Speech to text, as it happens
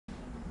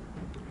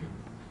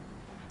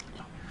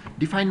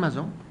डिफाइनमा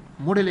जाउँ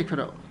मोडेल एक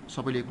फेर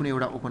सबैले कुनै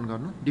एउटा ओपन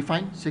गर्नु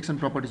डिफाइन सेक्सन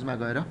प्रपर्टिजमा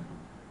गएर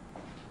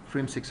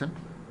फ्रेम सेक्सन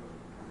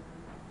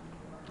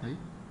है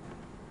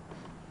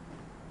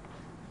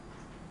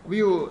अब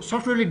यो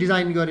सफ्टवेयरले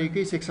डिजाइन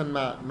गरेकै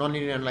सेक्सनमा नन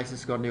लिनियर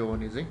एनालाइसिस गर्ने हो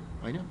भने चाहिँ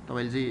हैन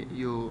तपाईले चाहिँ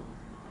यो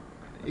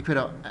एक फेर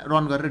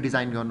रन गरेर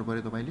डिजाइन गर्नु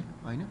पर्यो तपाईले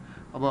हैन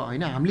अब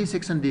हैन हामीले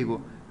सेक्सन दिएको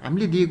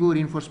हामीले दिएको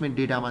रिइन्फोर्समेन्ट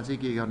डेटामा चाहिँ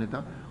के गर्ने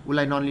त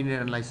उलाई नन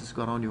लिनियर एनालाइसिस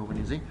गराउने हो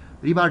भने चाहिँ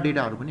रिबार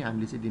डेटाहरु पनि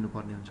हामीले चाहिँ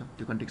दिनुपर्ने हुन्छ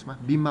त्यो कन्टेक्स्टमा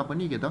बीममा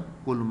पनि के त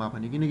कोलममा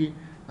पनि किनकि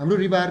हाम्रो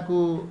रिबारको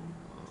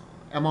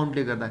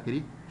अमाउन्टले गर्दाखेरि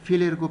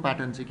फेलियरको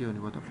प्याटर्न चाहिँ के हुने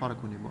भयो त फरक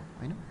हुने भयो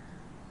हैन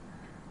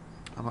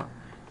अब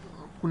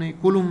कुनै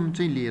कोलम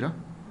चाहिँ लिएर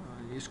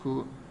यसको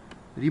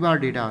रिबार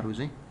डेटाहरु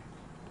चाहिँ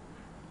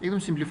एकदम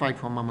सिम्प्लिफाइड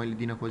फर्ममा मैले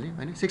दिन खोजे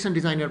हैन सेक्सन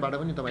डिजाइनरबाट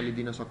पनि तपाईले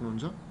दिन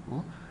सक्नुहुन्छ हो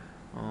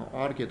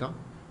अर के त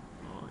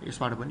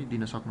यसबाट पनि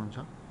दिन सक्नुहुन्छ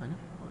हैन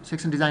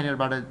सेक्सन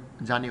डिजाइनरबाट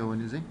जाने हो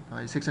भने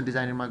चाहिँ सेक्सन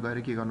डिजाइनरमा गएर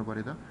के गर्नु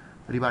पर्यो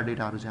त रिबार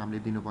डेटाहरु चाहिँ हामीले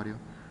दिनु पर्यो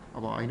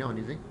अब हैन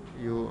भने चाहिँ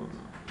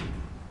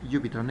यो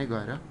भित्र नै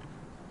गएर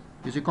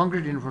यो चाहिँ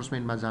कन्क्रिट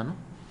इन्फोर्समेन्टमा जानु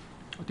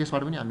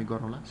त्यसबाट पनि हामी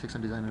गरौँला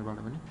सेक्सन डिजाइनरबाट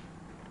पनि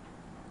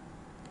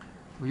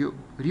यो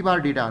रिबार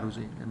डेटाहरु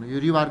चाहिँ हेर्नु यो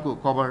रिबारको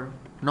कभर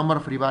नम्बर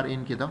अफ रिबार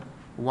इन के त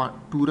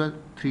 1 2 र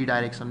 3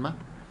 डाइरेक्सनमा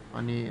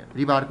अनि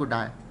रिबारको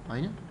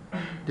हैन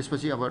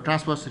त्यसपछि अब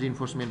ट्रान्सभर्स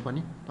रिइन्फोर्समेन्ट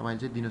पनि तपाईले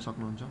चाहिँ दिन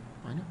सक्नुहुन्छ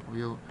हैन अब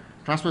यो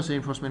ट्रान्सभर्स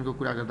रिइन्फोर्समेन्टको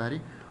कुरा गर्दाखेरि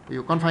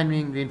यो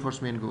कन्फाइनिङ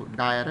रिइन्फोर्समेन्टको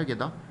डाया र के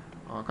त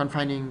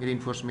कन्फाइनिङ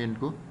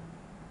रिइन्फोर्समेन्टको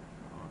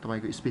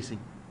तपाईको स्पेसिङ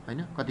हैन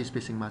कति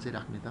स्पेसिङमा चाहिँ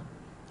राख्ने त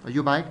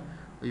यो बाहेक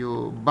यो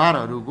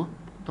बारहरुको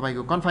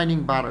तपाईको कन्फाइनिङ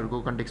बारहरुको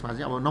कन्टेक्स्टमा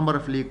चाहिँ अब नम्बर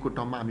अफ लेगको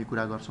टर्ममा हामी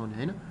कुरा गर्छौं नि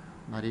हैन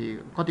भरि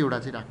कतिवटा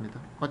चाहिँ राख्ने त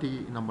कति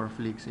नम्बर अफ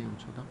लेग चाहिँ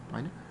हुन्छ त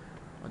हैन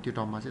त्यो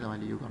टर्ममा चाहिँ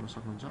तपाईले यो गर्न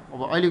सक्नुहुन्छ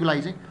अब अहिलेको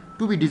लागि चाहिँ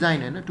टु बी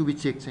डिजाइन हैन टु बी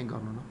चेक चाहिँ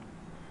गर्नु न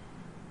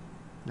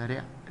अरे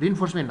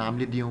रिइन्फोर्समेन्ट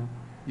हामीले दियौं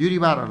यो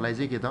रिबारहरुलाई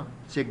चाहिँ के त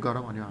चेक गर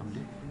भन्यो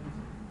हामीले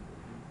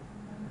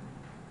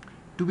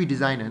टु बी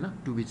डिजाइन हैन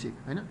टु बी चेक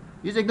हैन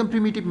यो चाहिँ एकदम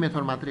प्रिमिटिभ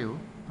मेथड मात्रै हो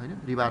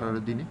हैन रिबारहरु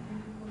दिने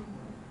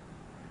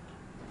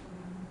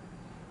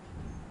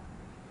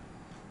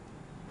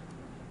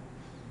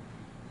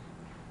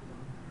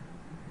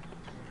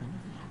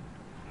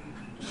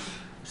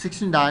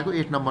सिक्सटिन डायाको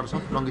 8 नम्बर छ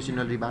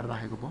लङ्गिट्युडनल रिबार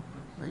राखेको भयो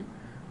है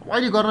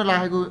अहिले गर्न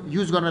लागेको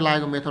युज गर्न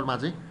लागेको मेथडमा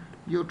चाहिँ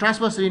यो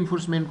ट्रान्सभर्स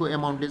रिइन्फोर्समेन्टको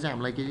अमाउन्टले चाहिँ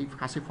हामीलाई केही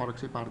खासै फरक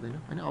चाहिँ पार्दैन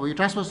हैन अब यो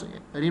ट्रान्सभर्स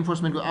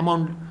रिइन्फोर्समेन्टको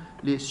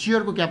अमाउन्टले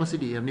शियरको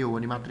क्यापेसिटी हेर्ने हो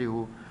भने मात्रै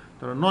हो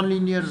तर नन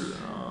लिनियर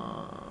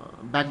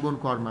ब्याकबोन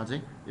कर्भमा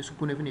चाहिँ यसको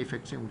कुनै पनि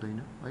इफेक्ट चाहिँ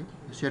हुँदैन है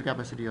शियर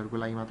क्यापेसिटीहरुको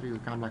लागि मात्रै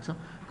यो काम लाग्छ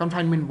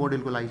कन्फाइनमेन्ट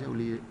मोडेलको लागि चाहिँ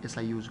उले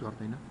यसलाई युज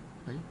गर्दैन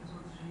है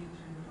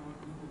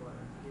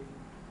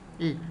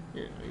ए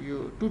यो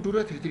 2 2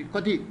 र 3 3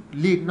 कति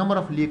लेग नम्बर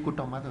अफ लेगको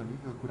टर्ममा त हो नि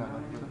यो कुरा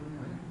गर्नु त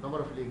नम्बर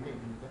अफ लेग नै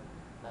हुन्छ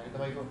अनि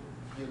तपाईको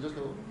यो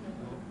जस्तो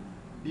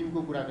बीमको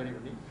कुरा गरे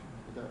भने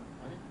त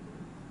हैन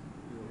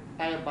यो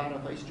टाइप 12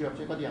 अथवा स्ट्रिप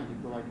चाहिँ कति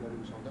हामीले प्रोवाइड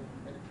गरेको छौं त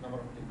हैन नम्बर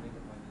अफ लेग नै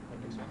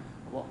कन्टेक्स्टमा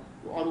अब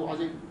अरु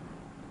अझै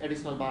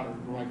एडिसनल बारहरु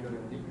प्रोवाइड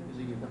गर्यो भने यो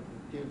चाहिँ के त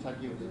त्यो अनुसार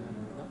के हुन्छ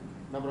त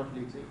नम्बर अफ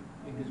लेग चाहिँ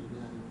इन्क्रिज हुँदै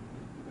जाने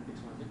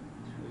कन्टेक्स्टमा चाहिँ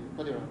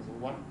कतिवटा हुन्छ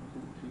 1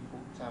 2 3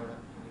 4 चारवटा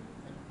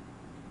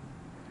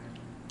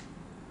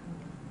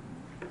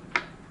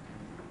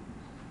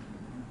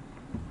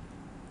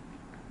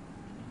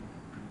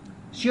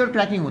शियर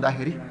क्रैकिङ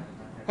हुँदाखेरि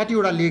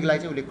कतिवटा लेगलाई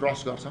चाहिँ उले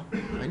क्रस गर्छ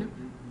हैन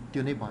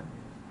त्यो नै भयो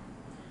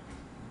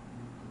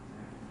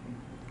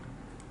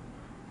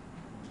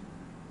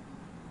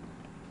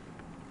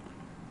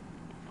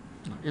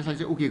यसलाई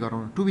चाहिँ ओके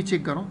गराउनु टु बी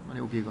चेक गरौँ अनि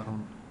ओके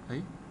गराउनु है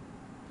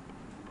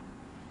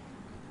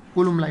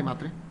कोलमलाई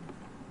मात्रै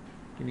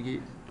किनकि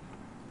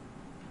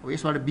अब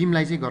यसबाट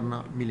बीमलाई चाहिँ गर्न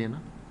मिलेन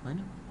हैन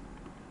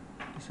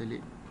त्यसैले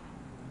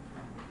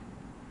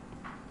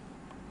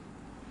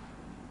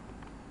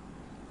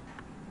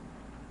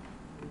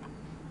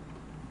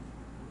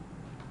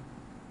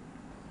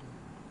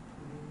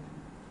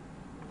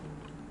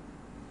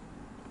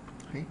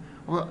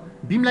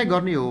अब बीमलाई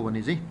गर्ने हो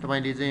भने चाहिँ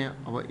तपाईले चाहिँ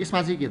अब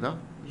यसमा चाहिँ के त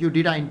यो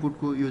डेटा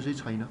इनपुटको यो चाहिँ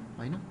छैन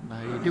हैन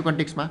त्यो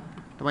कन्टेक्स्टमा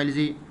तपाईले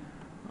चाहिँ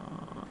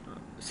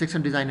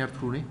सेक्सन डिजाइनर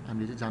थ्रु नै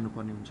हामीले चाहिँ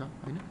जानुपर्ने हुन्छ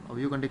हैन अब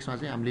यो कन्टेक्स्टमा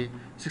चाहिँ हामीले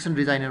सेक्सन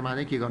डिजाइनरमा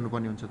चाहिँ के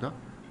गर्नुपर्ने हुन्छ त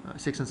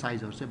सेक्सन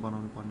साइजहरु चाहिँ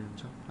बनाउनु पर्ने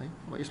हुन्छ है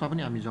अब यसमा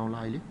पनि हामी जाउँला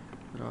अहिले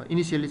र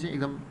इनिशियली चाहिँ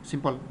एकदम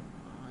सिम्पल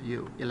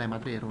यसलाई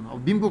मात्रै हेरौँ अब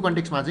बीमको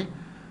कन्टेक्स्टमा चाहिँ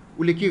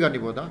उले के गर्ने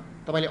भयो त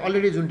तपाईले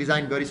अलरेडी जुन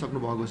डिजाइन गरिसक्नु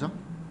भएको छ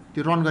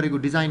त्यो रन गरेको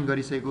डिजाइन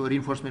गरिसकेको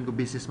रिइन्फोर्समेन्टको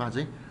बेसिसमा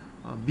चाहिँ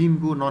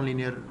बीमको नन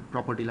लिनियर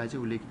प्रपर्टीलाई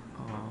चाहिँ उले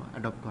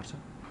एडप्ट गर्छ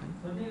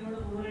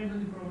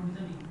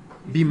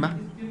बीममा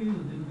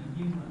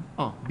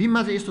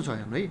बीममा चाहिँ यस्तो छ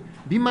हेर्नु है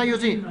बीममा यो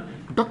चाहिँ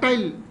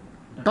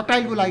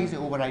डक्टाइलको लागि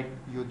चाहिँ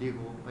ओभरराइड यो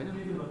दिएको हो हैन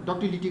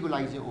डक्टिलिटीको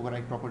लागि चाहिँ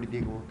ओभरराइड प्रपर्टी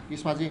दिएको हो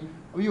यसमा चाहिँ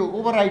अब यो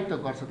ओभरराइड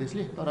त गर्छ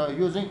त्यसले तर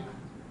यो चाहिँ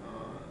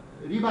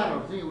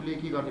रिबारहरु चाहिँ उले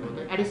के गर्ने भयो त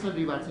एडिसनल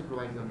रिबार चाहिँ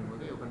प्रोवाइड गर्ने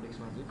भयो यो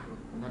कन्टेक्स्टमा चाहिँ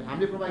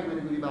हामीले प्रोवाइड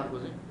गरेको रिबारको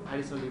चाहिँ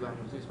एडिसनल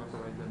रिबारहरु चाहिँ यसमा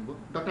प्रोवाइड गर्नुभयो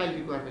डक्टाइल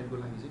रिक्वायरमेन्टको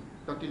लागि चाहिँ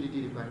डक्टिलिटी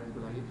रिक्वायरमेन्टको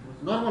लागि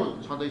नर्मल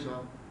छँदै छ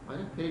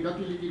हैन फेरि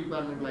डक्टिलिटी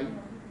रिक्वायरमेन्टको लागि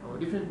अब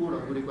डिफ्रेन्ट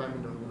कोडहरूको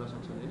रिक्वायरमेन्टहरू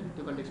हुनसक्छ होइन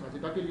त्यो कन्टेक्समा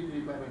चाहिँ डक्टिलिटी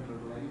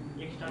रिक्वायरमेन्टहरूको लागि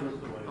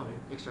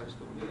एक्स्ट्रा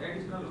जस्तो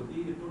एडिसनल हो कि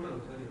टोटल हो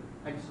सर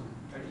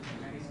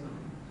एडिसनल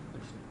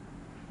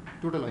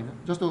टोटल होइन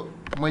जस्तो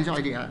मैले चाहिँ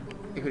अहिले यहाँ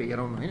एकखेर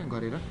हेरौँ होइन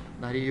गरेर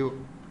भन्दाखेरि यो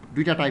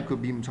दुईवटा टाइपको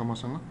बिम छ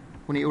मसँग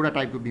कुनै एउटा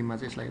टाइपको बिममा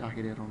चाहिँ यसलाई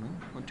राखेर हेरौँ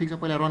होइन ठिक छ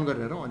पहिला रन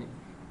गरेर हेरौँ अनि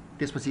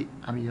त्यसपछि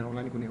हामी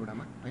हेरौँला नि कुनै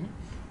एउटामा होइन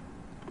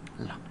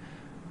ल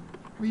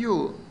यो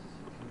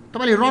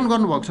तपाईँले रन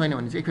गर्नुभएको छैन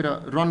भने चाहिँ एकखेर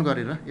रन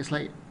गरेर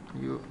यसलाई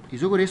यो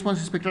हिजोको रेस्पोन्स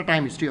स्पेक्टर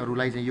टाइम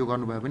हिस्ट्रीहरूलाई चाहिँ यो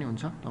गर्नुभयो पनि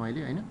हुन्छ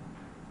तपाईँले होइन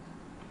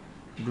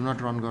डु नट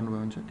रन गर्नुभयो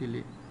भने चाहिँ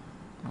त्यसले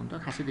हुन्छ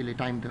खासै त्यसले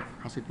टाइम त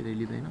खासै धेरै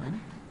लिँदैन होइन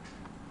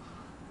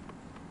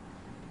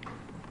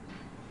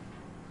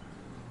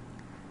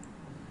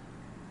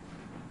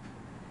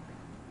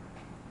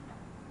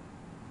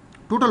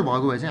टोटल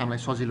भएको भए चाहिँ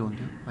हामीलाई सजिलो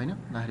हुन्थ्यो होइन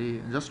भन्दाखेरि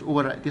जस्ट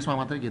ओभर त्यसमा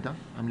मात्रै के त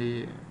हामीले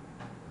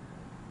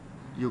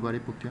यो गरे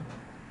पुग्थ्यो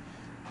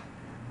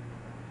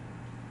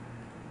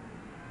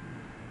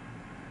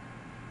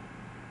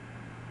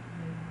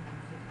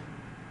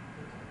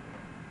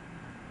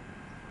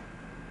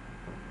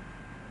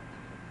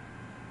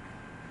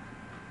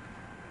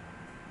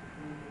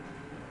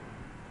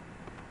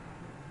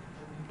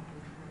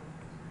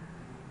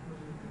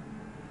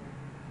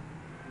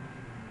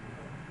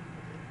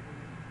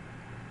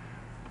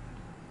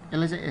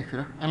यसलाई चाहिँ एकखेर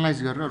एनालाइज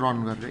गरेर रन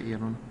गरेर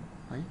हेर्नु न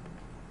है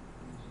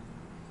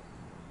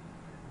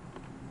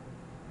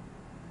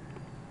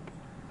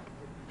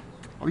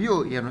अब यो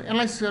हेर्नु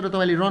एनालाइज गरेर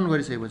तपाईँले रन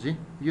गरिसकेपछि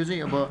यो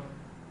चाहिँ अब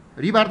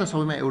रिबार त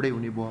सबैमा एउटै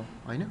हुने भयो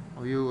होइन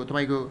अब यो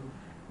तपाईँको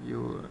यो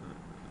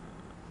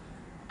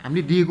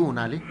हामीले दिएको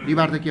हुनाले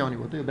रिबार त के आउने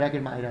भयो त यो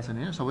ब्राकेटमा आइरहेको छ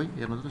नि होइन सबै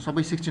हेर्नु त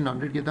सबै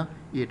 1600 के त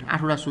 8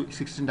 8वटा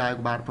 16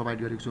 आएको बार प्रोभाइड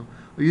गरेको छु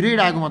यो रेड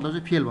आएको मतलब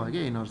चाहिँ फेल भयो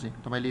क्या यिनीहरू चाहिँ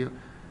तपाईँले यो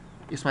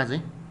यसमा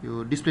चाहिँ यो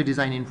डिस्प्ले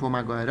डिजाइन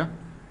इन्फोमा गएर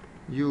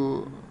यो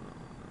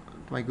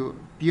तपाईँको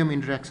पिएम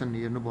इन्टरेक्सन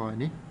हेर्नुभयो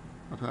भने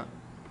अथवा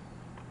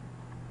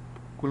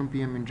कोलम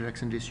पिएम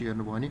इन्टरेक्सन रेसियो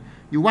हेर्नुभयो भने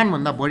यो 1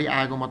 भन्दा बढी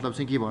आएको मतलब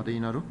चाहिँ के भयो त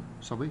यिनीहरू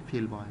सबै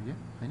फेल भयो क्या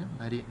होइन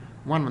भन्दाखेरि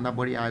 1 भन्दा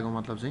बढी आएको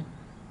मतलब चाहिँ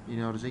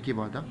यिनीहरू चाहिँ के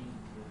भयो त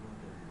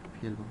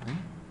फेल भयो होइन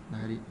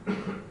भन्दाखेरि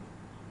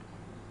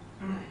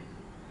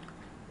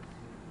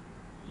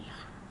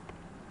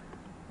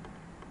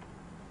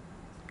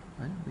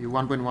होइन यो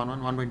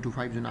 1.11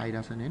 1.25 जुन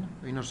आइरहेको छ नि होइन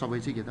यिनीहरू सबै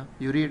चाहिँ के त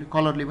यो रेड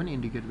कलरले पनि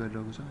इन्डिकेट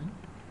गरिरहेको छ होइन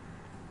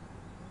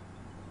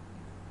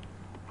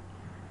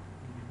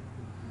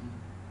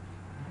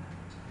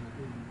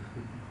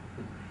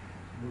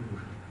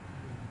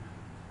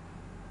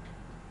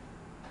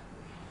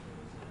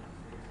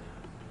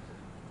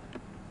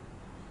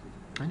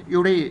होइन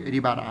एउटै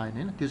रिबार आएन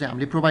होइन त्यो चाहिँ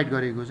हामीले प्रोभाइड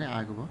गरेको चाहिँ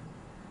आएको भयो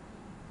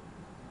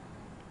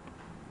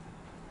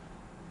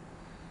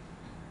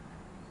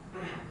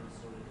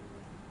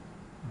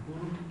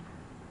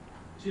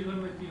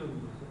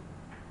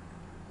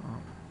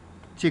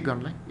चेक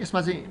गर्नलाई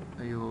यसमा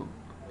चाहिँ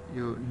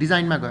यो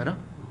डिजाइनमा गएर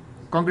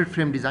concrete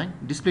frame design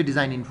display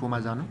design इन्फोमा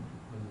जानु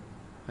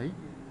है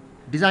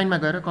डिजाइनमा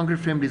गएर concrete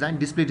frame design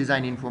display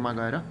design इन्फोमा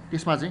गएर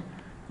त्यसमा चाहिँ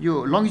यो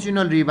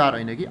लङ्गिट्युडनल रिबार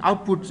होइन कि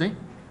आउटपुट चाहिँ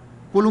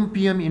कोलुम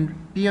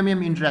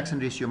पिएमएम इन्टरेक्सन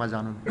रेसियोमा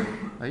जानु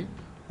है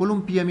कोलुम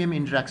पिएमएम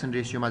इन्टरेक्सन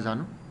रेसियोमा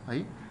जानु है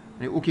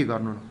अनि ओके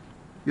गर्नु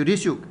यो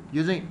रेसियो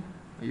यो चाहिँ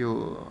यो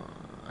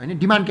होइन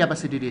डिमान्ड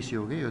क्यापासिटी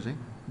रेसियो हो क्या यो चाहिँ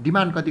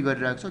डिमान्ड कति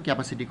गरिरहेको छ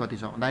क्यापासिटी कति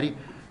छ भन्दाखेरि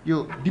यो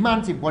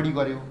डिमान्ड चाहिँ बढी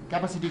गर्यो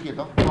क्यापासिटी के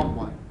त कम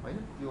भयो होइन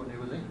त्यो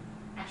भनेको चाहिँ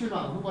एक्चुअलमा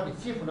हुनुपर्ने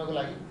सेफ हुनको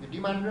लागि यो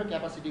डिमान्ड र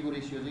क्यापासिटीको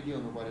रेसियो चाहिँ के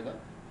हुनु पऱ्यो त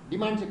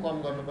डिमान्ड चाहिँ कम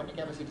गर्नुपर्ने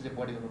क्यापासिटी चाहिँ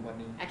बढी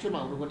हुनुपर्ने एक्चुअलमा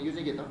हुनुपर्ने यो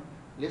चाहिँ के त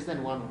लेस देन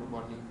 1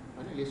 हुनुपर्ने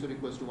होइन लेस ओर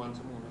इक्वल्स टु 1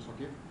 सम्म हुन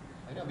सक्यो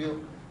होइन अब यो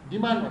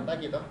डिमान्ड भन्दा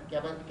के त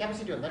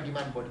क्यापासिटी भन्दा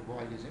डिमान्ड बढी भयो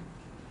अहिले चाहिँ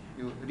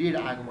यो रेड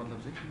आएको मतलब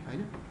चाहिँ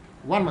होइन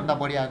 1 भन्दा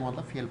बढी आएको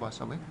मतलब फेल भयो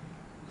सबै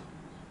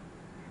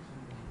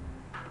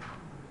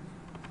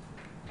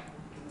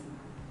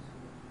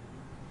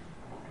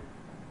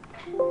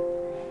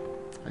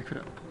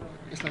फेरि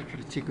यसलाई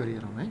फेरि चेक गरी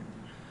हेरौँ है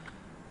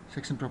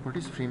सेक्सन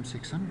प्रपर्टिज फ्रेम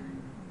सेक्सन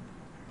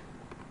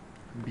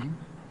बिम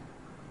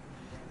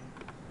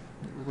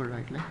ओभर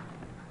राइटलाई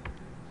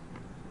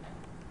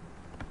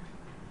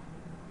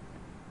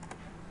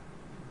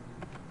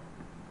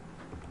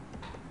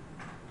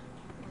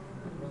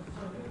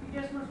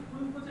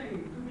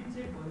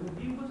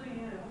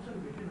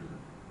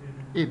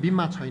ए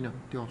बिममा छैन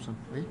त्यो अप्सन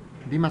है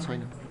बिममा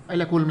छैन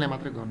अहिले कोलमलाई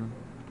मात्रै गर्नु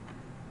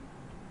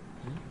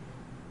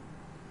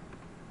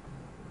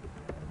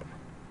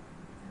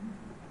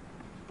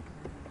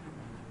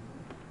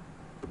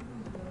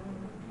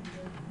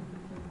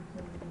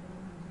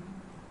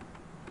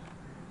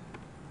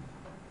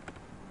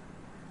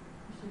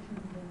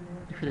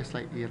फेरि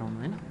यसलाई हेरौँ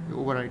होइन यो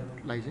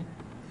ओभरराइडलाई चाहिँ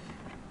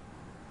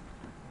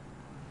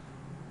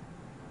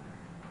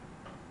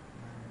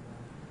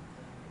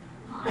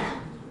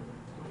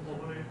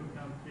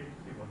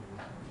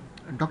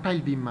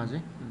डक्टाइल बिममा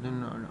चाहिँ जुन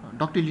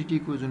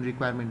डक्टिलिटीको जुन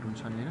रिक्वायरमेन्ट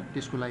हुन्छ नि होइन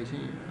त्यसको लागि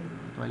चाहिँ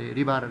तपाईँले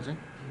रिबार चाहिँ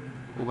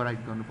ओभरराइड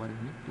गर्नु पऱ्यो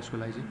भने त्यसको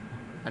लागि चाहिँ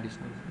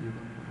एडिसनल यो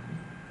गर्नु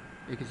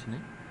पऱ्यो एकैछिन है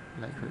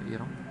यसलाई फेरि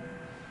हेरौँ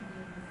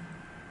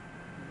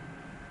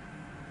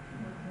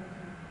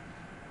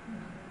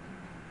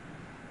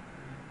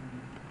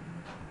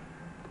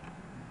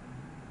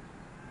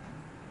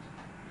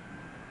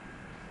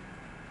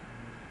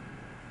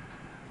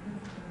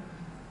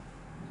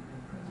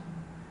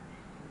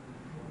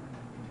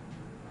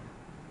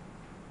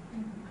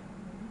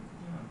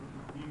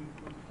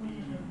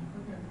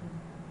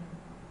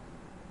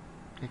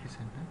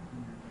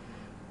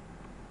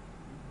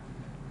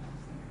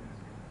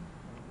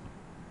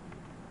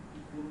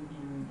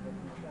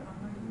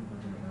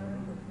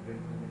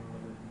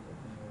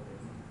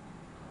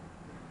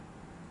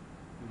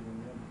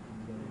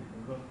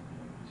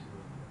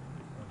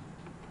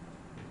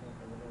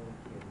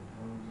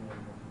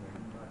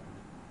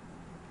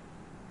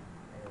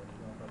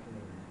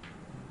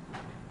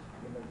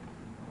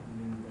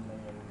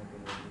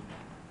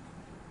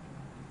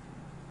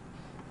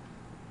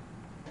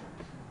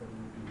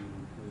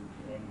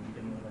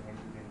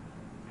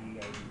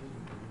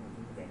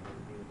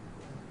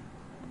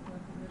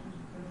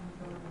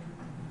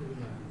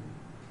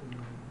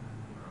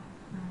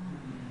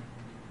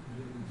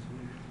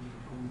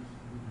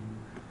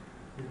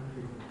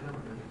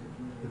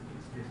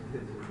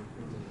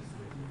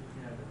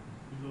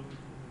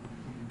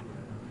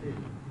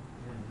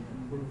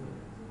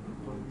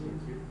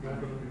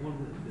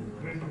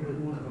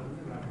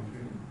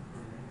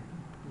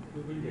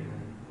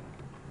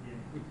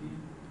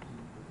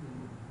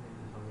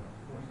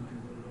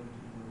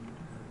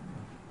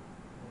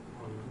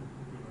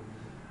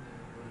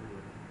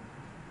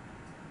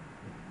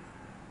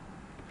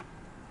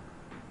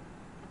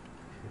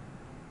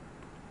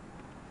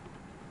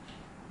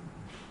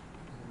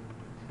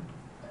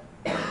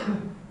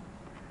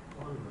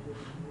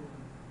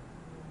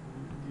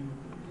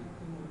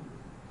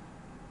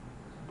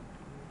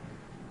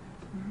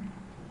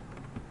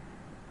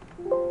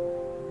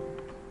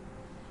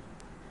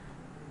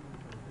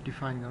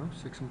Define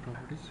section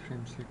properties,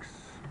 frame 6.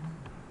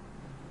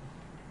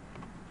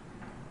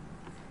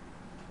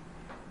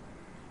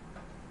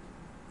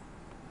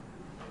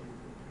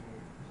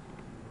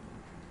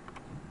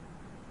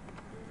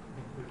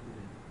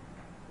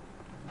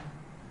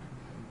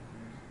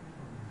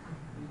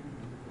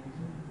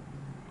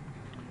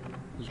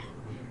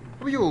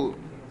 अब यो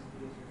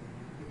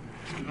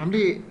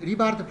हामीले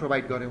रिबार त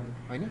प्रोभाइड गर्यौं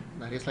हैन,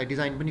 यसलाई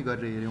डिजाइन पनि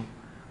गरेर हेर्यौं।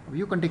 अब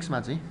यो कन्टेक्स्टमा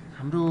चाहिँ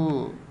हाम्रो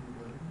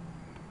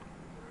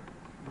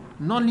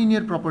नन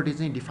लिनियर प्रपर्टी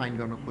चाहिँ डिफाइन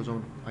गर्न खोजौँ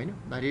हैन।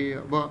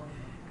 अब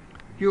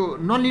यो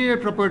नन लिनियर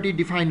प्रपर्टी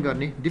डिफाइन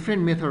गर्ने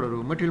डिफ्रेन्ट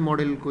मेथडहरू मटेरियल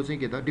मोडलको चाहिँ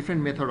के त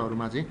डिफ्रेन्ट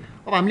मेथडहरूमा चाहिँ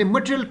अब हामीले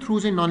मटेरियल थ्रु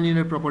चाहिँ नन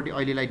लिनियर प्रपर्टी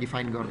अहिलेलाई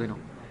डिफाइन गर्दैनौँ।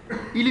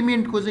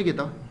 इलिमेन्टको चाहिँ के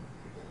त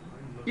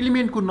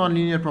इलिमेन्टको नन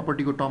लिनियर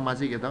प्रपर्टीको टर्ममा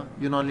चाहिँ के त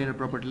यो नन लिनियर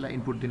प्रपर्टीलाई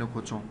इनपुट दिन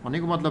खोज्छौँ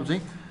भनेको मतलब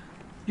चाहिँ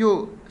यो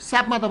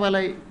स्यापमा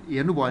तपाईँलाई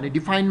हेर्नुभयो भने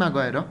डिफाइनमा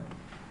गएर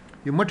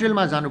यो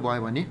मटेरियलमा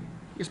जानुभयो भने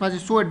यसमा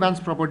चाहिँ सो एडभान्स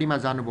प्रपर्टीमा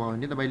जानुभयो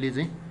भने तपाईँले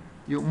चाहिँ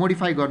यो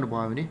मोडिफाई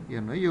गर्नुभयो भने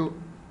हेर्नु है, यो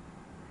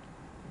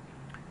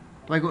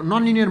तपाईँको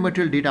नन लिनियर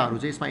मटेरियल डेटाहरू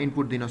चाहिँ यसमा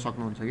इनपुट दिन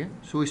सक्नुहुन्छ क्या।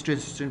 सो स्ट्रेस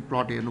स्ट्रेन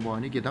प्लट हेर्नुभयो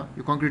भने के त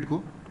यो कङ्क्रिटको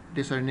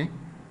त्यसरी नै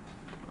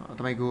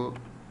तपाईँको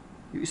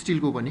यो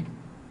स्टिलको पनि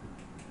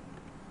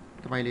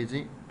तपाईँले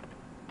चाहिँ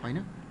हैन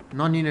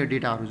नन लिनियर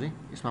डेटाहरू चाहिँ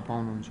यसमा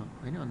पाउनुहुन्छ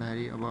हैन।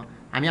 भन्दाखेरि अब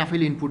हामी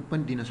आफैले इनपुट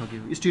पनि दिन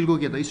सक्यौँ। स्टिलको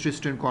के त स्ट्रेस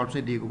स्ट्रेन कर्भ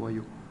चाहिँ दिएको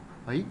भयो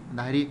है।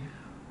 भन्दाखेरि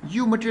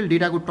यो मटेरियल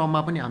डेटाको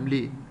टर्ममा पनि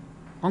हामीले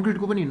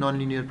कङ्क्रिटको पनि नन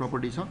लिनियर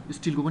प्रपर्टी छ,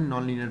 स्टिलको पनि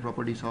नन लिनियर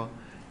प्रपर्टी छ।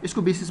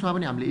 यसको बेसिसमा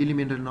पनि हामीले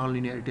एलिमेन्ट र नन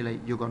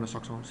लिनियरिटीलाई यो गर्न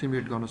सक्छौँ,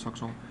 सिमुलेट गर्न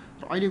सक्छौँ।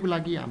 र अहिलेको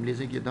लागि हामीले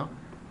चाहिँ के त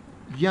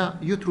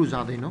यहाँ यो थ्रु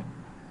जाँदैनौँ,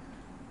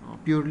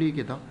 प्योरली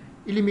के त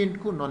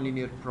एलिमेन्टको नन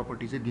लिनियर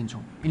प्रपर्टी चाहिँ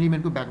दिन्छौँ,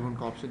 एलिमेन्टको ब्याकग्राउन्ड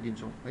कर्भ चाहिँ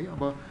दिन्छौँ है।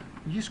 अब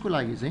यसको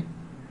लागि चाहिँ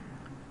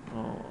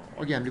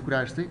अघि हामीले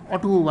कुरा जस्तै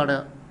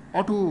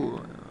अटो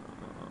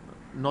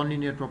नन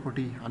लिनियर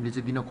प्रपर्टी हामीले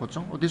चाहिँ दिन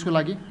खोज्छौँ। त्यसको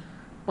लागि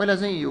पहिला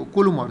चाहिँ यो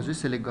कोलमहरू चाहिँ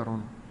सेलेक्ट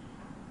गराउनु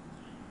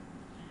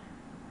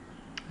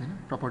हैन।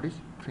 प्रपर्टिज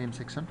फ्रेम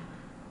सेक्सन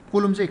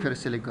कोलम चाहिँ एकखेर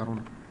सेलेक्ट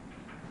गराउनु,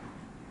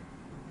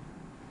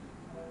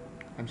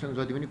 हामीसँग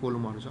जति पनि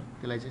कोलमहरू छ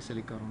त्यसलाई चाहिँ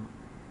सेलेक्ट गराउनु।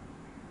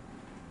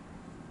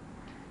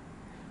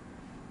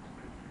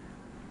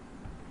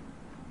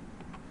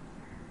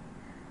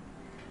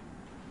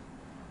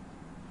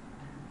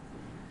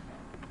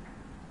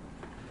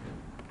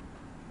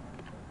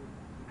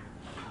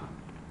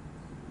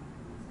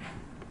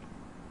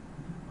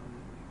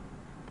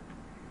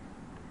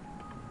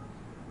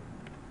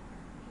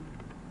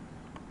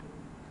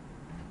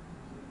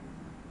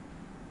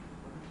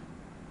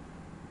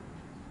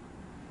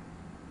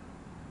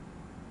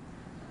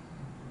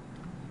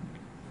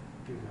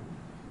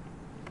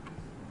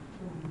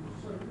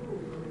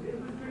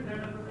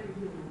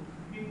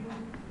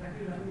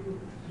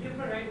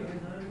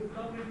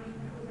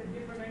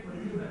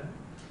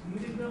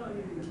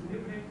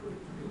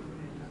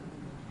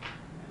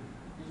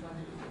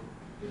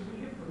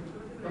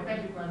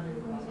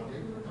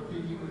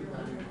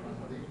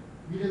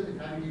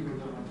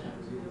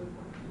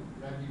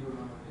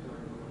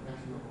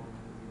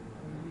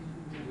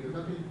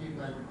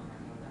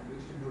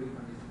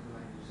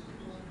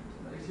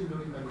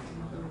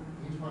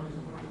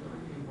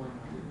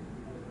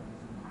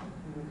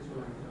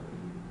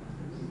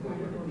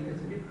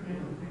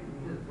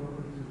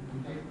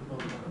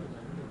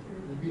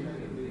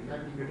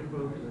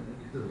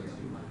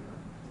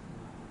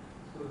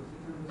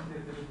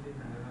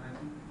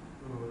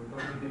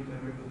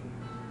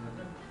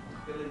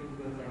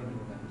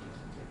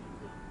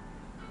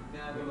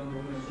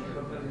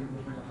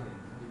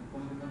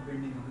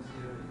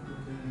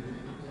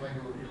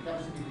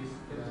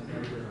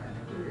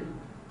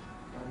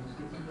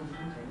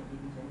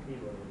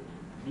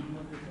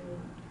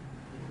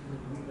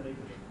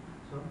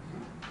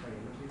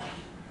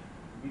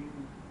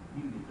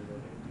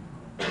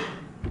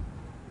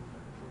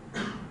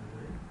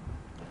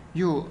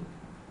 यो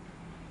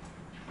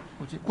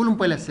कोलम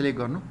पहिला सिलेक्ट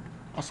गर्नु,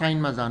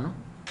 असाइनमा जानु,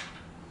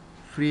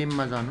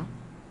 फ्रेममा जानु,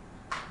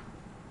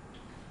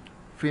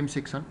 frame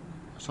section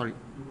sorry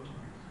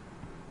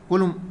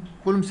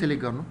kolam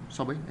select गर्नु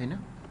सबै हैन,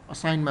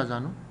 असाइनमा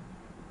जानु,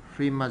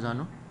 फ्रेममा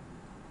जानु,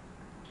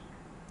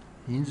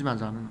 हिन्जमा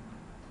जानु।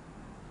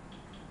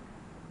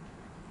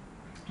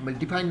 मैले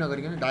डिफाइन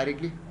नगरिकन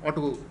डाइरेक्टली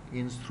अटो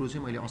हिन्ज थ्रु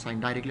चाहिँ मैले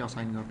डाइरेक्टली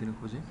असाइन गरिदिन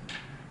खोजेँ।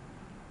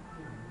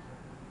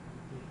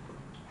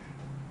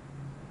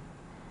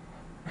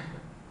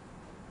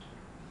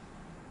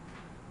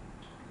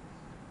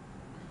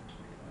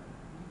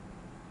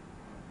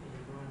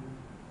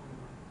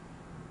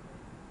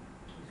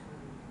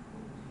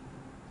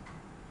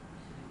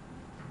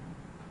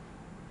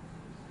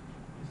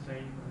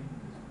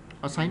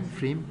 Assign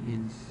frame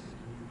hinge.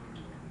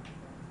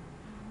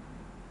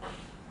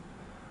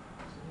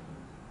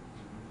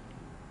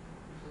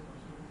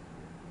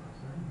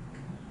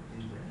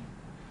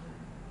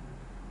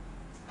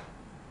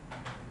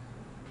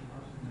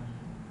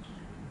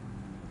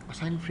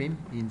 Assign frame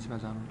hinge मा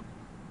जानु।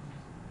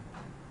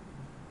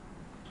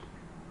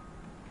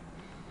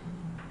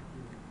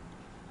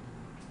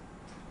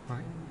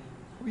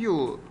 यो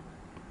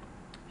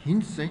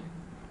हिन्ज चाहिँ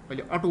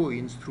अहिले अटो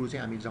हिन्ज थ्रु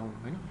चाहिँ हामी जाउँ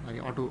हैन। अनि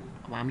अटो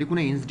अब हामीले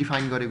कुनै हिन्ज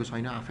डिफाइन गरेको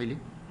छैन आफैले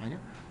हैन।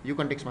 यो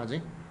कन्टेक्स्टमा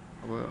चाहिँ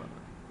अब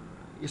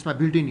यसमा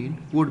built in hinge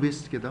code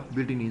based के त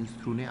बिल्ट इन हिन्ज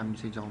थ्रु नै हामी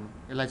चाहिँ जाउँ।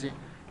 यसलाई चाहिँ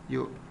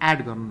यो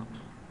एड गर्नु न।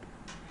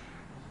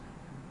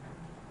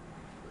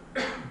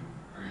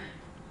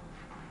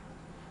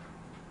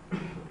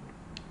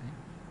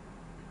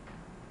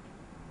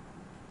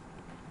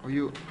 अब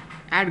यो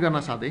एड गर्न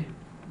साथै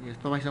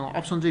तपाईसँग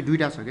अप्सन चाहिँ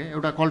दुईटा छ क्या,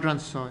 एउटा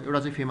कलट्रान्स छ, एउटा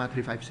चाहिँ फेमा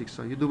 356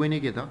 छ। यो दुवै नै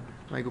के त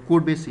तपाईको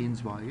कोड बेस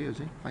हिन्ज भयो कि यो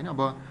चाहिँ हैन।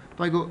 अब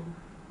तपाईको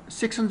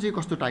सेक्सन चाहिँ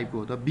कस्तो टाइपको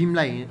हो त,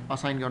 बीमलाई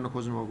असाइन गर्न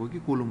खोज्नु भएको कि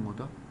कोलम हो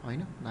त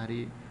हैन। नारी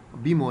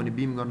बीम हो भने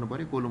बीम गर्नु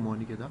पर्यो, कोलम हो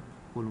भने के त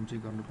कोलम चाहिँ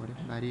गर्नु पर्यो।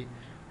 नारी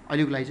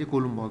अहिलेको लागि चाहिँ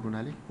कोलम भएको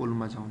हुनाले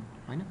कोलममा जाउँ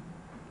हैन।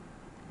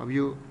 अब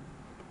यो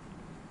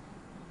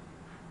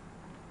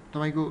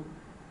तपाईको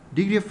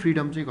डिग्री अफ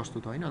फ्रिडम चाहिँ कस्तो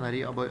त हैन।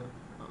 नारी अब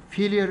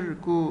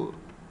फेलियरको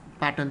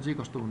प्याटर्न चाहिँ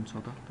कस्तो हुन्छ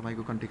त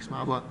तपाईको कन्टेक्स्टमा।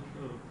 अब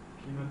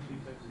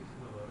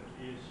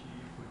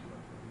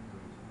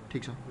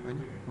ठिक छ हैन,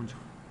 हुन्छ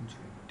हुन्छ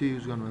त्यो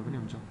युज गर्नुभयो पनि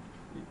हुन्छ।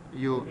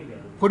 यो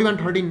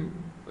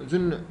 4113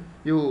 जुन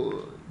यो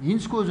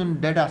हिन्जको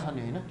जुन डेटा छ नि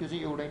हैन, त्यो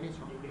चाहिँ एउटै नै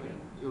छ,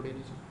 एउटै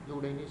नै छ,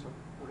 एउटै नै छ,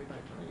 एउटै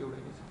टाइप छ, एउटै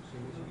नै छ,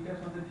 सेमै छ।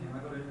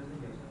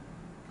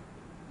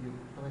 यो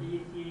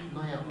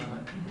नयाँ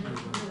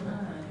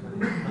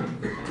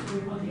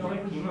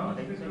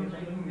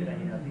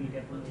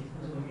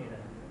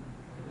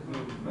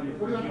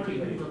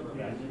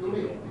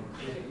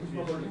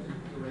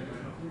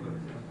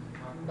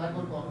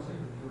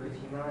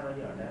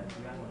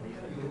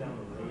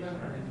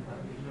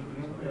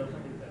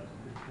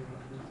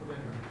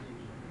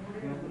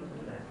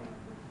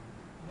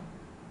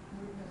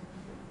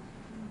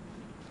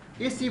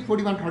एससी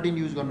 4113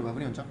 युज गर्नुभयो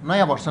पनि हुन्छ।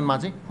 नयाँ भर्सनमा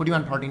चाहिँ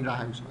 4113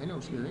 राखेको छ हैन,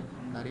 उसले चाहिँ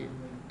नारी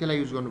त्यसलाई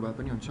युज गर्नुभयो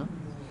पनि हुन्छ।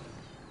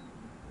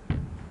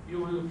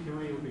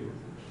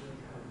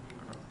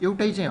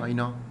 एउटै चाहिँ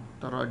होइन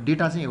तर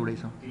डेटा चाहिँ एउटै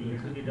छ,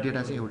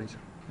 डेटा चाहिँ एउटै छ।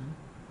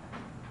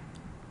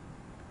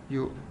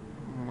 यो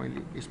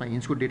मैले यसमा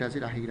हिन्जको डेटा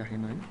चाहिँ राखेको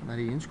राखेन हैन।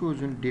 नारी हिन्जको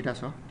जुन डेटा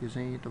छ त्यो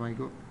चाहिँ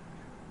तपाईको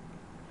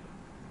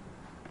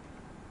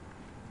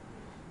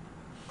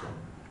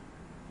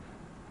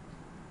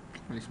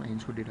यसमा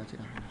हिन्जको डेटा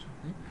चाहिँ राखेको छ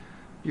है।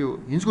 यो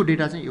हिन्जको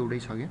डेटा चाहिँ एउटै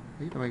छ क्या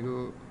है। तपाईको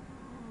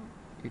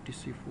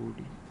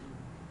ATC40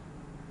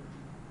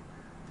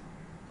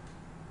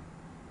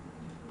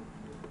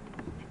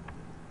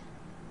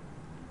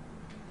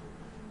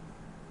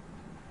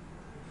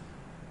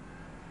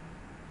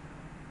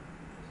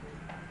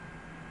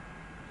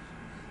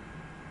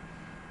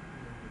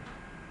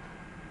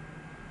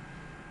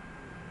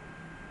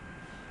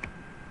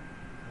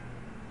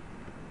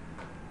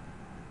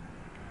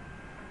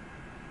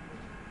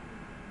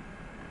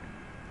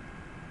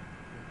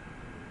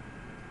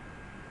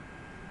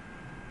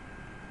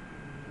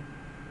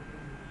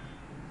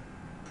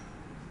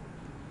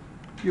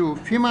 यो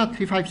फेमा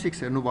 356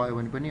 हेर्नुभयो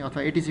भने पनि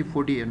अथवा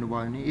ATC40 हेर्नुभयो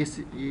भने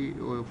एससी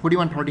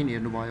 4113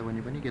 हेर्नुभयो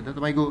भने पनि के त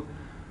तपाईको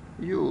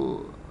यो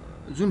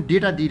जुन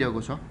डेटा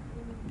दिइरहेको छ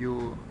यो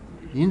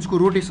हिन्जको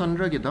रोटेसन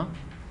र के त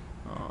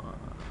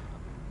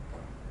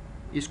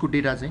यसको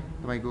डेटा चाहिँ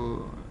तपाईको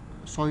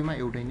सबैमा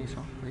एउटै नै छ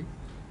है।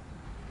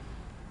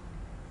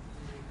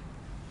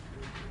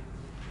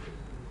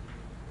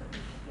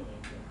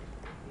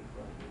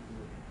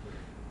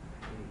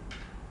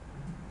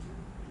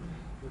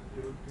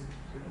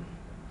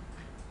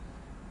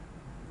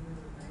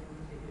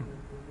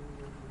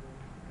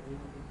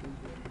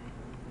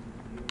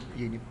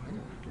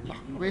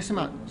 अब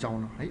यसमा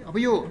जाउँ न है। अब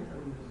यो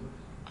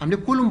हामीले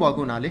कोलम भएको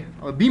हुनाले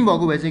अब बीम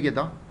भएको भए चाहिँ के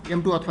त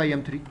M2 अथवा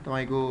M3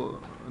 तपाईको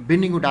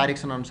बेन्डिङको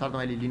डाइरेक्सन अनुसार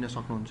तपाईले लिन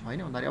सक्नुहुन्छ हैन।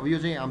 भन्दाखेरि अब यो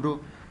चाहिँ हाम्रो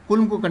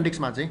कोलमको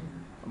कन्टेक्स्टमा चाहिँ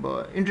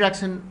अब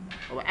इन्टरेक्सन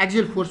अब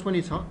एक्सियल फोर्स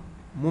पनि छ,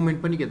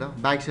 मोमेन्ट पनि के त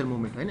बाएक्सियल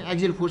मोमेन्ट होइन,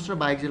 एक्सियल फोर्स र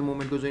बाएक्सियल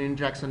मोमेन्टको जुन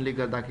इन्ट्रेक्सनले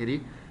गर्दाखेरि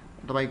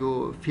तपाईँको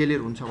फेलियर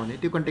हुन्छ भने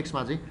त्यो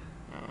कन्टेक्समा चाहिँ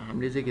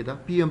हामीले चाहिँ के त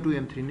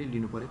PM2M3 नै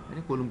लिनु पऱ्यो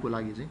होइन। कोलुमको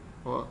लागि चाहिँ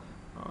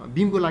अब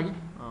बिमको लागि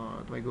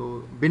तपाईँको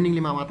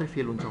बेन्डिङलीमा मात्रै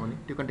फेल हुन्छ भने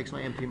त्यो कन्टेक्समा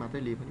M3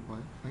 मात्रै लिए पनि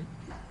भयो है।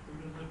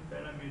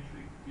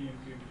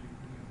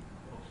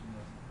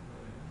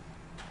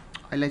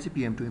 अहिले चाहिँ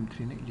PM2M3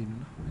 नै लिनु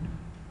न होइन।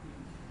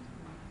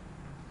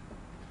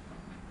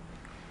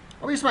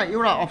 अब यसमा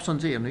एउटा अप्सन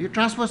चाहिँ हेर्नु, यो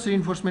ट्रान्सभर्स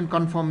रिइन्फोर्समेन्ट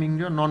कन्फर्मिङ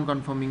र नन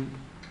कन्फर्मिङ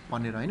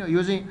भनेर होइन।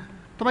 यो चाहिँ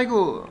तपाईँको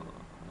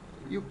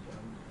यो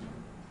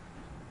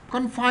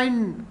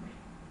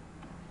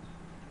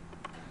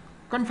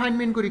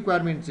कन्फाइनमेन्टको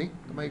रिक्वायरमेन्ट चाहिँ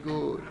तपाईँको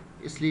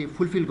यसले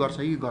फुलफिल गर्छ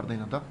कि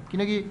गर्दैन त,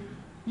 किनकि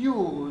यो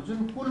जुन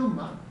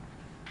कोलुममा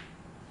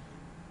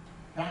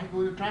राखेको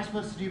यो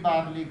ट्रान्सभर्स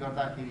रिबारले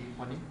गर्दाखेरि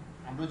पनि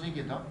हाम्रो चाहिँ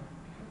के त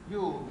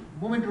यो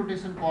मोमेन्ट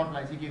रोटेसन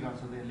कर्भलाई चाहिँ के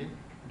गर्छ त यसले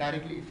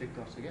डाइरेक्टली इफेक्ट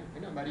गर्छ क्या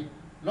होइन। अगाडि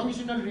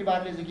लङ्गिट्युडनल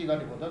रिबारले चाहिँ के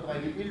गर्ने भयो त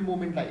तपाईँले इल्ड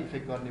मोमेन्टलाई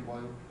इफेक्ट गर्ने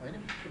भयो होइन।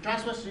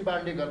 ट्रान्सभर्स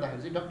रिबारले गर्दाखेरि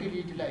चाहिँ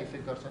डक्टिलिटीलाई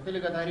इफेक्ट गर्छ, त्यसले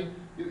गर्दाखेरि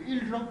यो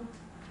इल्ड र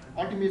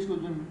अल्टिमेटको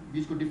जुन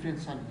बिचको डिफ्रेन्स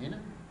छ नि होइन,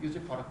 यो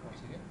चाहिँ फरक पर्छ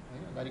क्या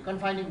होइन। अगाडि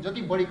कन्फाइनिङ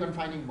जति बढी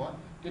कन्फाइनिङ भयो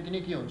त्यति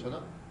नै के हुन्छ त,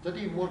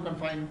 जति मोर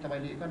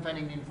तपाईँले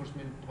कन्फाइनिङ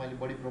इन्फोर्समेन्ट तपाईँले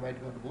बढी प्रोभाइड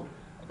गर्नुभयो,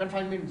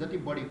 कन्फाइनमेन्ट जति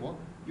बढी भयो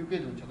यो के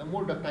हुन्छ त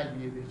मोर डक्टाइल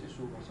बिहेभियर चाहिँ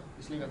सो गर्छ।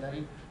 त्यसले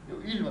गर्दाखेरि यो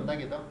इल्ड भन्दा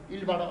के त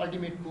इल्डबाट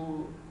अल्टिमेटको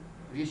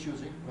रेसियो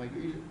चाहिँ तपाईँको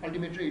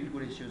अल्टिमेट र इल्डको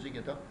रेसियो चाहिँ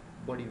के त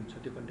बढी हुन्छ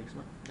त्यो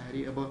कन्टेक्समा।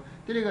 अब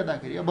त्यसले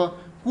गर्दाखेरि अब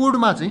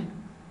कोडमा चाहिँ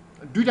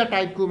दुईवटा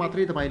टाइपको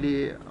मात्रै तपाईँले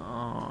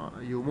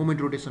यो मोमेन्ट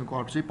रोटेसन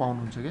कर्भ चाहिँ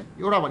पाउनुहुन्छ क्या।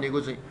 एउटा भनेको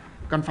चाहिँ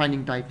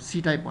कन्फाइनिङ टाइप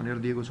C टाइप भनेर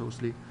दिएको छ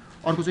उसले,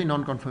 अर्को चाहिँ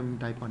नन कन्फर्मिङ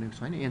टाइप भनेको छ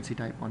होइन, NC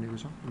टाइप भनेको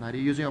छ। भन्दाखेरि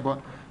यो चाहिँ अब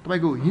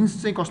तपाईँको हिन्स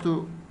चाहिँ कस्तो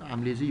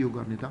हामीले चाहिँ यो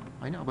गर्ने त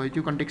होइन। अब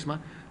त्यो कन्टेक्समा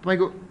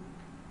तपाईँको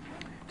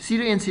C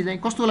र NC चाहिँ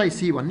कस्तोलाई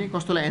C भन्ने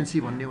कस्तोलाई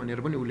NC भन्ने भनेर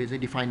पनि उसले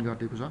चाहिँ डिफाइन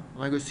गरिदिएको छ।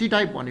 तपाईँको C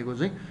टाइप भनेको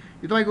चाहिँ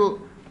यो तपाईँको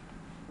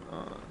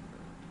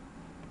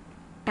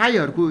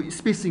टाइहरूको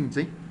स्पेसिङ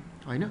चाहिँ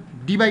होइन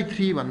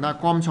D/3 भन्दा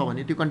कम छ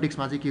भने त्यो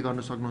कन्टेक्समा चाहिँ के गर्न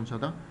सक्नुहुन्छ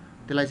त,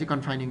 त्यसलाई चाहिँ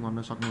कन्फाइनिङ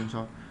भन्न सक्नुहुन्छ।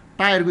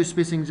 टायरको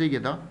स्पेसिङ चाहिँ के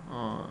त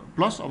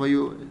प्लस अब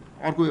यो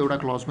अर्को एउटा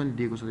क्लज पनि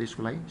दिएको छ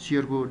यसको लागि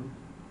सियरको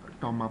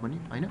टर्ममा पनि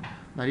होइन।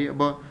 भन्दाखेरि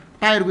अब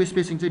टायरको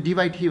स्पेसिङ चाहिँ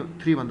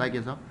D/3 भन्दा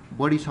के छ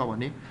बढी छ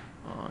भने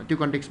त्यो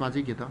कन्टेक्समा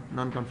चाहिँ के त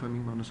नन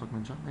कन्फर्मिङ भन्न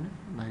सक्नुहुन्छ होइन।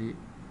 भन्दाखेरि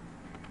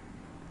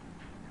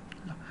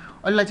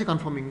अहिलेलाई चाहिँ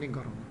कन्फर्मिङ नै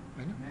गरौँ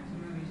होइन।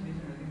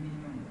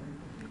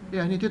 ए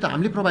होइन त्यो त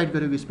हामीले प्रोभाइड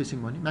गरेको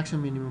स्पेसिङ भयो नि,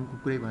 म्याक्सिमम मिनिममको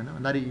कुरै भएन।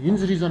 भन्दाखेरि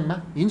हिन्ज रिजनमा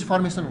हिन्ज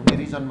फर्मेसन हुने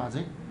रिजनमा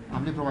चाहिँ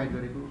हामीले प्रोभाइड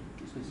गरेको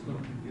स्पेसिङ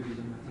यो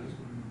रिजनमा चाहिँ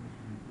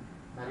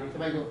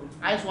तपाईँको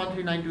IS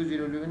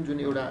 13920 पनि जुन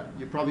एउटा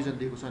यो प्रोभिजन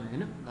दिएको छ नि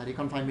होइन। भन्दाखेरि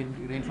कन्फाइनमेन्ट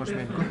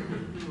रेइन्फोर्समेन्टको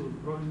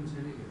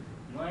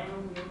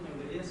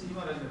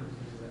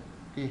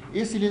ए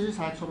एसीले चाहिँ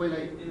सायद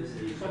सबैलाई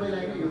नै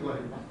यो गरेको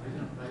होइन।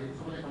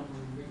 सबैलाई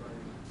कन्फर्मेन्टै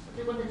गरेको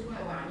त्यो कन्टेक्समा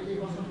अब हामीले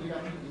कस्तो डेटा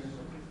पनि दिन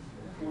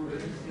सक्छौँ।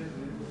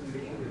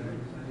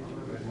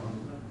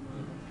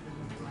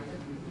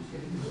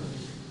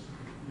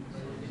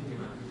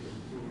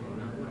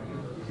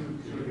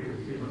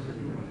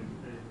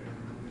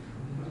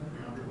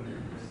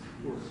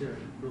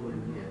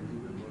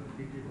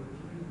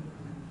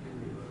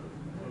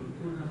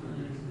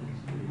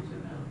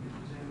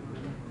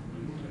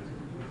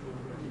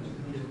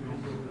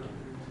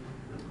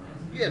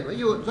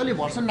 यो जसले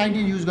भर्सन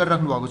 19 युज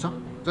गरिराख्नु भएको छ,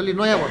 जसले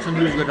नयाँ भर्सन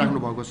युज गरिराख्नु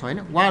भएको छ होइन,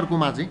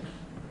 उहाँहरूकोमा चाहिँ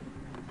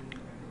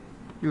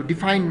यो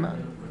डिफाइनमा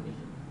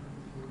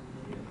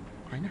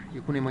होइन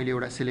यो कुनै मैले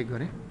एउटा सिलेक्ट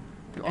गरेँ,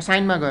 यो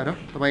असाइनमा गएर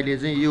तपाईँले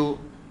चाहिँ यो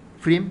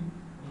फ्रेम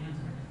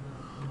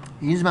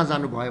हिन्जमा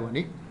जानुभयो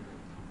भने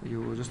यो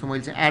जस्तो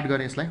मैले चाहिँ एड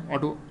गरेँ यसलाई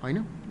अटो होइन।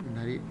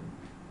 भन्दाखेरि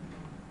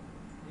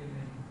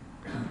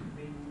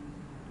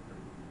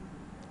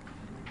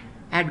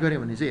एड गरेँ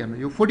भने चाहिँ हेर्नु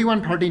यो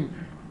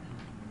 4113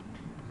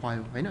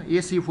 भयो होइन।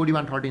 AC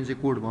 4113 चाहिँ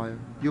कोड भयो।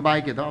 यो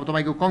बाहेक त अब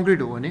तपाईँको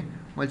कङ्क्रिट हो भने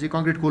मैले चाहिँ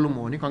कङ्क्रिट कोलुम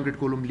हो भने कङ्क्रिट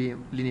कोलुम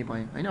लिने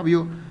पाएँ होइन। अब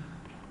यो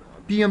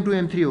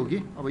PM2M3 हो कि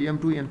अब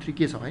M2M3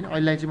 के छ होइन,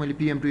 अहिलेलाई चाहिँ मैले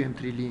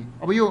PM2M3 लिएँ।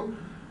 अब यो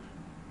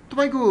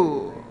तपाईँको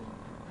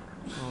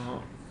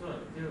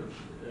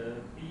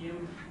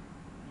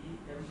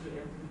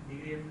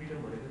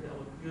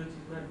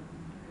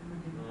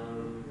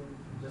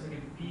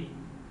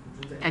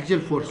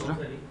एक्सियल फोर्स र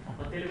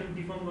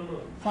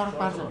फरक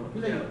पार्छ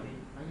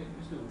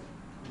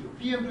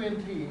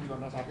PM2M3 हिन्ज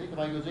भन्न साथै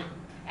तपाईँको चाहिँ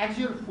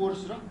एक्सियल फोर्स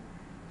र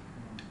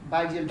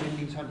बाइक्सियल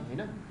बेन्डिङ छ नि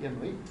होइन। हेर्नु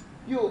है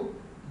यो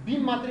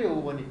बिम मात्रै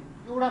हो भने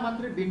एउटा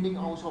मात्रै बेन्डिङ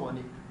आउँछ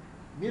भने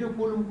मेरो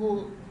कोलुमको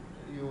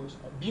यो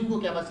बिमको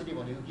क्यापासिटी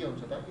भनेको के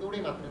हुन्छ त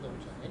एउटै मात्रै त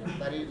हुन्छ होइन।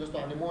 भन्दाखेरि जस्तो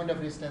हामीले मोमेन्ट अफ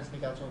रेजिस्टेन्स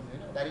निकाल्छौँ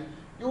होइन, भन्दाखेरि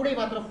एउटै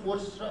मात्र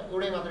फोर्स र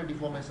एउटै मात्र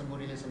डिफर्मेसनको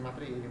रिलेसन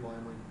मात्रै हेरेँ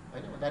भयो मैले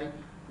होइन। भन्दाखेरि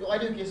यो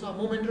अहिलेको केसमा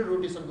मोमेन्ट र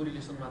रोटेसनको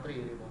रिलेसन मात्रै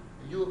हेरेँ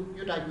भयो,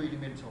 यो टाइपको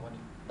इलिमेन्ट छ भने।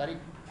 भन्दाखेरि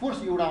फोर्स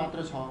एउटा मात्र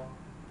छ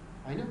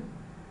होइन,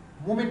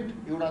 मोमेन्ट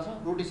एउटा छ,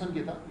 रोटेसन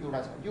के त एउटा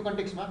छ। यो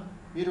कन्टेक्समा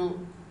मेरो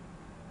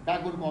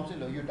ब्याकबोन कर्भ चाहिँ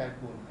ल यो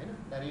टाइपको होला होइन।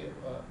 भन्दाखेरि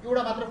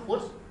एउटा मात्र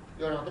फोर्स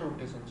एउटा मात्र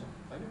रोटेसन छ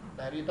हैन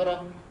दाइरे तर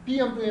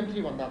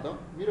PM2M3 भन्दा त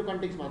मेरो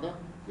कन्टेक्स्टमा त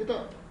यो त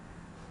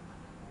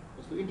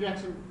जस्तो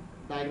इन्टरेक्सन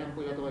डायग्राम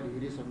पहिला तपाईले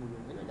हेरिसक्नुभयो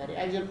हैन दाइरे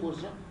एक्सियल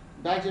फोर्स र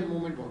डायजेल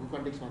मोमेन्ट भएको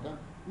कन्टेक्स्टमा त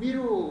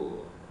मेरो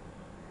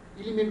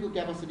एलिमेन्टको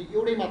क्यापासिटी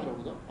एउटै मात्र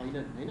हो त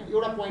हैन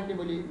एउटा पोइन्टले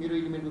मैले मेरो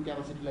एलिमेन्टको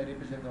क्यापासिटीलाई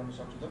रिप्रेजेन्ट गर्न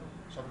सक्छु त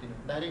सक्दिनँ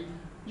दाइरे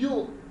यो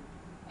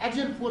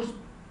एक्सियल फोर्स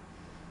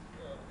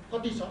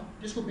कति छ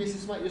त्यसको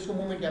बेसिसमा यसको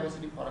मोमेन्ट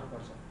क्यापासिटी फरक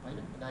पर्छ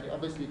हैन दाइरे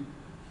अभियसली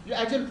यो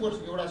एक्सियल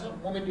फोर्स एउटा छ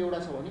मोमेन्ट एउटा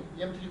छ भने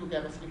M3 को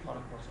क्यापासिटी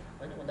फरक पर्छ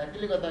हैन भन्दा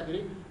त्यसले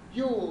गर्दाखेरि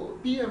यो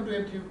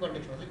PM2M3 को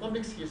कन्टेक्स्टमा चाहिँ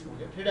कम्प्लेक्स केस हो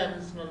के 3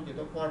 डाइमेन्सनल के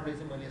त कोअर्डिनेट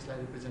चाहिँ मैले यसलाई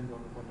रिप्रेजेन्ट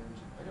गर्नुपर्ने हुन्छ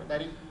हैन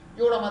दाइरे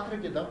एउटा मात्र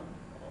के त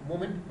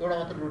मोमेन्ट एउटा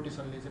मात्र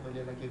रोटेसनले चाहिँ मैले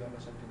यसलाई के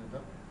गर्न सक्दिनँ त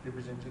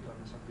रिप्रेजेन्ट चाहिँ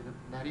गर्न सक्दिनँ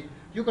दाइरे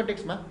यो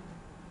कन्टेक्स्टमा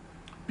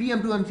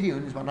PM2M3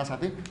 हुन्छ भन्दा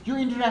साथै यो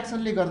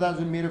इन्टरेक्सनले गर्दा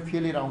जुन मेरो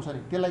फेलियर आउँछ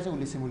नि त्यसलाई चाहिँ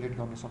उले सिमुलेट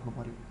गर्न सक्नु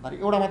पर्यो दाइरे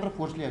एउटा मात्र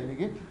फोर्सले हैन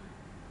कि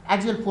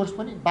एक्सियल फोर्स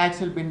पनि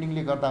बाइक्सियल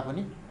बेन्डिङले गर्दा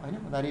पनि हैन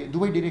दाइरे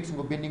दुवै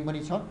डाइरेक्सनको बेन्डिङ पनि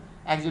छ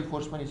एक्सियल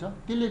फोर्स पनि छ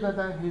त्यसले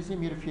गर्दाखेरि चाहिँ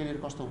मेरो फेलियर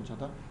कस्तो हुन्छ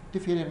त त्यो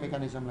फेलियर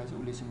मेकानिजमलाई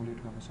चाहिँ उले सिमुलेट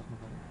गर्न सक्नु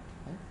पर्यो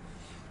है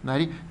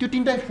दाइरे त्यो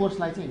तीनटै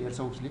फोर्सलाई चाहिँ हेर्छ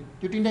उसले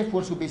त्यो तीनटै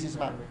फोर्सको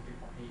बेसिसमा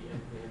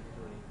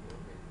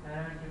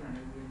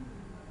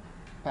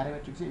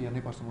प्यारामेट्रिक चाहिँ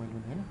हेर्नै पर्छ मैले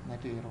पनि हैन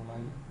त्यो हेरौँला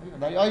है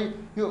दाइरे अहिले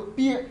यो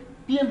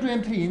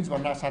PM2M3 हिन्ज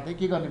भन्दा साथै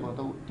के गर्ने भयो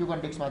त त्यो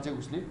कन्टेक्स्टमा चाहिँ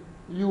उसले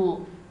यो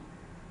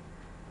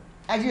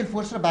एक्सियल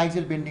फोर्स र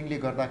बाइक्सियल बेन्डिङले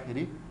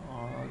गर्दाखेरि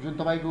जुन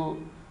तपाईको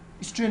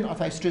स्ट्रेन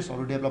अथवा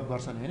स्ट्रेसहरू डेभलप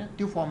गर्छन् हैन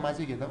त्यो फर्ममा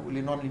चाहिँ के त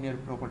उले नन लिनियर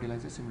प्रोपर्टीलाई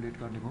चाहिँ सिमुलेट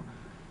गर्ने भयो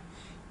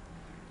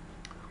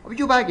अब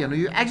यो बाहेक हेर्नु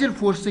यो एक्सियल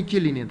फोर्स चाहिँ के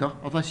लिने त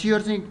अथवा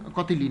शियर चाहिँ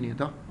कति लिने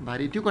त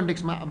भारी त्यो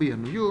कन्टेक्स्टमा अब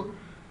हेर्नु यो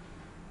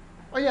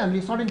अहिले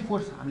हामीले सडन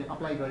फोर्स हामीले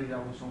अप्लाई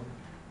गरिरहेको छौँ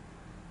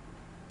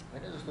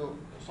हैन जस्तो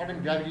सडन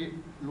ग्राभिटी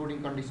लोडिङ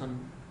कन्डिसन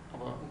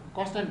अब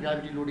कन्स्ट्यान्ट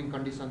ग्राभिटी लोडिङ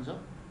कन्डिसन छ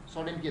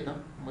सडन के त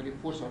मैले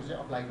फोर्सहरू चाहिँ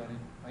अप्लाई गरेँ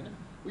हैन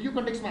यो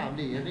कन्टेक्स्टमा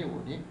हामीले हेर्ने हो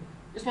भने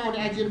यसमा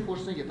आउने एक्सियल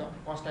फोर्स चाहिँ के त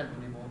कन्स्ट्यान्ट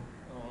हुने भयो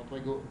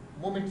तपाईको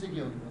मोमेन्ट चाहिँ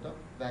के हुने भयो त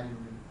भ्यारी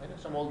हुने हैन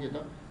समहाउ के त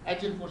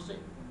एक्सियल फोर्स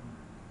चाहिँ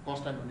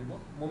कन्स्ट्यान्ट हुने भयो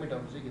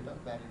मोमेन्टहरू चाहिँ के त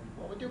भ्यारी हुने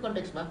भयो अब त्यो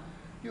कन्टेक्स्टमा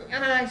यो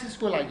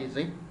एनालाइसिसको लागि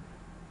चाहिँ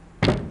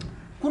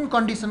कुन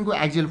कन्डिसनको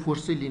एक्सियल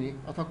फोर्स चाहिँ लिने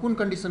अथवा कुन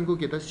कन्डिसनको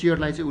के त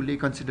शियरलाई चाहिँ उसले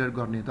कन्सिडर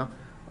गर्ने त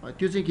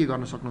त्यो चाहिँ के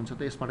गर्न सक्नुहुन्छ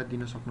त यसबाट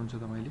दिन सक्नुहुन्छ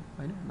तपाईले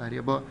हैन दाइरे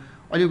अब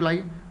अहिलेको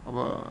लागि अब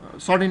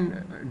सडन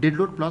डेड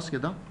लोड प्लस के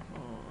त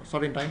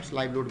सडन टाइम्स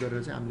लाइभ लोड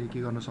गरेर चाहिँ हामीले के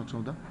गर्न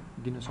सक्छौँ त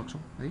दिन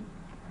सक्छौँ है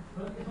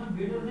यसमा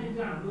बेटर चाहिँ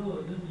त्यो हाम्रो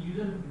जुन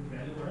युजर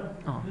भ्यालुबाट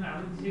जुन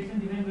हाम्रो सेक्सन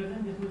डिफाइन गर्छ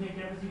नि त्यसको चाहिँ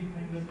क्यापेसिटी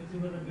डिफाइन गर्छ त्यो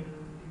गर्दा बेटर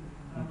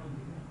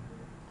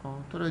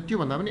तर त्यो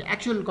भन्दा पनि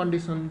एक्चुअल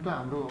कन्डिसन त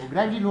हाम्रो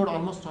ग्राभिटी लोड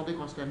अलमोस्ट सधैँ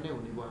कन्स्ट्यान्ट नै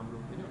हुने भयो हाम्रो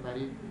हैन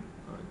दाइरे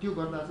त्यो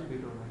गर्दा चाहिँ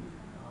बेटर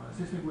भयो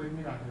सिस्मिक वेट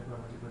नै राखेर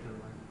गर्दा चाहिँ बेटर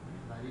भयो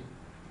दाइरे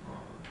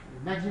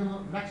म्याक्सिमम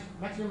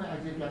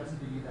एक्सियल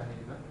क्यापेसिटी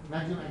लिँदाखेरि त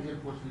म्याक्सिमम एक्सियल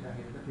फोर्स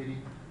लिँदाखेरि त फेरि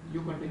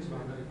यो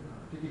कन्टेक्स्टमा त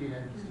त्यति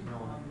रियलिस्टिक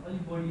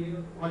नहुने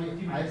अलिक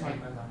हायर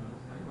साइडमा जानु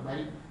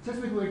दाइरे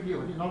सिस्मिक वेट के हो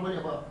भने नर्मली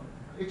अब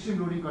एक्सट्रिम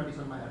लोडिङ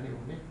कन्डिसनमा हेर्ने हो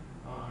भने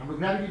हाम्रो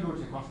ग्राभिटी लोड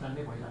चाहिँ कन्स्ट्यान्ट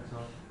नै भइरहेको छ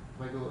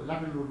तपाईँको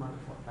ल्याटरल लोडमा त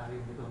भारी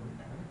हुने त हुने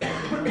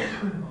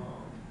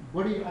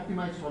बडी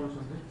अप्टिमाइज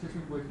सल्युसन चाहिँ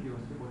सिस्मिक वेट के हो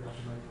भने चाहिँ बडी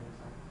अप्टिमाइज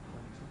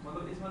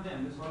मतलब यसमा चाहिँ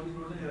हामीले सर्भिस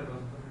लोड नै लिएर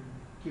गर्छौँ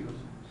के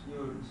गर्छौँ यो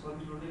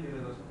सर्भिस लोड नै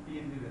लिएर गर्छौँ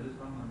PM3 भ्यालुज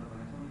कम भन्दा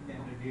भनेको छौँ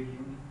त्यहाँबाट डेट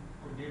लिउँ नि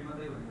डेट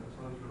मात्रै भनेको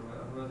सर्भिस लोड भयो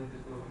अथवा चाहिँ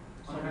त्यसको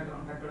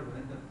अनफ्याक्टर्ड भयो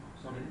नि त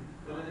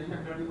त्यसलाई चाहिँ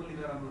फ्याक्टरले पनि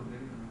लिँदा राम्रो हुन्छ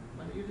कि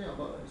अनि यो चाहिँ अब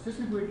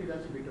सिस्मिक वेट लिँदा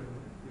चाहिँ बेटर हो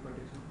यो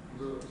कन्डिसन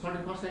हाम्रो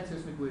सडन कन्स्ट्यान्ट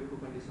सिस्मिक वेटको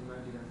कन्डिसनमा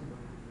लिँदा चाहिँ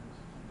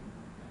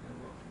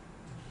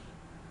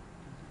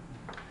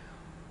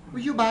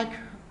यो बाहेक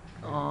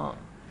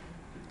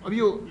अब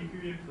यो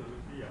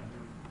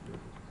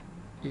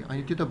ए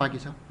होइन त्यो त बाँकी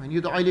छ होइन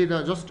यो त अहिले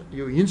त जस्ट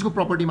यो हिन्जको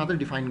प्रपर्टी मात्रै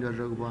डिफाइन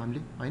गरिरहेको भयो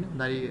हामीले होइन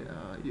दाइरे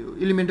यो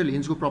एलिमेन्टल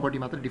हिन्जको प्रपर्टी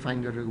मात्रै डिफाइन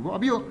गरिरहेको भयो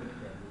अब यो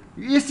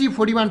AC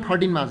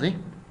 4113 चाहिँ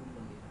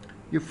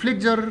यो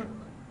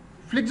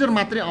फ्लेक्जर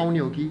मात्रै आउने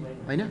हो कि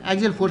होइन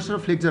एक्सियल फोर्स र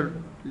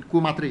फ्लेक्जरको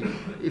मात्रै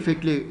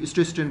इफेक्टले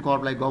स्ट्रेस स्ट्रेन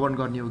कर्भलाई गभर्न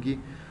गर्ने हो कि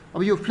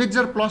अब यो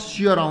फ्लेक्जर प्लस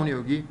शियर आउने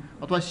हो कि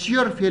अथवा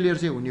शियर फेलियर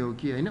चाहिँ हुने हो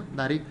कि होइन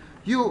दाइरे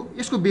यो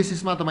यसको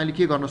बेसिसमा तपाईँले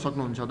के गर्न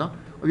सक्नुहुन्छ त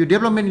अब यो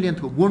डेभलपमेन्ट लेन्थ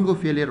हो बोन्डको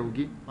फेलियर हो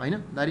कि होइन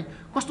दाइरे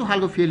कस्तो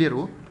खालको फेलियर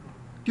हो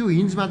त्यो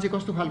हिन्जमा चाहिँ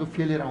कस्तो खालको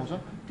फेलियर आउँछ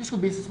त्यसको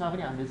बेसिसमा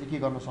पनि हामीले चाहिँ के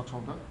गर्न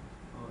सक्छौँ त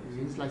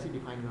हिन्जलाई चाहिँ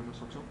डिफाइन गर्न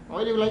सक्छौँ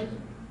अहिलेको लागि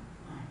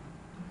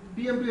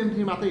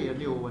PM2M3 मात्रै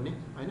हेर्ने हो भने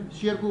होइन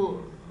शियरको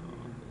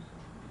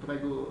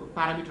तपाईँको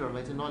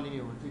प्यारामिटरहरूलाई चाहिँ नलिने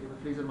हो भने चाहिँ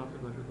फ्लेक्जर मात्र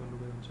गरेर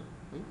गर्नुभयो हुन्छ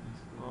है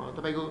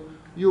तपाईँको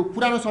यो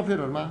पुरानो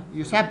सफ्टवेयरहरूमा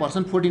यो SAP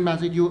भर्सन 14 मा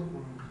चाहिँ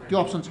त्यो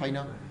अप्सन छैन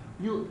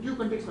यो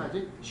कन्टेक्स्टमा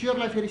चाहिँ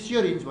शियरलाई फेरि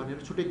शियर हिन्ज भनेर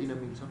छुट्टै दिन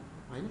मिल्छ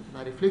होइन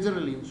दाइरे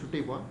फ्लेक्जरल हिन्ज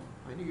छुट्टै भयो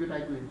होइन यो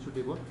टाइपको हिन्ज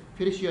छुट्टै भयो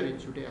फेरि शियर हिन्ज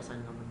छुट्टै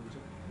एसाइन गर्न मिल्छ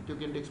त्यो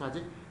कन्टेक्स्टमा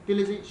चाहिँ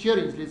त्यसले चाहिँ शियर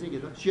हिन्जले चाहिँ के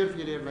त शियर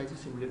फेलियरलाई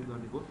चाहिँ सिमुलेट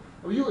गर्ने भयो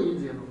अब यो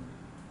हिन्ज हेर्नु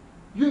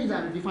यो हिन्ज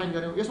हामीले डिफाइन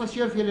गऱ्यौँ यसमा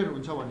शियर फेलियर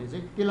हुन्छ भने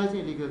चाहिँ त्यसलाई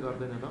चाहिँ यसले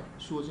गर्दैन त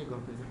सो चाहिँ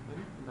गर्दैन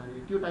होइन दाइरे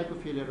त्यो टाइपको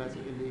फेलियरलाई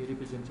चाहिँ यसले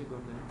रिप्रेजेन्ट चाहिँ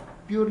गर्दैन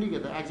प्योरली के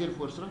त एक्सियल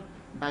फोर्स र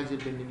बाइक्सियल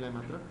बेन्डिङलाई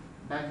मात्र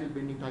बाइक्सियल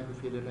बेन्डिङ टाइपको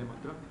फेलियरलाई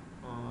मात्र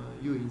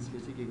यो हिन्सले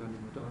चाहिँ के गर्ने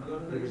भयो त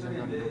रिप्रेजेन्ट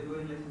गर्ने हामीले यो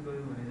एनालाइसिस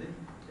गर्यौं भने चाहिँ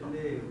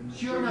यसले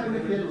सियरमा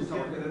कुनै फेल हुन्छ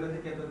गरेर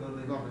चाहिँ क्याप्चर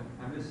गर्दैन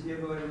हामीले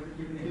सियरको बारेमा चाहिँ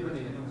के पनि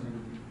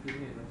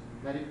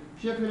गाडी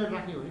सियर फेलर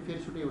राख्ने हो भने फेरि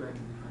छुट्टै एउटा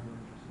हिन्स डिफाइन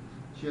गर्नुपर्छ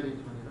सियर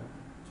हिन्स भनेर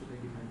छुट्टै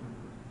डिफाइन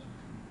गर्नुपर्छ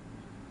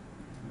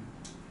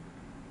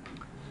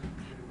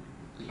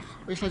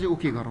यसलाई चाहिँ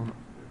ओके गरौँ न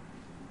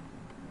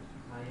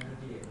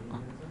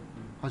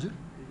हजुर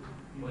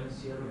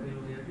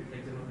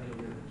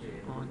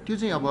त्यो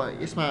चाहिँ अब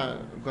यसमा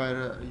गएर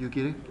यो के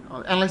अरे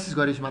एनालाइसिस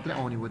गरेपछि मात्रै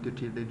आउने भयो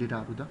त्यो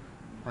डेटाहरू त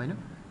होइन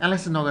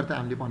एनालाइसिस नगरेर त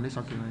हामीले भन्नै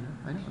सकेनौँ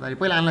होइन होइन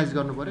पहिला एनालाइज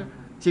गर्नु पऱ्यो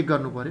चेक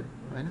गर्नु पऱ्यो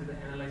होइन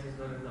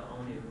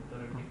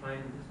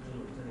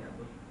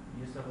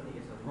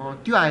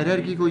त्यो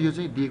हायरार्कीको यो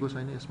चाहिँ दिएको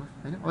छैन यसमा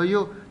होइन अब यो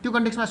त्यो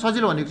कन्टेक्समा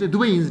सजिलो भनेको चाहिँ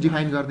दुवै हिन्स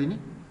डिफाइन गरिदिने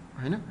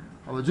होइन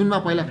अब जुनमा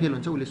पहिला फेल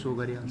हुन्छ उसले सो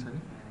गरिहाल्छ नि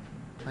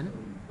होइन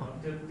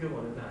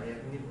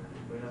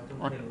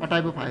अ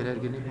टाइप अफ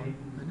हायरार्की नै भयो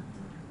होइन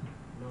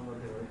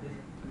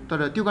तर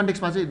त्यो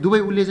कन्टेक्समा चाहिँ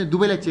उसले चाहिँ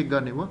दुवैलाई चेक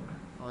गर्ने भयो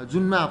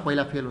जुनमा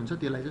पहिला फेल हुन्छ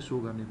त्यसलाई चाहिँ सो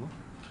गर्ने भयो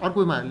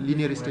अर्कोमा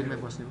लिनियर स्टेटमै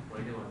बस्ने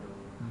भयो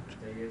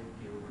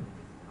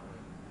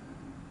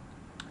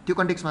त्यो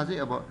कन्टेक्समा चाहिँ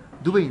अब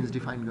दुवै हिन्स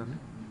डिफाइन गर्ने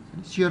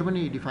होइन सियर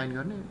पनि डिफाइन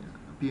गर्ने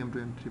PM to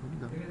M3 पनि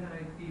गर्ने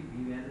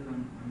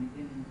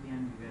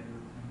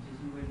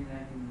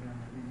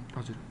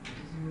हजुर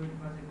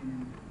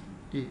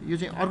यो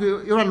चाहिँ अर्को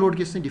एउटा लोड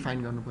केस चाहिँ डिफाइन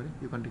गर्नु पऱ्यो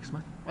यो कन्टेक्समा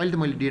अहिले त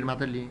मैले डेढ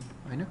मात्र लिएँ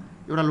होइन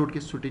एउटा लोड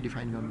केस छुट्टै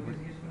डिफाइन गर्नु पऱ्यो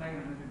होइन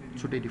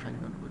छुट्टै डिफाइन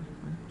गर्नु पऱ्यो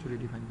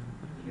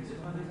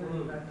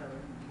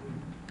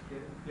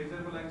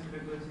फ्लेक्चरको लागि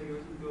सिलेक्ट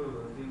गरिसकेपछि त्यो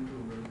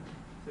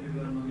सेलेक्ट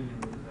गर्न नमिल्ने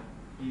हुन्छ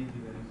PNG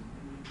भ्यालु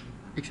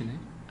एकछिन है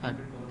एड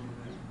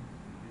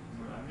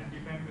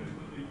डिफाइन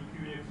गरेको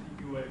EQX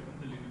EQY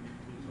पनि लिनु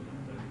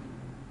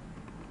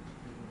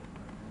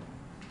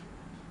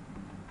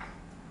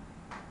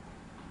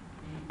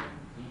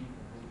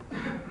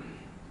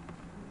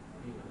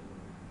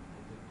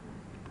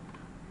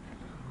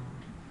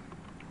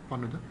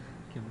भन्नु त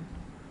के भन्नु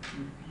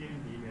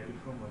PNG भ्यालु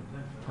फ्रम भन्छ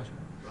हजुर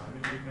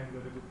हामीले डिफाइन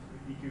गरेको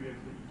EQX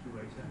र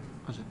EQY छ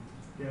हजुर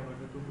त्यहाँबाट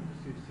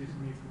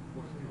सिस्मिक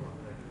बस्ने भयो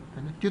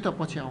होइन त्यो त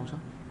पछि आउँछ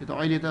यो त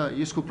अहिले त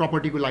यसको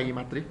प्रपर्टीको लागि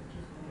मात्रै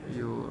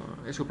यो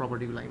यसको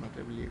प्रपर्टीको लागि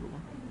मात्रै लिएको हो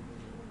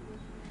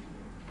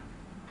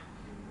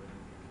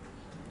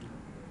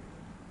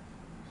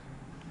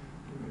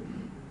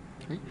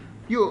है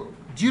यो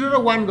 0 र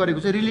 1 गरेको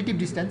चाहिँ रिलेटिभ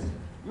डिस्टेन्स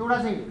एउटा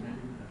चाहिँ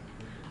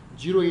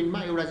 0 इनमा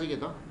एउटा चाहिँ के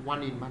त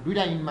 1 इनमा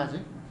दुईटा इनमा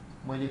चाहिँ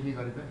मैले के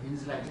गरेँ त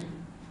हिन्सलाई चाहिँ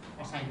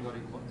असाइन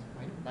गरेको हो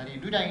होइन अनि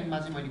दुईटा इनमा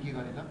चाहिँ मैले के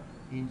गरेँ त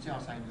हिन्स चाहिँ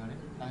असाइन गरेँ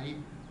अनि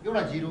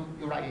एउटा 0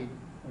 एउटा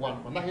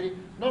 1 भन्दाखेरि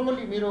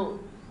नर्मली मेरो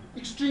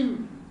एक्सट्रिम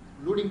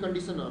लोडिङ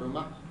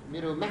कन्डिसनहरूमा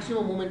मेरो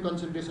म्याक्सिमम मोमेन्ट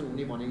कन्सन्ट्रेसन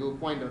हुने भनेको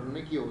पोइन्टहरू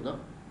नै के हो त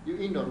यो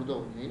इन्डहरू त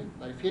हुने होइन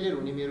अनि फेलियर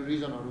हुने मेरो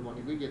रिजनहरू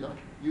भनेको के त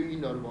यो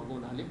इन्डहरू भएको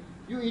हुनाले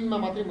यो इनमा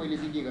मात्रै मैले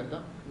चाहिँ के गरेँ त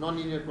नन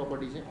लिनियर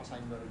प्रपर्टी चाहिँ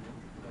असाइन गरेको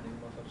भनेको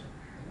मतलब छ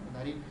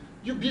भन्दाखेरि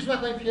यो बिचमा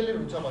कहीँ फेलियर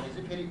हुन्छ भने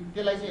चाहिँ फेरि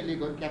त्यसलाई चाहिँ यसले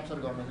क्याप्चर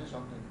गर्न चाहिँ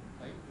सक्दैन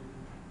है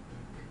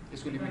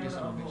यसको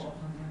लिमिटेसन हुन्छ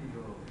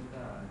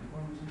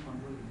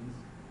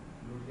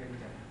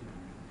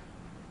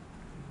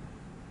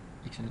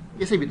एकछिन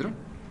यसैभित्र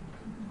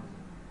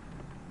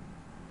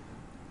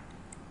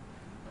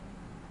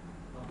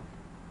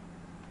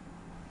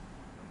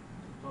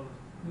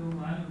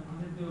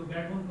त्यो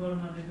ब्याकग्राउन्ड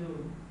कलरमा चाहिँ त्यो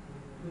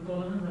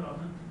तल छ नि सर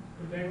अप्सन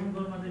त्यो ब्याकग्राउन्ड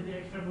कलरमा चाहिँ त्यो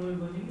एक्स्ट्रा प्रोभाइड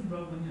गर्ने कि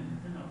ड्रप गर्ने भन्ने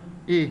छ नि अप्सन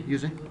ए यो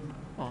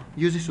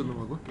चाहिँ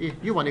सोध्नुभएको ए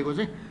यो भनेको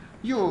चाहिँ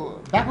यो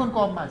ब्याकग्राउन्ड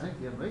कर्वमा चाहिँ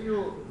हेर्नु है यो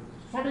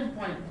सर्टेन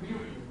पोइन्ट यो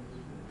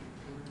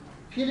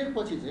फेलियर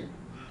पछि चाहिँ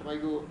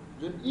तपाईँको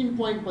जुन इन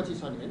पोइन्ट पछि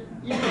छ नि होइन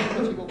इन पोइन्ट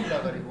पछिको कुरा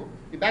गरेको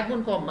यो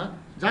ब्याकग्राउन्ड कर्वमा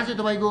जहाँ चाहिँ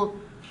तपाईँको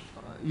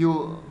यो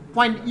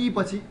पोइन्ट ई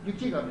पछि यो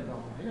के गर्ने त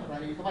होइन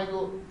अनि तपाईँको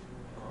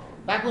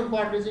ब्याकग्राउन्ड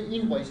कर्वले चाहिँ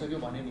इन भइसक्यो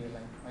भने नि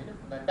यसलाई होइन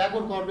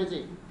ब्याकग्राउन्ड कर्वले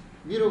चाहिँ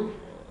मेरो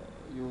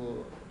यो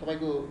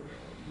तपाईँको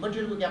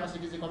मटेरियलको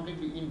क्यापासिटी चाहिँ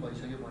कम्प्लिटली इन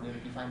भइसक्यो भनेर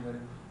डिफाइन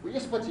गर्यो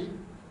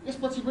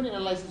यसपछि पनि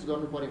एनालाइसिस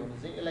गर्नु पऱ्यो भने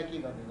चाहिँ यसलाई के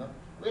गर्ने त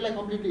यसलाई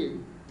कम्प्लिटली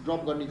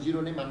ड्रप गर्ने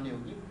 0 नै मान्ने हो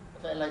कि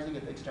अथवा यसलाई चाहिँ के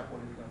त एक्स्ट्रा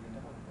पोलिट गर्ने त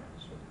भन्नु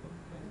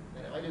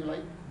अहिलेको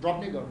लागि ड्रप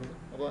नै गर्नु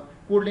अब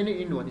कोडले नै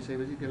इन्ड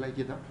भनिसकेपछि त्यसलाई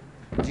के त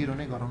 0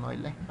 नै गराउनु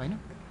अहिले होइन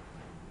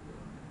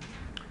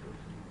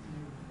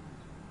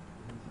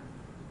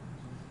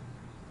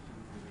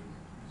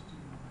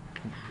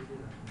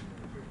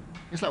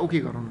यसलाई ओके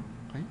गराउनु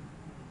है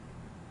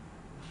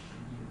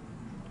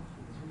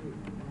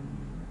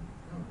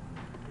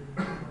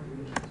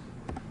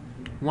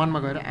वानमा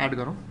गएर एड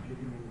गरौँ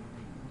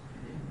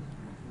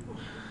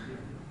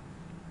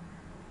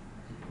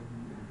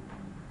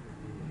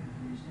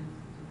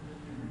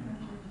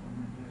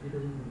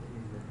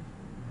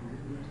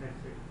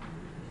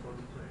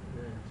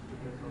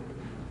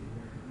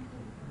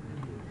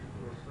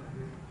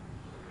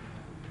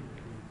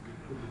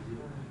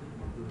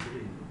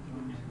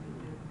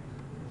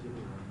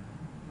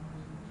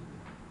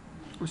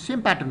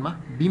सेम प्याटर्नमा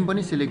बिम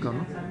पनि सिलेक्ट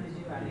गर्नु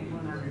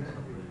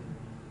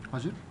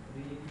हजुर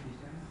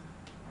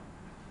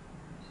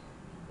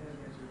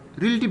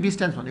रिलेटिभ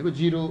डिस्टेन्स भनेको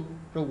 0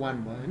 र 1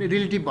 भयो होइन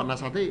रिलेटिभ भन्न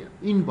साथै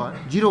इन भयो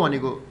 0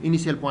 भनेको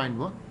इनिसियल पोइन्ट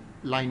भयो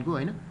लाइनको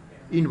होइन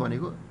इन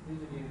भनेको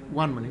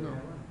 1 भनेको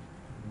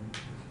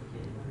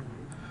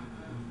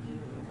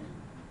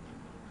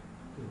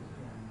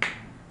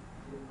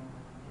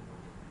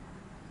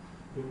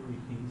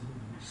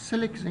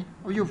सेलेक्ट चाहिँ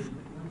अब यो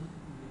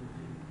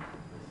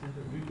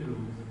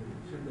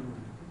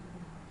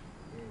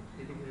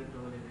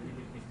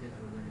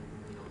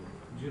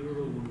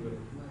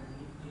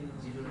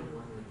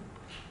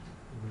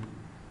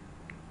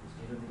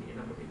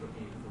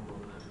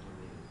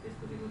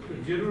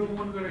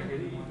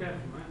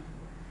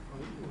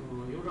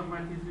एउटा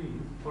माथि चाहिँ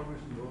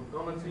फर्मेसन हो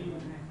तल चाहिँ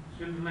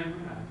सेन्ट्रल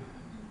लाइनमै आयो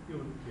त्यो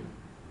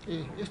ए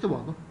यस्तो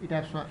भएको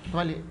इट्याप्समा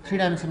तपाईँले 3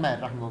 डाइमेन्सनमा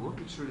हेरेर राख्नुभएको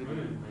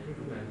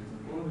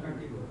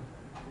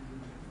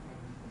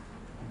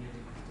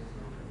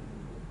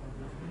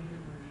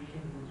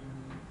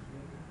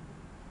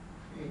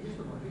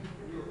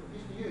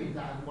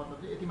मतलब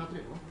चाहिँ यति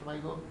मात्रै हो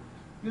तपाईँको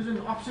यो जुन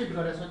अफसेट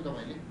गरेछ नि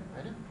तपाईँले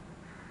होइन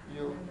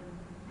यो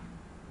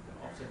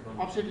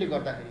अफसेटले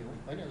गर्दाखेरि हो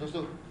होइन जस्तो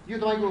यो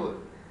तपाईँको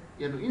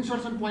हेर्नु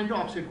इन्सर्सन पोइन्ट र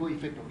अफसेटको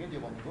इफेक्ट हो क्या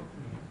त्यो भनेको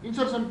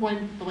इन्सर्सन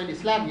पोइन्ट तपाईँले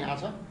स्ल्याब यहाँ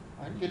छ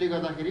होइन त्यसले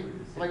गर्दाखेरि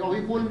तपाईँको अब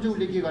यो कोलम चाहिँ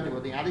उसले के गर्ने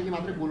भयो त यहाँदेखि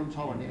मात्रै कोलम छ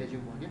भन्ने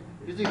एज्युम भयो क्या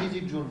यो चाहिँ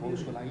रिजिड जोन हो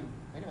उसको लागि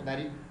होइन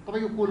भन्दाखेरि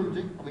तपाईँको कोलम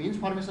चाहिँ अब हिन्ज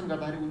फर्मेसन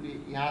गर्दाखेरि उसले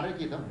यहाँ र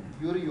के त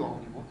यो र यो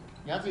आउने भयो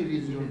यहाँ चाहिँ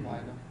रिजिड जोन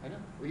भएन होइन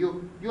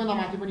योभन्दा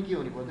माथि पनि के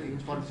हुने भयो त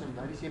हिन्ज फर्मेसन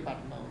गर्दाखेरि सेम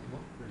प्याटर्नमा आउने भयो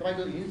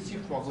तपाईँको हिन्ज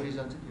सिफ्ट भएको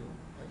रिजन चाहिँ त्यो हो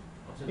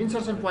है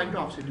इन्सर्सन पोइन्ट र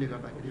अफसेटले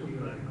गर्दाखेरि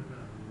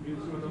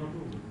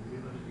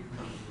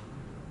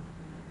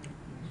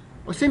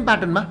हो सेम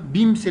प्याटर्नमा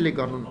बिम सेलेक्ट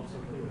गर्नु न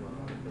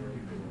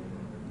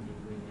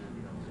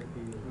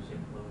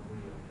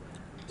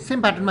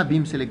सेम प्याटर्नमा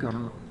बिम सेलेक्ट गर्नु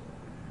न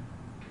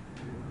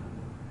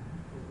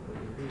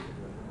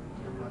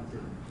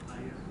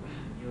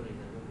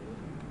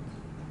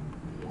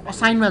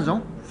असाइनमा जाउँ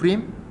फ्रेम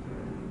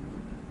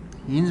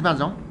हिन्जमा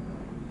जाउँ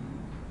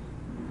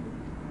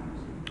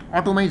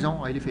अटोमै जाउँ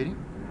अहिले फेरि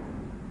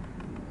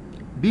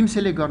बिम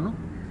सेलेक्ट गर्नु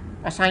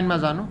असाइनमा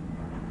जानु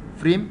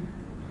फ्रेम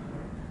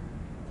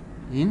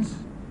हिन्ज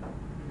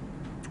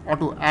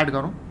अटो एड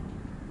गरौँ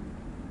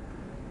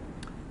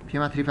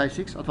फेमा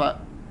 356 अथवा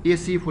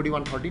एसी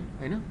 4113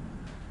 होइन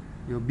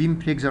यो बिम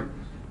फ्लेक्जर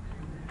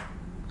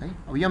है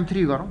अब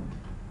M3 गरौँ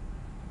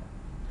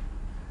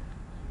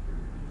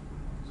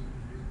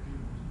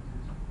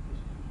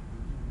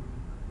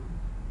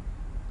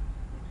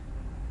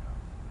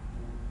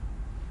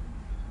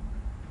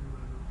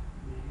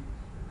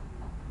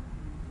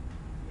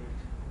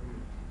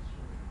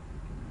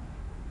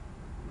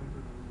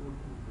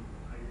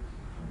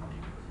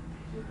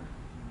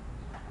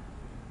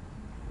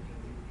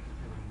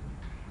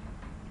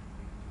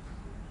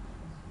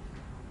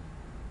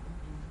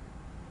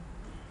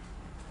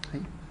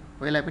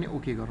यसलाई पनि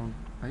ओके गरौँ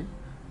है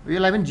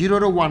यसलाई पनि 0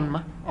 र 1 मा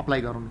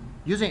अप्लाई गरौँ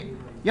यो चाहिँ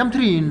M3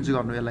 हिन्ज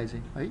गर्नु यसलाई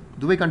चाहिँ है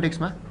दुवै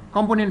कन्टेक्स्टमा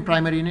कम्पोनेन्ट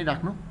प्राइमरी नै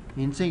राख्नु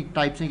हिन्ज चाहिँ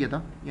टाइप चाहिँ के त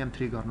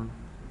M3 गर्नु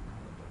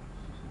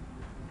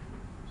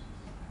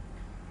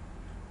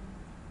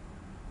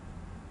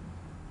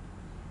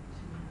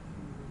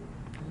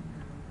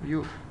यो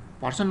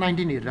भर्सन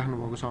 19 हेरिराख्नु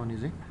भएको छ भने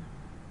चाहिँ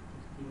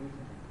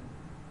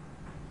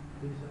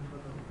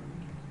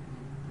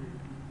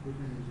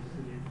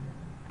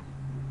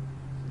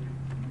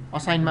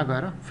असाइनमा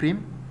गएर फ्रेम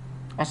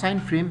असाइन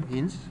फ्रेम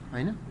हिन्ज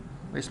होइन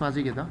यसमा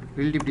चाहिँ के त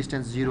रिलेटिभ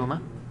डिस्टेन्स 0 मा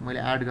मैले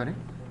एड गरेँ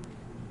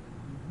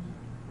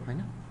होइन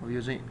अब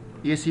यो चाहिँ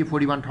AC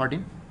 4113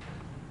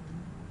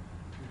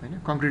 होइन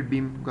कङ्क्रिट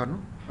बिम गर्नु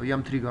अब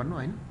M3 गर्नु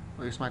होइन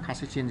अब यसमा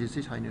खासै चेन्जेस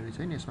चाहिँ छैन रहेछ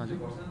नि यसमा चाहिँ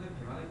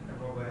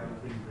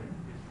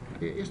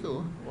ए यस्तो हो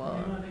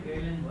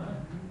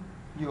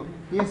यो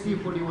AC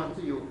 41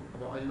 चाहिँ यो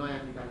अब अहिले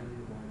नयाँ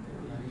निकालेको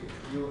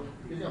यो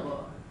चाहिँ अब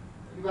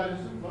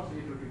इभ्यालुएसन प्लस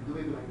रेट्रोफिट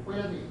दुवैको लागि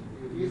पहिला चाहिँ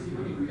यो एसी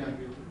पनि दुईटा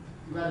थियो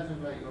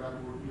इभ्यालुएसनको लागि एउटा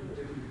मोड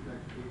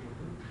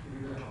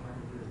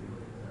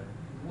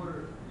मोर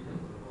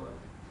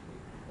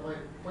तपाईँ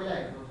पहिला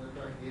हेर्नुहोस्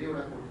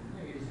धेरैवटा कोड हुन्छ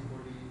एडिसी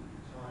 40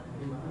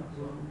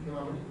 छ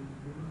त्योमा पनि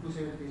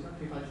 273 छ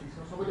 356 छ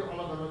सबैले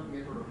अलग अलग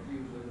मेथडहरू चाहिँ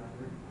युज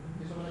गरिरहेको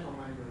त्यो सबैलाई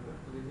कम्बाइन गरेर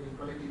त्यसले चाहिँ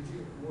कलेक्टिभ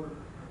चाहिँ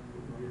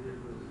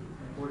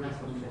मोर नास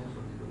गर्नु सक्छ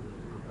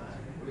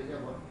उसले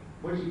चाहिँ अब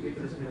बढी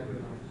इटरेसन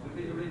कर्भहरू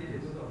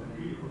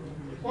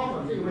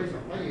चाहिँ एउटै छ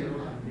अहिले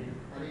हेरौँ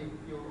अनि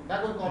यो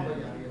ब्याकवर्ड कर्भ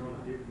अहिले हामी हेरौँ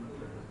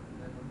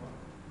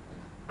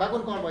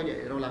ब्याकवर्ड कर्भ अहिले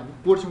हेरौँ हामी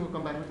कोडसँग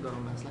कम्पेरिजन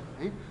गरौँ यसलाई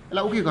है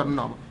यसलाई ओके गर्नु न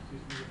अब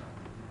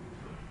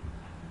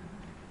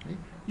है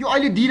यो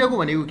अहिले दिइरहेको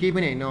भनेको केही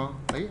पनि होइन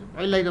है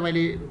अहिलेलाई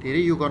तपाईँले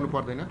धेरै यो गर्नु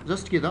पर्दैन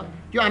जस्ट के त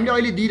यो हामीले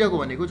अहिले दिइरहेको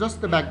भनेको जस्ट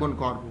द ब्याकबोन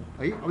कर्भ हो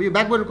है अब यो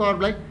ब्याकबोन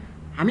कर्भलाई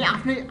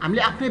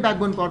हामीले आफ्नै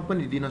ब्याकबोन कर्भ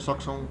पनि दिन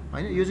सक्छौँ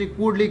होइन यो चाहिँ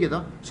कोडले के त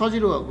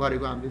सजिलो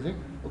गरेको हामीले चाहिँ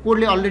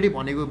कोडले अलरेडी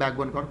भनेको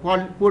ब्याकबोन कर्भ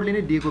कोडले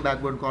नै दिएको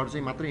ब्याकबोन कर्भ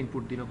चाहिँ मात्र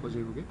इनपुट दिन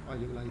खोजेको के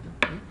अहिलेको लागि त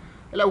है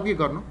यसलाई ओके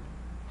गर्नु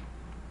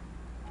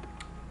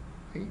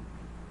है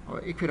अब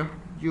एकफेर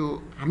यो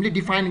हामीले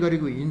डिफाइन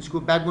गरेको हिन्जको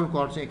ब्याकबोन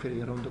कर्भ चाहिँ एकफेर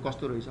हेरौँ त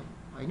कस्तो रहेछ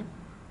होइन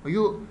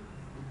यो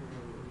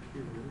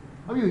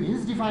अब यो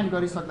हिन्ज डिफाइन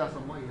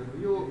गरिसक्दासम्म हेर्नु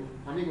यो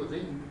भनेको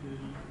चाहिँ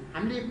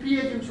हामीले प्रि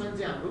एज्युम्सन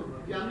चाहिँ हाम्रो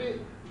यो हामीले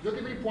जति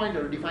पनि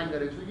पोइन्टहरू डिफाइन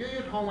गरेको छु यो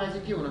ठाउँमा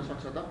चाहिँ के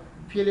हुनसक्छ त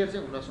फेलियर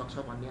चाहिँ हुनसक्छ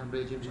भन्ने हाम्रो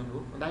एज्युम्सन हो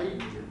भन्दाखेरि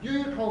यो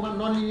ठाउँमा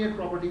नन लिनियर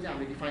प्रपर्टी चाहिँ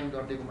हामीले डिफाइन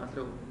गरिदिएको मात्र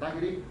हो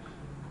भन्दाखेरि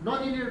नन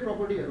लिनियर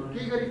प्रपर्टीहरू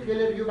केही गरी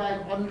फेलियर यो बाहेक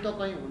अरू त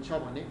कहीँ हुन्छ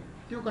भने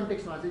त्यो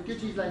कन्टेक्स्टमा चाहिँ त्यो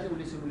चिजलाई चाहिँ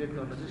उसले सिमुलेट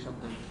गर्न चाहिँ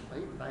सक्दैन है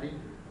भन्दाखेरि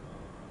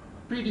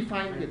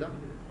प्रिडिफाइन के त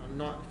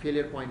न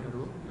फेलियर पोइन्टहरू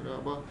हो र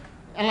अब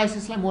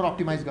एनालाइसिसलाई मोर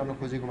अप्टिमाइज गर्न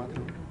खोजेको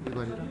मात्र हो यो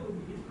गरेर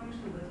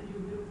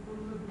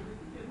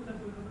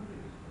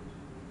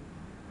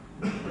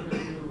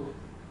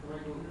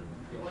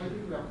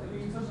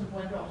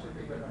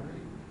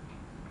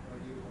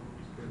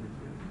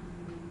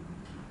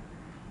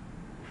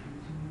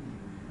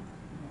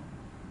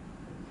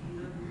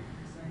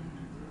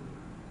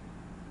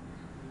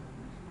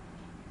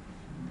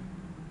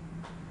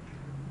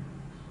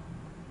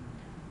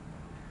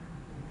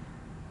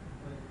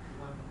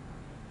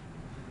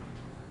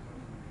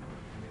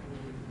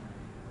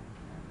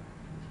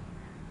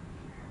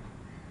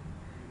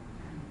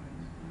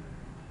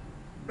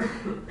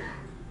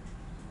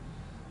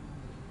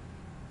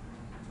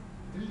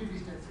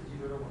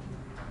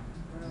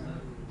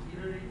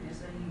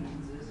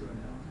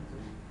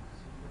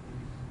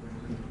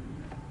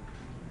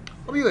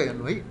अब यो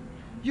हेर्नु है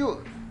यो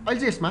अहिले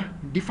चाहिँ यसमा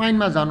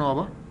डिफाइनमा जानु अब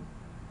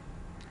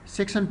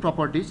सेक्सन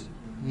प्रपर्टिज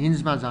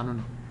हिन्जमा जानु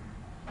न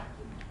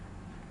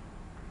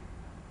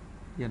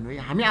हेर्नु है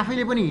हामी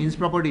आफैले पनि हिन्ज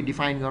प्रपर्टी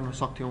डिफाइन गर्न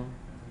सक्थ्यौँ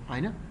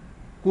होइन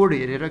कोड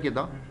हेरेर के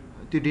त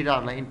त्यो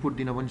डेटाहरूलाई इनपुट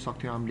दिन पनि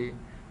सक्थ्यौँ हामीले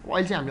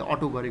अहिले चाहिँ हामीले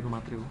अटो गरेको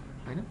मात्रै हो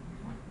होइन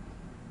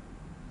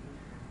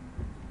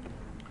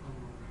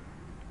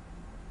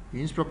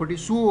hinge property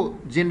so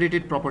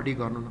generated property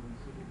गर्नु न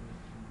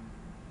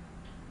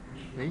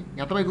है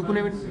यहाँ तपाईँको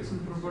कुनै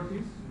पनि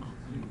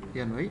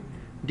हेर्नु है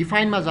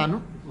डिफाइनमा जानु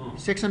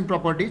सेक्सन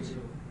प्रपर्टिज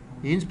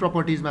हिन्ज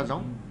प्रपर्टिजमा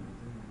जाउँ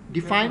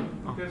डिफाइन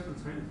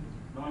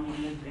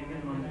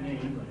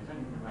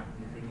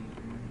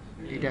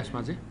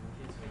इट्यासमा चाहिँ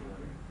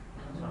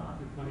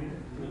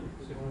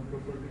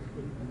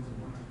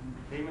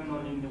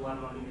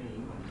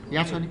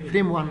यहाँ छ नि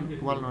फ्रेम वाल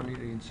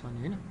ननलिनियर हिन्ज छ नि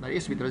होइन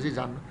यसभित्र चाहिँ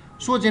जान्नु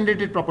सो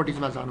जेनेरेटेड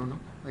प्रपर्टिजमा जानु न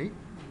है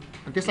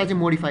अनि त्यसलाई चाहिँ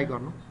मोडिफाई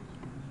गर्नु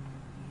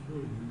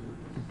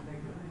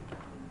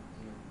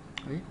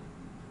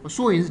है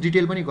सो हिन्ज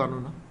डिटेल पनि गर्नु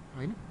न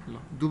होइन ल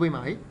दुवैमा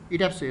है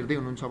इट्याप्स हेर्दै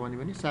हुनुहुन्छ भने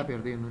पनि स्याप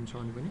हेर्दै हुनुहुन्छ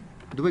भने पनि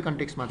दुवै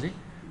कन्टेक्स्टमा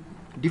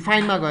चाहिँ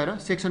डिफाइनमा गएर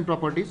सेक्सन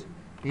प्रपर्टिज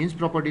हिन्ज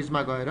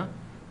प्रपर्टिजमा गएर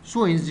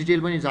सो हिन्ज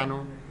डिटेल पनि जानु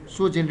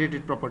सो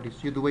जेनेरेटेड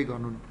प्रपर्टिज यो दुवै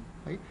गर्नु न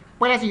है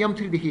पहिला चाहिँ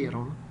M3 देखि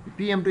हेरौँ न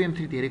PM to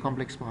M3 धेरै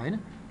कम्प्लेक्स भयो होइन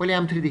पहिला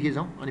M3 देखि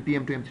जाउँ अनि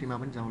PM to M3 मा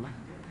पनि जाउँला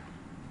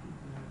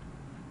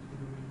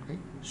है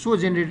सो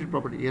जेनेरेटेड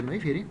प्रपर्टी हेर्नु है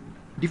फेरि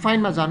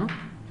डिफाइनमा जानु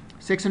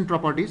सेक्सन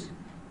प्रपर्टिज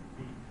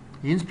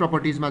हिन्ज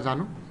प्रपर्टिजमा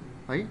जानु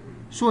है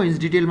सो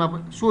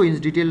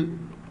हिन्ज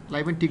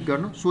डिटेललाई पनि टिक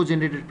गर्नु सो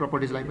जेनेरेटेड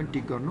प्रपर्टिजलाई पनि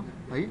टिक गर्नु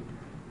है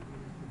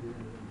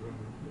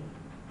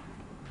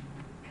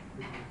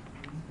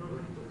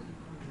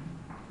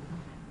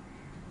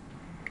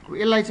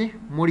यसलाई चाहिँ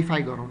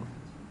मोडिफाई गराउनु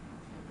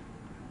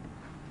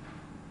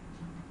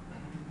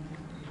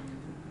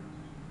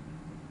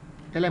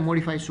यसलाई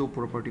मोडिफाई सो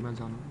प्रोपर्टीमा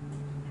जानु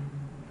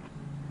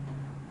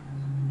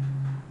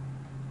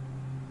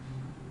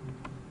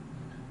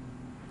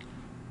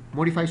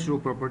मोडिफाई सो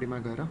प्रोपर्टीमा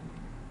गएर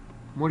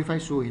मोडिफाई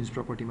सो हिन्ज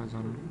प्रपर्टीमा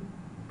जानु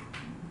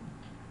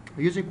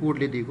यो चाहिँ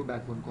कोडले दिएको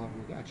ब्याकबोनको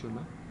अर्को हो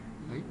एक्चुअलमा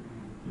है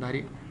दारी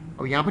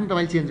अब यहाँ पनि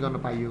तपाईँले चेन्ज गर्न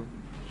पाइयो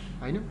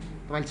होइन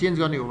तपाईँले चेन्ज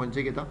गर्ने हो भने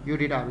चाहिँ के त यो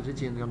डेटाहरू चाहिँ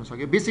चेन्ज गर्न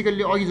सक्यो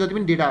बेसिकल्ली अघि जति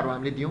पनि डेटाहरू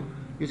हामीले दियौँ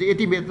यो चाहिँ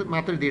यति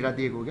मात्रै डेटा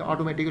दिएको हो क्या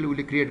अटोमेटिकली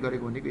उसले क्रिएट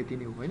गरेको भनेको यति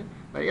नै हो होइन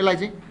र यसलाई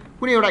चाहिँ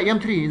कुनै एउटा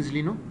M3 हिन्ज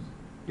लिनु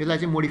यसलाई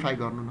चाहिँ मोडिफाई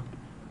गर्नु न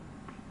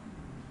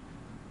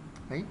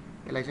है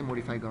यसलाई चाहिँ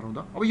मोडिफाई गरौँ त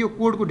अब यो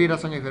कोडको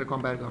डेटासँग फेरि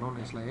कम्पेयर गरौँ न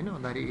यसलाई होइन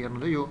भन्दाखेरि हेर्नु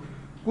त यो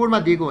कोडमा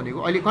दिएको भनेको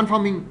अहिले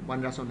कन्फर्मिङ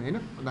भनिरहेको छौँ होइन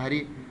भन्दाखेरि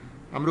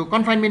हाम्रो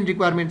कन्फाइनमेन्ट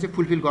रिक्वायरमेन्ट चाहिँ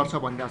फुलफिल गर्छ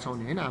भनिरहेको छौँ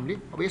नि होइन हामीले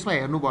अब यसमा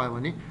हेर्नुभयो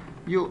भने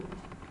यो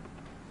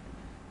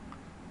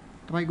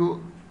तपाईँको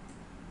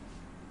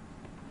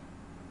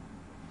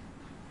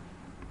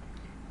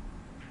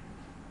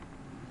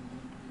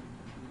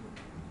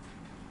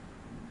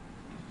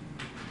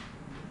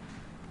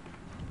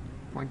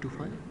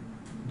 .25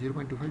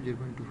 0.25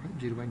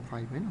 0.25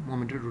 0.5 होइन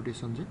मोमेन्टरी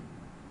रोटेसन चाहिँ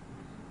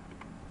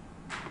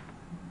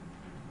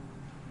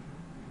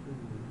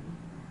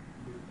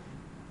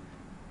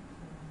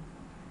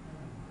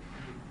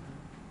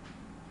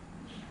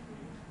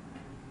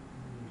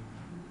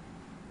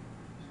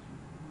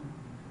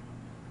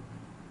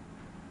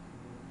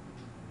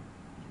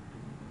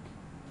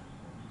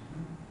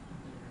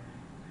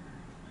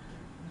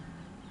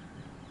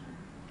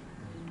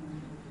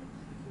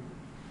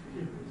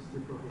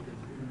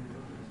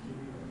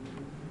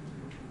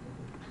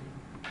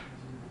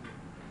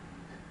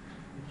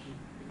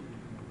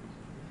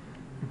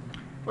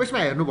यसमा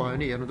हेर्नुभयो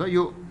भने हेर्नु त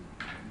यो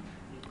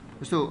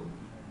जस्तो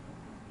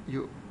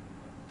यो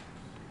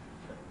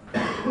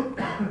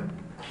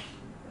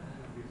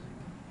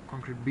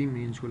कङ्क्रिट बिम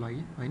रेन्जको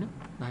लागि होइन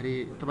धारे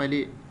तपाईँले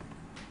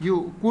यो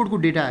कोडको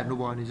डेटा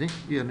हेर्नुभयो भने चाहिँ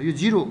यो हेर्नु यो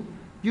 0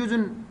 यो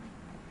जुन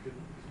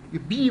यो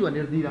बी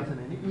भनेर दिइरहेको छ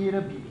होइन ए र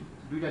बी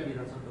दुईवटा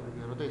दिइरहेको छ तपाईँको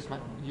हेर्नु त यसमा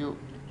यो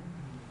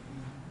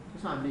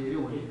यसमा हामीले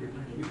हेऱ्यौँ भने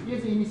यो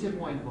चाहिँ इनिसियल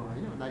पोइन्ट भयो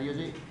होइन भन्दाखेरि यो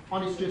चाहिँ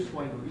अनस्ट्रेस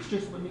पोइन्ट हो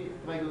स्ट्रेस पनि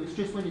तपाईँको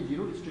स्ट्रेस पनि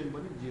 0 स्ट्रेन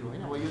पनि 0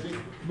 होइन अब यो चाहिँ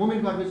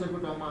मोमेन्ट कर्भेचरको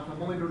टर्ममा अथवा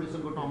मोमेन्ट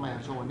रोटेसनको टर्ममा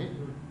हेर्छौँ भने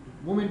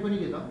मोमेन्ट पनि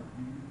के त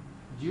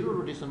 0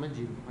 रोटेसन पनि 0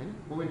 होइन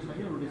मोमेन्ट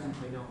छैन रोटेसन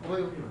छैन अब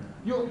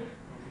यो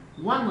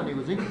 1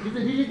 भनेको चाहिँ यो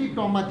चाहिँ रिलेटिभ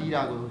टर्ममा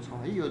दिइरहेको छ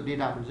है यो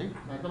डेटाहरू चाहिँ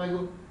तपाईँको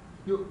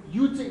यो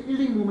युज चाहिँ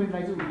इल्डिङ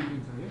मोमेन्टलाई चाहिँ उसले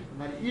दिन्छ है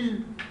भन्दाखेरि इल्ड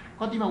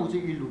कतिमा ऊ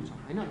चाहिँ इल्ड हुन्छ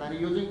होइन भन्दाखेरि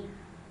यो चाहिँ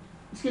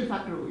स्केल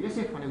फ्याक्टर हो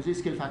एसएफ भनेको चाहिँ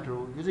स्केल फ्याक्टर हो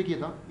यो चाहिँ के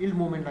त इल्ड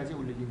मोमेन्टलाई चाहिँ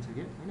उसले दिन्छ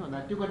कि होइन भन्दा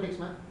त्यो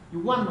कन्टेक्समा यो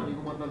 1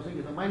 भनेको मतलब चाहिँ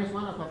के त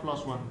 -1 अथवा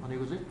 +1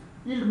 भनेको चाहिँ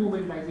इल्ड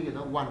मोमेन्टलाई चाहिँ के त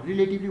 1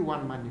 रिलेटिभली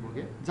 1 मान्ने भयो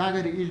क्या जहाँ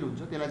गएर इल्ड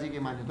हुन्छ त्यसलाई चाहिँ के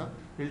मान्यो त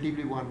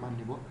रिलेटिभली 1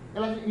 मान्ने भयो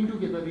यसलाई चाहिँ इन्टु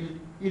के त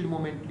इल्ड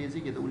मोमेन्टले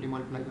चाहिँ के त उसले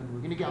मल्टिप्लाई गर्नुभयो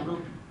किनकि हाम्रो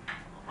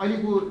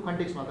अहिलेको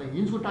कन्टेक्समा त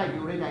हिन्जको टाइप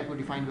एउटै टाइपको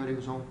डिफाइन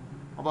गरेको छौँ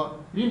अब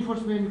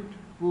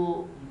रिइन्फोर्समेन्टको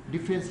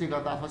डिफ्रेन्सले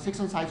गर्दा अथवा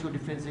सेक्सन साइजको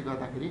डिफ्रेन्सले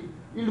गर्दाखेरि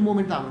इल्ड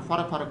मोमेन्ट त हाम्रो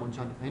फरक फरक हुन्छ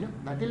नि होइन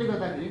त्यसले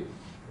गर्दाखेरि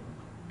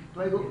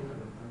तपाईँको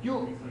यो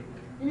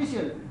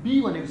इनिसियल बी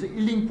भनेको चाहिँ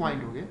इल्डिङ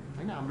पोइन्ट हो क्या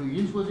होइन हाम्रो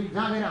हिन्जको चाहिँ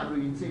जहाँ गएर हाम्रो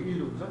हिन्ज चाहिँ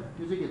इल्ड हुन्छ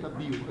त्यो चाहिँ के त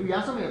बी हो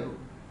यहाँसम्म हेर्नु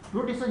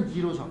रोटेसन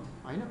 0 छ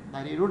होइन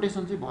भन्दाखेरि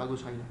रोटेसन चाहिँ भएको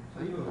छैन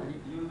है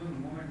यो जुन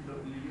मोमेन्ट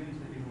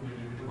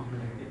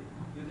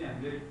यो चाहिँ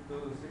हामीले त्यो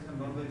सेक्सन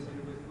रन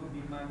गरिसकेपछिको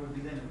बिमाको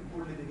डिजाइनहरू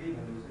कोडले त केही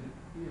भ्यालु छैन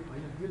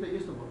होइन यो त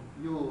यस्तो भयो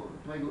यो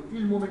तपाईँको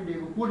इल्ड मोमेन्ट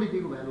दिएको कोडले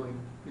दिएको भ्यालु होइन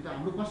यो त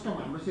हाम्रो कस्टम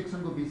हाम्रो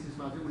सेक्सनको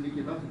बेसिसमा चाहिँ उसले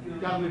के त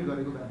क्यालकुलेट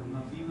गरेको भ्यालु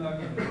बिम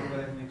लगाएर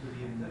गरेको एकचोटि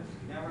हुन्छ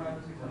त्यहाँबाट अब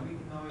सेक्सन कि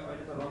नभए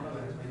अहिले त रन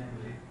भएको छैन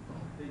हामीले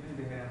त्यही पनि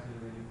देखाइरहेको छ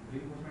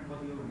रिइन्फोर्समेन्ट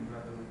कति हो भन्ने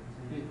कुरा त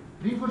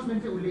रिइन्फोर्समेन्ट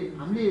चाहिँ उसले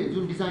हामीले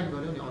जुन डिजाइन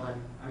गऱ्यौँ नि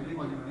अगाडि हामीले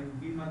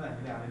बिममा त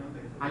हामीले हालेनौँ त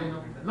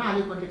हालेनौँ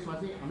नहालेको कन्टेक्समा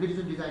चाहिँ हामीले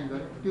जुन डिजाइन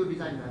गऱ्यौँ त्यो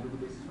डिजाइन भ्यालुको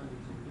बेसिसमा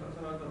दिन्छ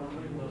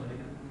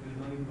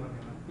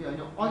त्यो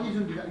होइन अघि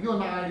जुन डिजाइन यो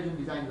अगाडि जुन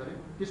डिजाइन गऱ्यो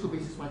त्यसको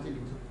बेसिसमा चाहिँ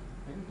लिन्छ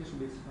होइन त्यसको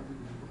बेसिसमा चाहिँ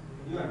दिन्छ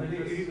यो हामीले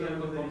एडिट गरेर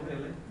गर्दा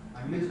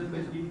हामीले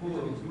बिमको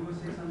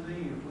सेक्सन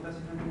चाहिँ उता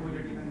सेक्सनको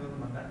पहिला डिफाइन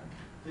गर्नुभन्दा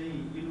चाहिँ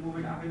इल्ड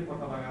मोमेन्ट आफैले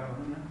पत्ता लगाएर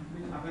भनौँ न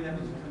आफैले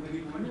आफ्नो सेक्सनको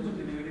इल्ड मोमेन्ट जुन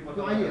नेगेटिभ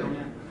यो अहिले हेरौँ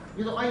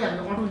यो त अहिले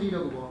हामीले अटो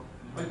लिएको भयो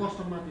अहिले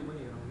कस्टममा त्यो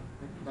पनि हेरौँ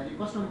भन्दाखेरि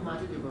कस्टममा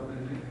चाहिँ त्यो गर्दैन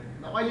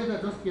अहिले त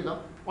जस्ट के त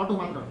अटो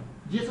मात्र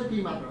जे छ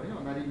त्यही मात्र होइन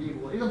भन्दाखेरि लिएको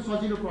हो एकदम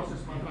सजिलो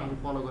प्रोसेस मात्र हामी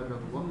फलो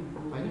गरिरहेको भयो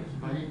होइन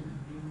भन्दाखेरि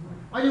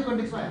अहिले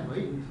कन्टेक्समा हेर्नु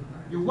है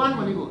यो 1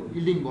 भनेको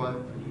इल्डिङ भयो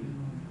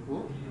हो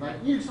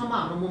इल्डसम्म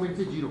हाम्रो मोमेन्ट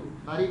चाहिँ 0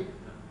 भन्दाखेरि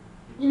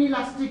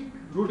इनइलास्टिक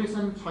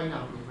रोटेसन छैन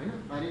हाम्रो होइन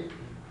भन्दाखेरि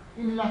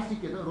इनइलास्टिक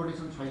के त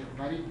रोटेसन छैन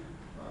भन्दाखेरि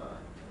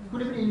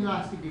कुनै पनि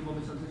इनइलास्टिक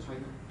डिफर्मेसन चाहिँ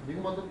छैन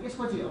भनेको मतलब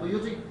यसपछि अब यो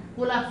चाहिँ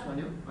कोल्याप्स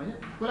भन्यो होइन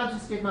कोल्याप्स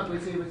स्टेटमा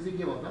गइसकेपछि चाहिँ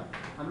के भयो त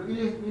हाम्रो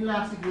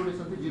इनइलास्टिक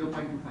रोटेसन चाहिँ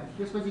 0.25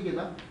 त्यसपछि के त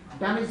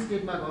ड्यामेज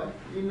स्टेटमा गयो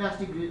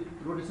इनइलास्टिक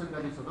रोटेसन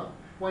गर्दैछ त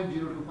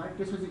 0.025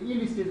 त्यसपछि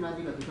इल्ड स्टेजमा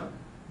चाहिँ कति छ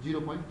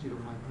 0.05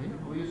 होइन अब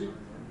यो चाहिँ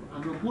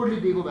हाम्रो कोडले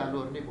दिएको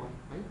भ्यालुहरू नै भयो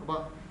है अब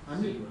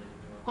हामी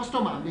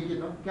कस्टम हामीले के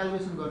त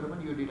क्यालकुलेसन गरेर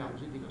पनि यो डेटाहरू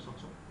चाहिँ दिन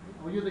सक्छौँ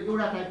अब यो त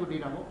एउटा टाइपको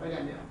डेटा हो अहिले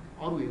हामीले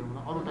अरू हेरौँ न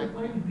अरू टाइपको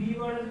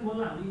बीबाट चाहिँ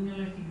बल्ल हाम्रो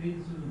इनइलास्टिक रेन्ज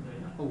सुरु हुन्छ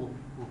हैन हो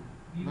हो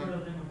बीबाट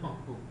चाहिँ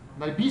हो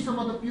दाइ बीसम्म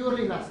त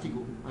प्योरली इलास्टिक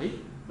हो है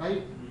दाइ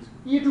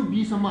ए टु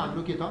बीसम्म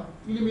हाम्रो के त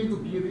इलिमेन्टको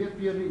बिहेभियर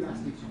प्योरली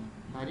इलास्टिक छ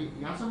दाइ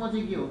यहाँसम्म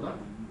चाहिँ के हो त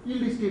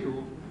इल्ड स्टेट हो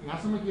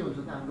यहाँसम्म के हुन्छ त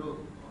हाम्रो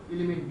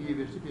इलिमेन्ट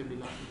बिहेभियर चाहिँ प्योरली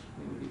इलास्टिक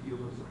यो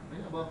गर्छ है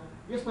अब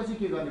यसपछि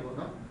के गर्ने भयो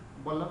त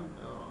बल्ल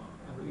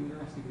हाम्रो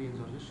इनइलास्टिक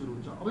रेन्जहरू चाहिँ सुरु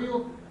हुन्छ अब यो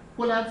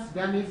कोल्याप्स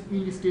ड्यामेज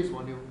इल्ड स्टेज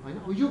भन्यो होइन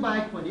अब यो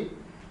बाहेक पनि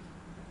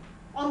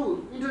अरू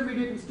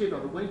इन्टरमिडिएट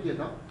स्टेटहरू पनि के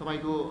त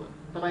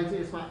तपाईँ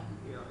चाहिँ यसमा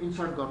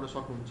इन्सर्ट गर्न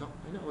सक्नुहुन्छ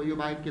होइन अब यो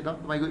बाहेक के त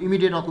तपाईँको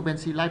इमिडिएट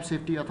अकुपेन्सी लाइफ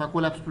सेफ्टी अथवा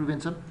कोल्याप्स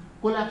प्रिभेन्सन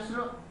कोल्याप्स र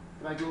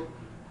तपाईँको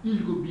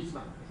इल्डको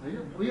बिचमा होइन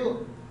अब यो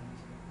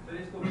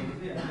यसको भने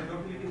चाहिँ हामीले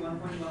डक्टिलिटी 1.1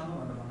 हो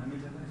भनेर भन्न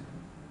मिल्छ त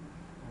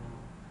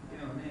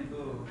किनभने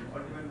त्यो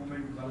अल्टिमेट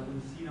मोमेन्टवाला जुन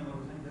सी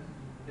नम्बरको छ नि त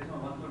त्यसमा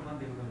 1.1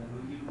 दिएको छ भने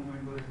इल्ड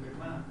मोमेन्टको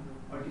रेस्पेक्टमा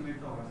अल्टिमेट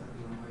त होला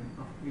सक्यो होइन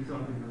इल्ड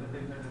अल्टिमेट हो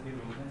त्यसमा त के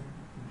हुन्छ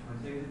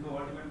भनेपछि त्यो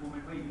अल्टिमेट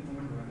मोमेन्टमा इल्ड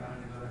मोमेन्ट भएको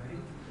कारणले गर्दाखेरि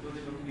त्यो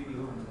चाहिँ डक्टिलिटी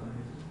हो भनेर भन्न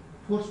मिल्छ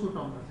फोर्सको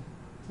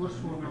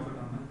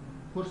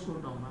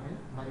टर्ममा होइन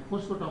भाइ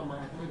फोर्सको टर्ममा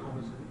चाहिँ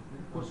गर्नु सक्यो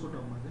फोर्सको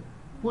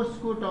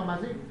टर्ममा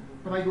चाहिँ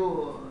तपाईँको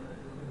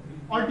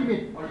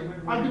अल्टिमेट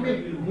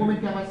मोमेन्ट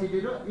क्यापासिटी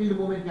र इल्ड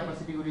मोमेन्ट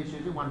क्यापासिटीको रेसियो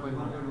चाहिँ 1.1 होइन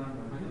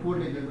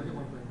कोडले दिएको चाहिँ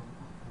 1.1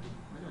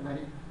 होइन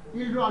भन्दाखेरि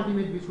इल्ड र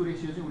अल्टिमेट बिचको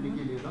रेसियो चाहिँ उसले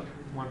के लियो त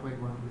 1.1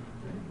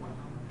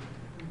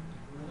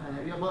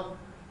 अब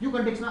यो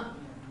कन्टेक्समा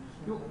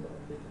यो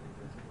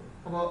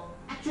अब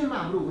एक्चुअलमा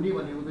हाम्रो हुने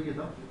भनेको त के त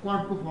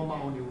क्वाडको फर्ममा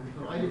आउने हो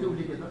तर अहिले चाहिँ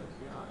उसले के त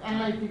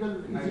एनालाइटिकल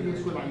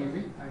इजिनेसको लागि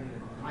चाहिँ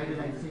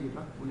आइडियलाइज चाहिँ के त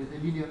उसले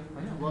चाहिँ लिनियर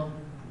होइन अब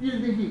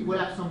इल्डदेखि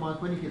कोल्याप्ससम्म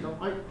पनि के त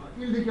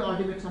इल्डदेखि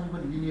अल्टिमेटसम्म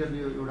पनि लिनियर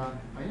लियो एउटा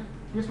होइन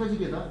त्यसपछि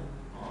के त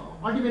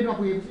अल्टिमेटमा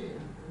पुगेपछि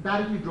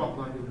डाइरेक्टली ड्रप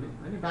गर्ने उसले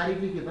होइन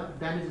डाइरेक्टली के त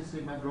ड्यामेज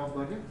स्टेटमा ड्रप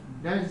गर्ने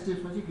ड्यामेज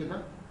स्टेटपछि के त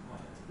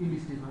इन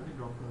स्टेजमा चाहिँ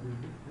ड्रप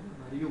गरिदियो होइन।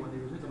 यो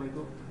भनेको चाहिँ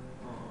तपाईँको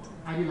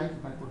आइडियलाइज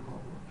ब्याकवर्ड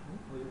कर्भ हो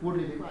है,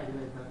 कोडले दिएको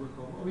आइडियलाइज ब्याकवर्ड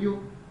कर्भ हो। अब यो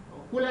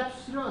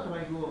कोल्याप्स र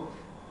तपाईँको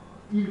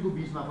यील्डको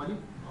बिचमा पनि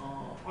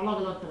अलग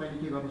अलग तपाईँले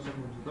के गर्न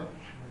सक्नुहुन्छ त,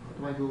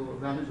 तपाईँको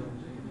भ्यालुजहरू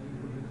चाहिँ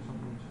इनपुट दिन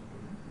सक्नुहुन्छ।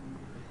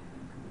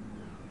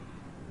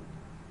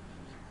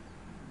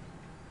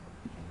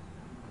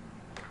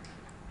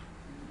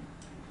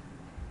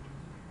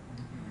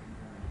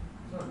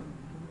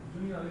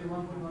 जुन यो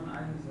 1.1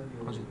 आइएन सर,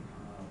 यो हजुर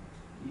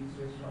ई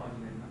स्ट्रेस र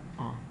अर्डिनेटमा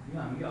अँ यो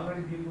हामीले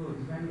अगाडि दिएको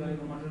डिफाइन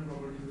गरेको मटेरियल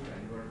प्रपर्टिजको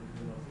भ्यालुबाट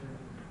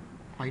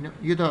होइन,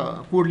 यो त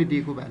कोडले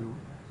दिएको भ्यालु हो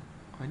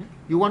होइन।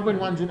 यो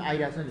 1.1 जुन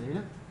आइरहेको छ नि होइन,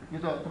 यो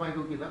त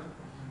तपाईँको के त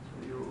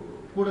यो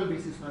कोडल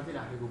बेसिसमा चाहिँ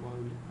राखेको भयो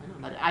उसले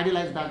होइन।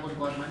 आइडियलाइज ब्याकवर्ड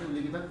कर्भमा नि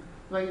उसले के त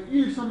तपाईँको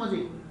यील्डसम्म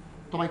चाहिँ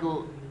तपाईँको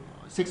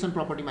सेक्सन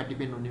प्रपर्टीमा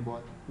डिपेन्ड हुने भयो।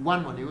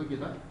 1 भनेको के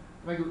त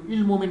तपाईँको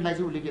यील्ड मोमेन्टलाई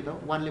चाहिँ उसले के त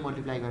 1 ले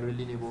मल्टिप्लाई गरेर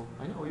लिने भयो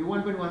होइन। अब यो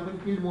 1.1 पनि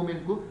यील्ड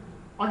मोमेन्टको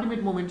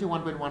अल्टिमेट मोमेन्ट चाहिँ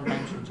 1.1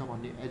 टाइम्स हुन्छ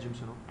भन्ने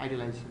एजुम्सन हो,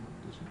 आइडियलाइज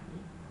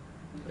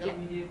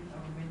इमिडिएट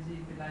अकुपेन्सी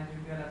त्यो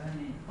लाइब्रेरीवाला छ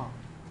नि,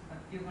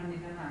 त्यो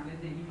कन्डिसनमा हामीले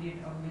चाहिँ इमिडिएट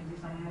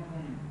अकुपेन्सीसम्मको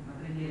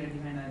मात्रै लिएर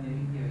डिफाइन गर्ने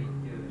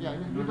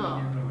यो त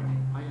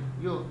होइन।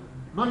 यो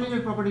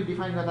ननलिनियर प्रपर्टी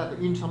डिफाइन गर्दा त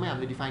इन्डसम्मै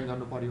हामीले डिफाइन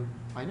गर्नु पऱ्यो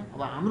होइन।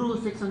 अब हाम्रो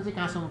सेक्सन चाहिँ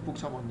कहाँसम्म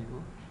पुग्छ भन्नेको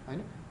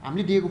होइन।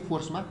 हामीले दिएको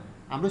फोर्समा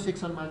हाम्रो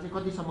सेक्सनमा चाहिँ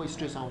कतिसम्म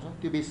स्ट्रेस आउँछ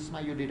त्यो बेसिसमा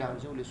यो डेटाहरू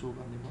चाहिँ उसले सो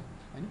गर्ने भयो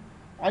होइन।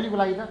 अहिलेको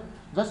लागि त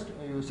जस्ट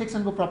यो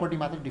सेक्सनको प्रपर्टी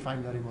मात्रै डिफाइन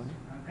गरेको हो नि,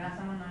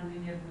 कहाँसम्म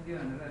ननलिनियर पुग्यो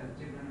भनेर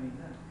चेक गर्नु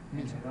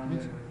मिल्छ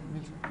मिल्छ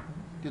मिल्छ।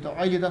 त्यो त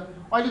अहिले त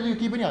यो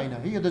केही पनि होइन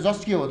है, यो त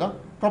जस्ट के हो त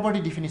प्रपर्टी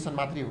डिफिनेसन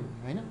मात्रै हो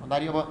होइन।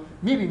 भन्दाखेरि अब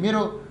मेबी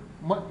मेरो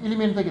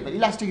इलिमेन्ट त के त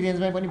इलास्टिक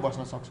रेन्जमै पनि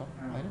बस्न सक्छ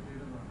होइन,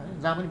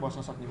 जहाँ पनि बस्न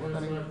सक्ने भयो।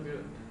 तर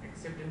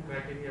एक्सेप्टेन्स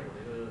क्राइटेरिया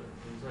भनेर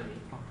हुन्छ नि,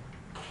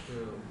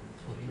 त्यो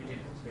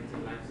immediate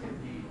life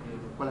safety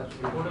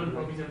model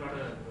प्रोभिजनबाट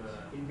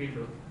inbuilt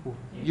हो।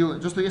 यो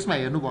जस्तो यसमा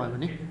हेर्नुभयो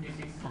भने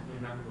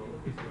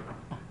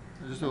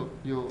जस्तो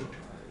यो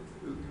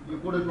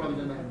कोडल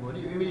प्रोभिजनमा हेर्नुभयो भने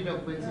इमिडिएट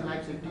अकुपेन्सी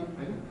लाइफ सेफ्टी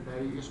होइन,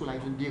 यसको लागि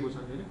जुन दिएको छ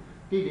होइन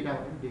त्यही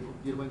डेटाबाट पनि दिएको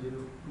 0.02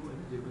 होइन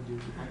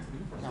 0.025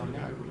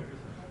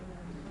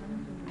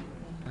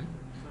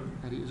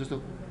 है। जस्तो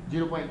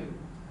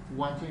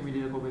 0.1 चाहिँ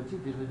इमिडिएट अकुपेन्सी,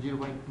 त्यसमा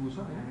 0.2 छ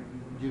होइन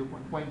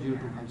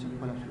 0.025 छ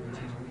कोल्याप्स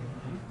फ्रिक्वेन्सी।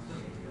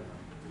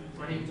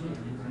 अनि जुन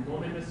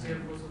मोमेन्ट र सेयर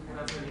फोर्सको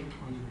कुरा छ नि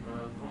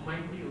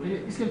कम्बाइन्डली हो,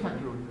 स्केल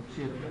फ्याक्टर हो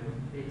सेयर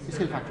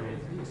स्केल फ्याक्टर हो।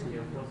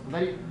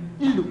 भन्दाखेरि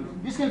यील्ड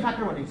स्केल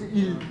फ्याक्टर भनेको चाहिँ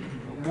यील्ड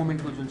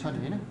मोमेन्टको जुन छ नि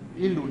होइन,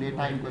 यील्ड हुने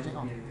टाइमको चाहिँ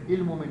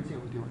यील्ड मोमेन्ट चाहिँ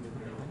हो त्यो भनेको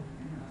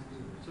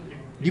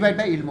डिभाइड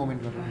बाई यील्ड मोमेन्ट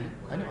गर्नु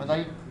होइन।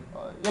 भन्दाखेरि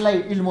यसलाई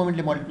यील्ड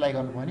मोमेन्टले मल्टिप्लाई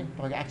गर्नुभयो भने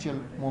तपाईँको एक्चुअल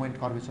मोमेन्ट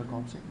कर्भेचर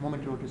कर्भ चाहिँ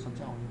मोमेन्ट रोटेसन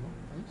चाहिँ आउने भयो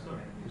है।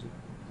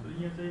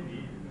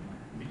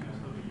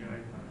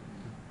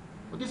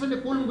 त्यसैले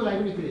कोलुमको लागि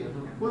पनि फेरि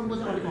हेर्नु, कोलुमको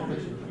चाहिँ अलिक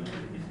कम्प्लेक्स हुन्छ।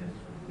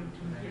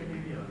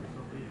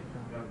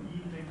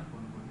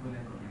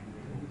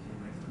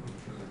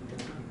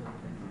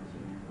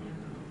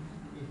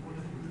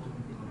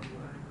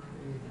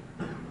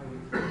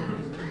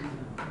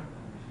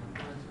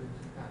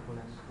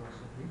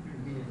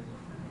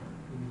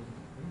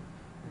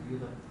 यो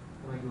त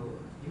तपाईँको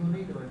यो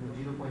नै तपाईँको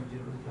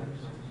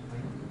 0.025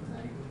 होइन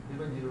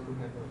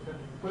 0.025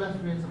 कोल्याप्स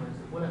फ्रिक्वेन्सी भन्छ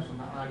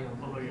कोल्याप्सभन्दा अगाडि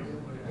आउँछ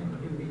होइन।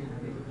 यो मिलियन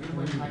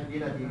 0.5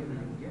 डेटा दिएको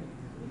भनेको क्या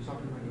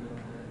सकिँदैन।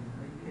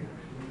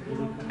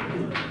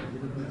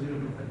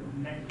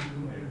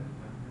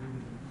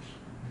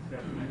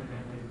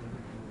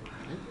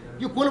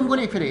 यो कोलमको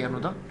नि फेरि हेर्नु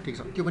त ठिक छ,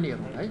 त्यो पनि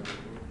हेर्नु है।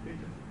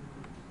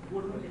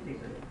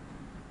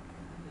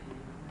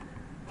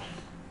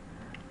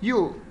 यो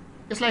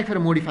यसलाई फेरि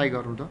मोडिफाई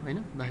गर्नु त होइन।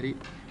 भन्दाखेरि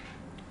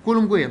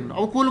कोलमको हेर्नु,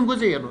 अब कोलमको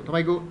चाहिँ हेर्नु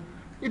तपाईँको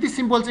यति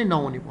सिम्पल चाहिँ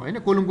नहुने भयो होइन।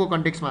 कोलमको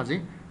कन्टेक्समा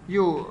चाहिँ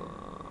यो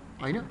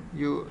होइन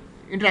यो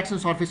इन्ट्रेक्सन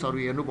सर्फेसहरू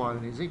हेर्नुभयो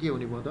भने चाहिँ के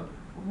हुने भयो त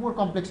मोर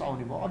कम्प्लेक्स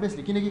आउने भयो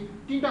अभियसली, किनकि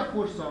तिनवटा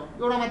फोर्स छ,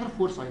 एउटा मात्र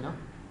फोर्स होइन,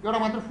 एउटा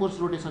मात्र फोर्स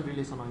रोटेसन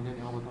रिलेसन होइन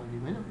नि अब त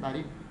होइन।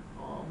 भन्दाखेरि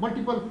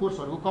मल्टिपल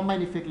फोर्सहरूको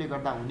कम्बाइन इफेक्टले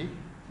गर्दा हुने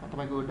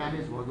तपाईँको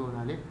ड्यामेज भएको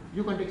हुनाले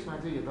यो कन्टेक्समा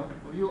चाहिँ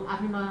यो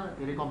आफैमा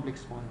धेरै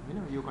कम्प्लेक्स भयो होइन।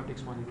 यो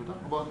कन्टेक्स भनेको त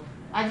अब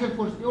एक्जियल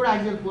फोर्स एउटा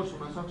एक्जियल फोर्स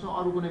हुनसक्छ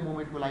अरू कुनै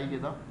मोमेन्टको लागि के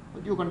त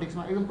त्यो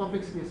कन्टेक्समा एकदम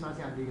कम्प्लेक्स केसमा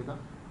चाहिँ हामीले के त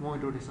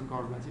मोमेन्ट रोटेसन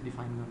कर्भलाई चाहिँ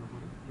डिफाइन गर्नु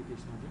पऱ्यो त्यो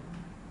केसमा चाहिँ।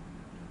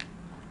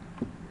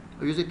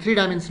 यो चाहिँ 3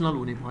 डाइमेन्सनल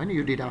हुने भयो होइन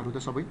यो डेटाहरू त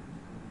सबै।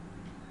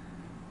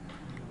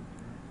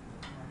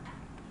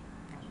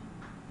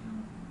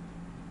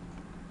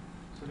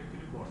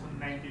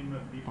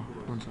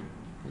 हुन्छ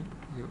है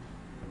यो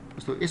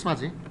जस्तो यसमा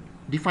चाहिँ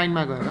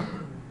डिफाइनमा गएर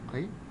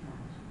है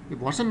यो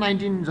भर्सन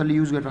 19 जसले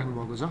युज गरिराख्नु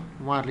भएको छ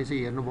उहाँहरूले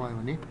चाहिँ हेर्नुभयो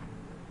भने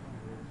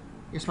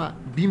यसमा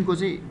बिमको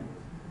चाहिँ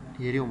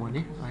हेऱ्यौँ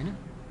भने होइन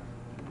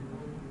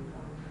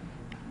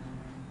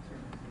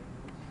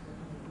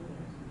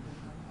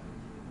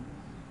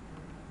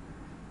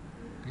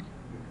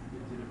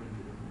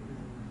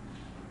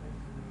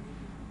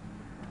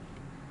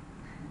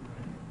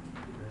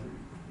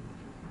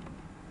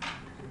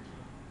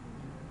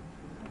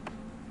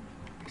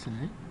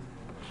है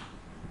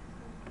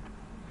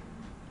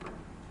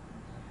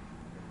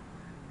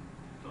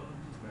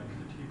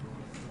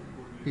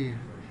ए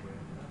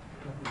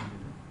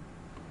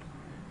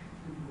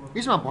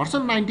यसमा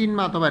भर्सन 19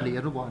 मा तपाईहरुले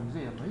हेर्नुभयो भने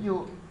चाहिँ हेर्नु है यो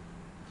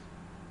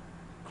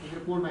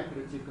कोडमा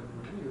एकचोटि चेक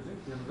गर्नुपर्छ नि यो चाहिँ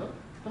हेर्नु त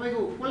तपाईको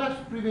कोल्याप्स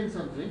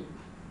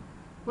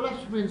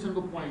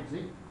प्रिभेन्सनको पोइन्ट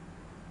चाहिँ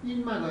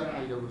इनमा गएर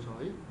आइरहेको छ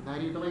है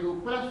भन्दाखेरि तपाईको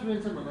कोल्याप्स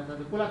प्रिभेन्सन भन्दा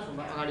साथै कोल्याप्स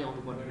भन्दा अगाडि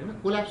आउनु पर्ने हैन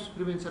कोल्याप्स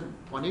प्रिभेन्सन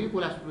भनेकै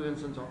कोल्याप्स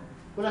प्रिभेन्सन छ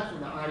कोल्याप्स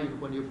भन्दा अगाडि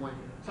हुनुपर्ने यो पोइन्ट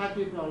सायद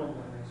केही प्रब्लम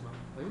भएन यसमा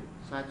है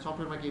सायद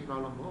सफ्टवेयरमा केही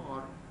प्रब्लम भयो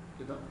अर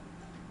के त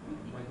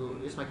तपाईको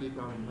यसमा केही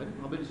प्रब्लम भएन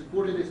अब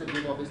कोडले त्यसरी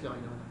दिएको अभियसली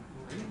हैन होला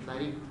हैन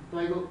भन्दाखेरि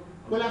तपाईको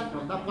कोल्याप्स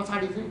भन्दा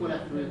पछाडी चाहिँ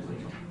कोल्याप्स प्रिभेन्सन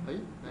छ है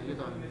यो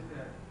त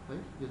है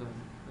यो त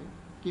है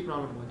के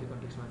प्रब्लम भयो त्यो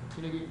कन्टेक्स्टमा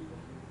किनकि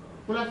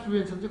कोल्याप्स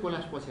प्रिभेन्सन चाहिँ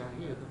कोल्याप्स पछि आयो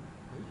कि यो त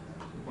है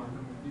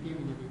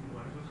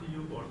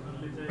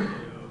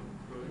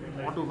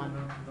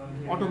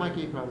अटोमा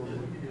केही प्रब्लम भयो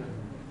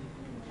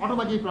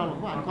अटोमा केही प्रब्लम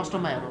भयो हामी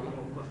कस्टममा हेरौँ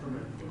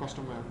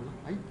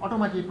है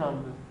अटोमा केही प्रब्लम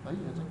भयो है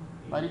यो चाहिँ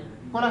अनि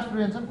कोल्याप्स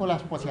प्रिभेन्सन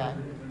कोल्याप्स पछि आयो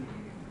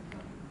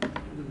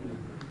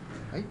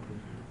है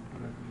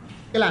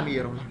यसलाई हामी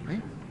हेरौँला है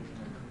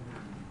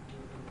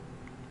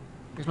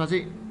यसमा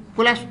चाहिँ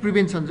कोल्याप्स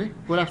प्रिभेन्सन चाहिँ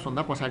कोल्याप्स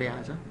भन्दा पछाडि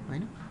आएछ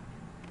हैन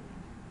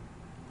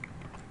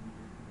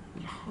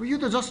यो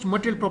त जस्ट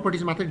मटेरियल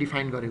प्रपर्टिज मात्रै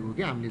डिफाइन गरेको हो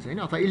कि हामीले चाहिँ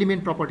हैन अथवा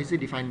एलिमेन्ट प्रपर्टिज चाहिँ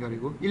डिफाइन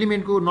गरेको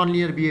एलिमेन्टको नन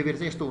लिनियर बिहेभियर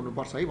चाहिँ यस्तो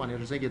हुनुपर्छ है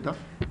भनेर चाहिँ के त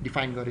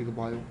डिफाइन गरेको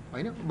भयो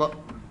हैन अब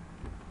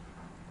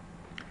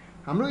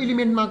हाम्रो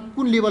एलिमेन्टमा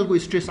कुन लेभलको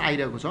स्ट्रेस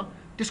आइरहेको छ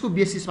त्यसको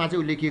बेसिसमा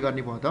चाहिँ उसले के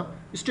गर्ने भयो त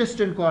स्ट्रेस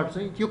स्ट्रेन कर्भ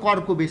चाहिँ त्यो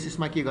कर्भको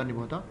बेसिसमा के गर्ने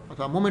भयो त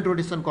अथवा मोमेन्ट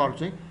रोटेसन कर्भ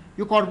चाहिँ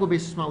यो कर्भको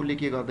बेसिसमा उसले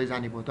के गर्दै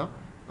जाने भयो त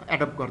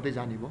एडप्ट गर्दै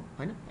जाने भयो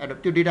हैन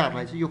एडप्ट त्यो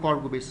डेटाहरूलाई चाहिँ यो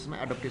कर्भको बेसिसमा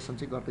एडप्टेसन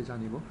चाहिँ गर्दै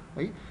जाने भयो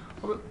है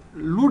अब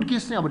लोड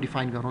केस चाहिँ अब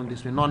डिफाइन गरौँ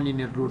त्यसमा नन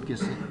लिनियर लोड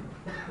केस चाहिँ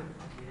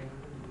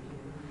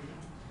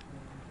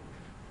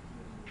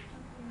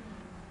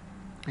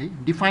है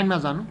डिफाइनमा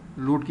जानु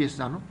लोड केस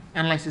जानु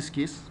एनालाइसिस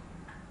केस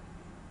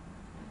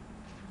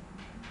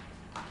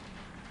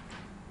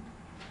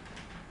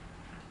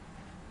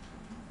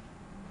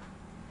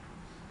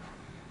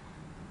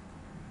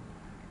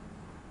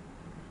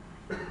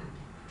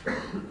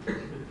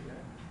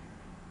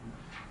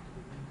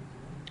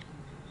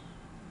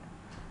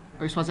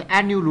यसमा चाहिँ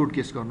एड न्यू लोड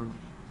केस गर्नु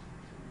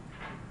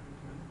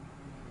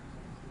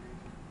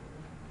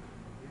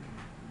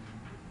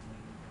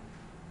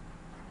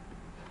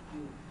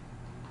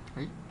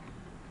है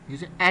यो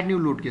चाहिँ एड न्यू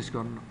लोड केस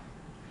गर्नु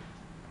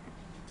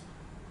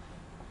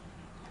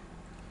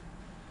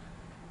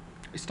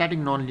स्ट्याटिक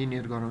नन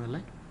लिनियर गरौँ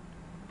यसलाई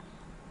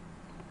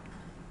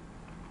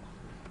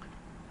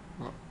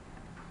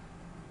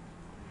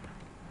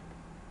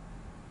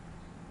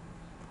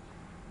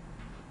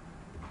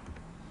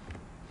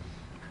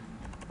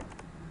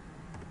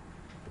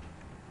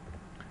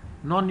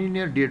नन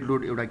लिनियर डेड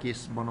लोड एउटा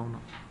केस बनाउन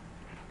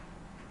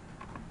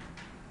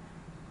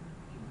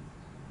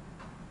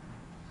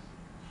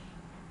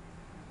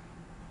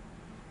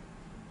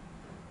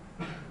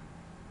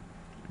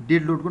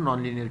डेड लोडको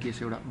नन लिनियर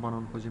केस एउटा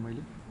बनाउन खोजेँ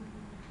मैले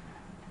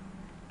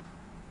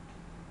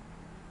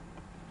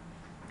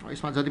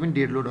यसमा जति पनि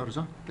डेड लोडहरू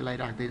छ त्यसलाई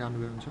राख्दै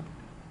जानुभयो हुन्छ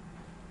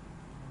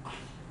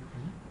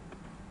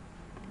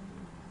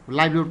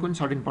लाइभ लोड पनि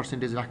सर्टेन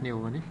पर्सेन्टेज राख्ने हो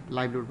भने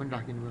लाइभ लोड पनि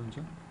राखिदिनु भयो हुन्छ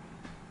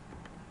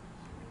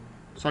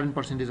certain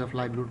percentage of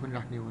live load पनि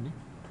राख्ने हो भने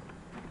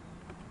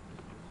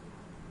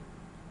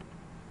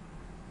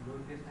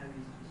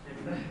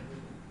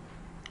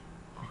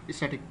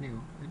स्ट्याटिक नै हो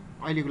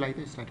अहिलेको लागि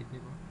त स्ट्याटिक नै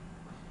भयो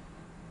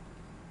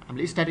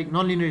हामीले static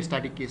non linear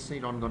static case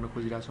चाहिँ रन गर्न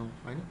खोजिरहेछौँ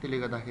होइन त्यसले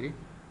गर्दाखेरि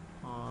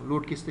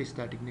लोड केस त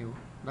स्ट्याटिक नै हो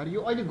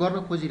यो अहिले गर्न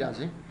खोजिरहेको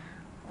चाहिँ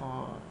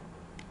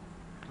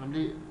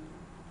हामीले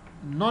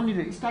non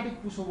linear static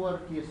पुसओभर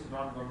case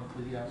run गर्न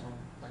खोजिरहेछौँ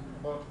होइन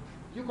अब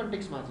यो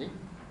कन्टेक्स्टमा चाहिँ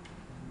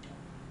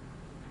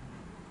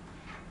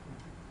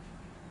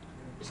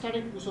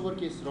स्ट्याटिक पुसओभर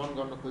केस रन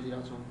गर्न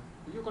खोजिरहेछौँ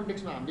यो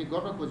कन्टेक्स्टमा हामीले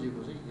गर्न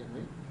खोजेको चाहिँ हेर्नु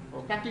है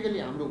प्र्याक्टिकली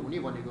हाम्रो हुने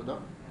भनेको त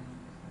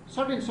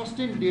सर्टेन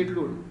सस्टेन डेड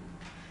लोड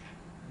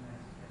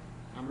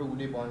हाम्रो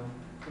हुने भयो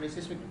कुनै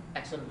सिस्मिक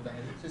एक्सन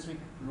हुँदाखेरि सिस्मिक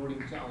लोडिङ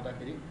चाहिँ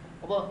आउँदाखेरि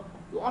अब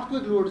यो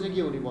अर्थक्वेक लोड चाहिँ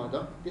के हुने भयो त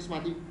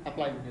त्यसमाथि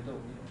एप्लाई हुने त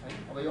हुने है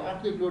अब यो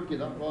अर्थक्वेक लोड के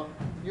त अब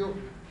यो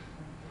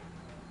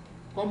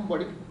कम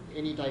बढी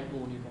एनी टाइपको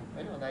हुने भयो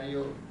होइन भन्दाखेरि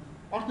यो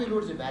अर्थक्वेक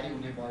लोड चाहिँ भ्यारी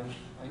हुने भयो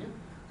होइन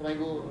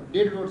तपाईँको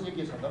डेड लोड चाहिँ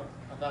के छ त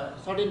अथवा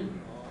सर्टेन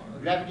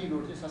ग्राभिटी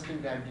लोड चाहिँ सस्टेन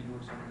ग्राभिटी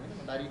लोड छ होइन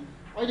भन्दाखेरि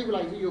अहिलेको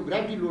लागि चाहिँ यो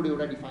ग्राभिटी लोड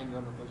एउटा डिफाइन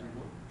गर्न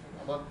खोजेको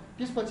अब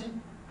त्यसपछि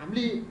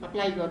हामीले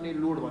अप्लाई गर्ने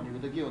लोड भनेको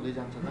त के हुँदै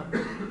जान्छ त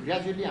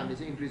ग्रेजुअली हामीले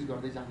चाहिँ इन्क्रिज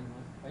गर्दै जाने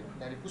भयो है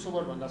भन्दाखेरि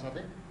पुसओभर भन्दा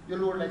साथै यो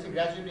लोडलाई चाहिँ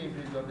ग्रेजुअली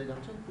इन्क्रिज गर्दै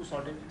जान्छ टु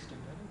सर्टेन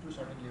एक्सटेन्ट होइन टु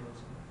सर्टेन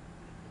लेभलसम्म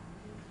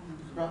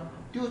र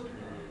त्यो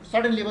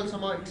सर्टेन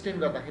लेभलसम्म एक्सटेन्ड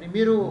गर्दाखेरि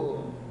मेरो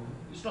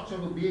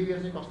स्ट्रक्चरको बिहेभियर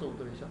चाहिँ कस्तो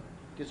हुँदो रहेछ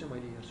त्यो चाहिँ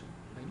मैले हेर्छु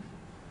होइन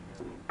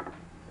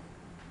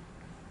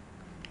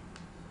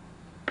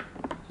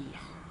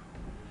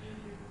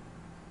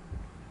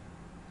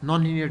नन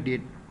लिनियर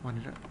डेड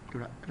भनेर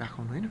एउटा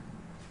राखौँ होइन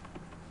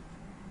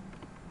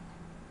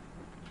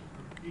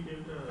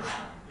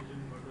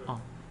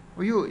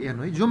यो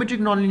हेर्नु है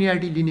जियोमेट्रिक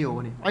ननलिनियरिटी लिने हो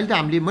भने अहिले त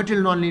हामीले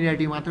मटेरियल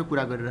ननलिनियरिटी मात्र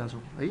कुरा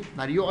गरिरहेछौँ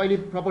है। यो अहिले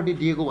प्रपर्टी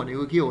दिएको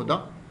भनेको के हो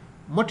त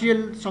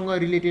मटेरियलसँग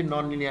रिलेटेड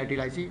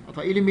ननलिनियरिटीलाई चाहिँ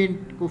अथवा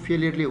एलिमेन्टको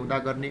फेलियरले हुँदा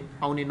गर्ने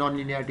आउने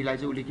ननलिनियरिटीलाई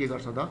चाहिँ उसले के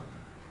गर्छ त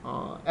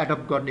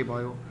एडप्ट गर्ने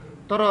भयो।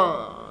 तर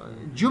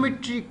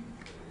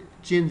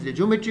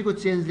जियोमेट्रीको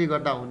चेन्जले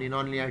गर्दा हुने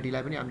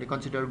ननलिनियरिटीलाई पनि हामीले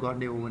कन्सिडर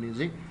गर्ने हो भने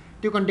चाहिँ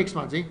त्यो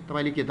कन्टेक्स्टमा चाहिँ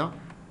तपाईँले के त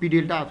पी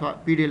डेल्टा अथवा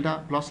P delta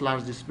plus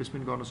large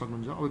displacement गर्न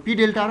सक्नुहुन्छ। अब पी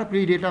डेल्टा र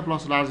P delta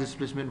plus large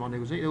displacement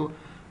भनेको चाहिँ यो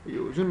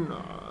जुन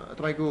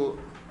तपाईँको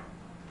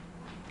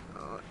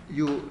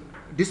यो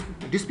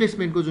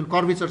डिस्प्लेसमेन्टको जुन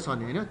कर्वेचर छ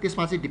नि होइन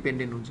त्यसमा चाहिँ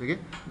डिपेन्डेन्ट हुन्छ कि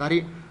धारी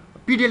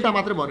पी डेल्टा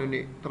मात्रै भन्यो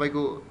भने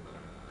तपाईँको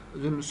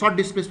जुन सर्ट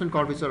डिस्प्लेसमेन्ट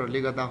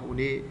कर्वेचरहरूले गर्दा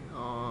हुने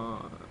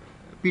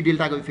पी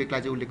डेल्टाको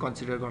इफेक्टलाई चाहिँ उसले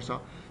कन्सिडर गर्छ।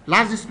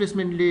 लार्ज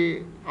डिस्प्लेसमेन्टले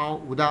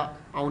हुँदा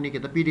आउने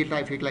के त पी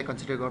डेल्टा इफेक्टलाई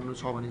कन्सिडर गर्नु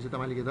छ भने चाहिँ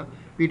तपाईँले के त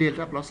P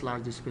delta plus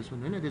large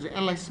displacement होइन त्यो चाहिँ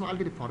एनालाइसिसमा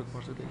अलिकति फरक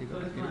पर्छ त्यसले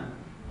गर्दाखेरि।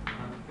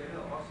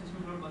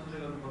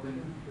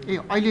 ए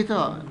अहिले त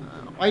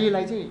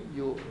अहिलेलाई चाहिँ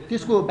यो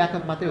त्यसको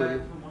ब्याकअप मात्रै हो यो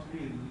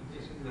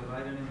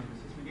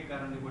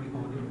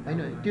होइन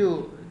त्यो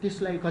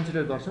त्यसलाई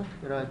कन्सिडर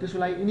गर्छ र त्यसको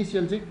लागि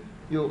इनिसियल चाहिँ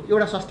यो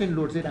एउटा सस्टेन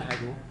लोड चाहिँ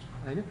राखेको हो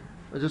होइन।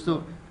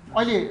 जस्तो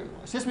अहिले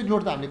सेस्मिक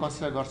लोड त हामीले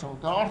कन्सिडर गर्छौँ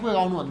तर अर्थक्वेक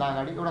आउनुभन्दा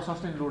अगाडि एउटा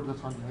सस्टेन लोड त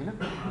छ नि होइन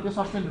त्यो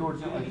सस्टेन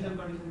लोड चाहिँ एउटा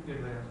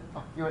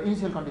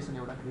इनिसियल कन्डिसन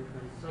एउटा क्रिएट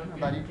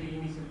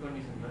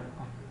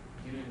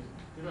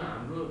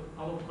हाम्रो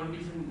अब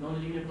कन्डिसन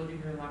ननलिनियर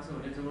कतिखेर लाग्छ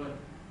भने जब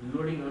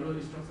लोडिङहरू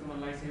स्ट्रक्चरमा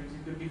लगाइसकेपछि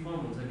त्यो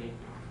डिफर्म हुन्छ नि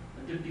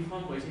त्यो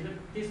डिफर्म भइसक्यो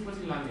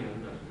त्यसपछि लाग्ने हो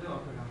नि त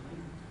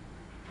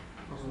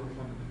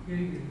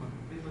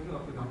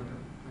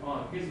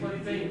त्यसपछि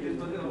चाहिँ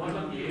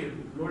मतलब कि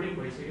लोडिङ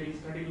भइसक्यो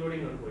स्ट्याटिक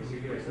लोडिङहरू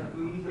भइसक्यो होइन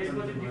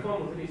त्यसपछि डिफर्म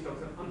हुन्छ नि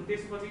स्ट्रक्चर अनि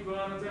त्यसपछि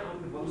गएर चाहिँ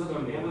अनि बुस्ट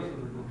गर्ने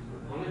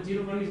होइन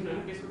जिरो कन्डिसन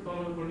होइन त्यसको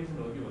तलको कन्डिसन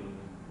हो कि भन्नु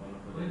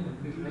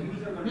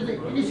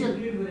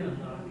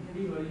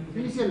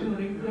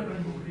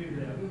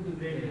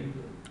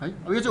है।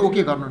 अब यो चाहिँ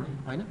ओके गर्नु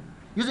होइन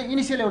यो चाहिँ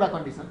इनिसियल एउटा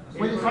कन्डिसन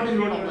मैले सडन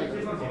लोड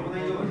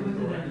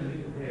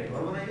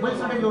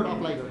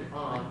अप्लाई गरेँ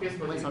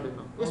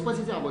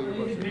त्यसपछि चाहिँ अब यो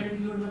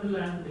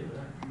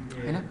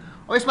होइन।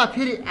 अब यसमा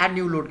फेरि एड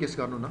न्यू लोड केस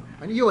गर्नु न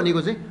होइन। यो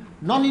भनेको चाहिँ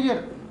ननलिनियर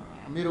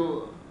मेरो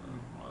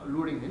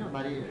लोडिङ होइन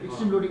बारे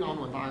एक्सट्रिम लोडिङ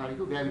आउनुभन्दा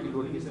अगाडिको ग्राभिटी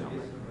लोड केस चाहिँ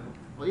अप्लाई गर्नु।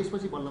 अब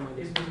यसपछि बल्ल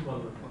मैले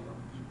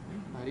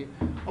बारे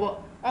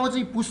अब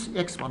चाहिँ पुस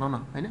एक्स भनौँ न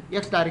होइन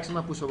एक्स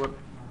डाइरेक्सनमा पुस ओभर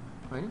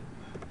होइन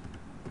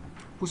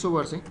पुस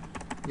ओभर चाहिँ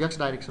एक्स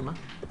डाइरेक्सनमा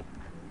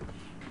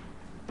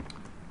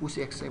पुस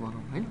एक्स चाहिँ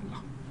भनौँ होइन ल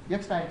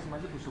एक्स डाइरेक्सनमा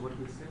चाहिँ पुस ओभर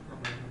केस चाहिँ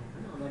अप्लाई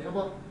गर्नु होइन। अब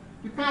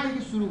यो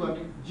कहाँदेखि सुरु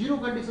गर्ने जिरो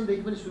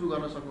कन्डिसनदेखि पनि सुरु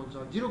गर्न सक्नुहुन्छ।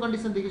 जिरो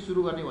कन्डिसनदेखि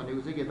सुरु गर्ने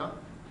भनेको चाहिँ के त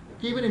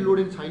केही पनि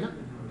लोडिङ छैन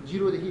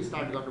जिरोदेखि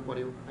स्टार्ट गर्नु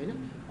पऱ्यो होइन।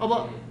 अब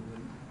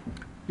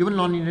यो पनि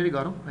ननलिनियरै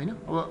गरौँ होइन।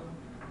 अब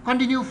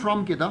कन्टिन्यू फ्रम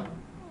के त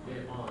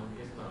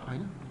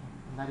होइन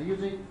यो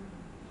चाहिँ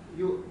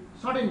यो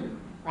सडन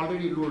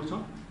अलरेडी लोड छ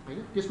होइन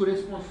त्यसको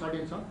रेस्पोन्स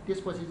सडन छ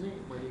त्यसपछि चाहिँ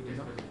मैले के छ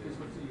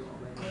त्यसपछि यो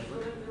अप्लाई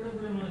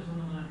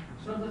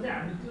सर जस्तै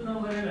हामीले त्यो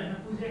नगरेर होइन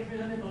पुस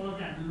एक्सप्रेसन नै तल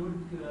चाहिँ हामीले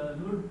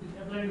लोड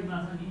एप्लाइडमा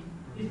छ नि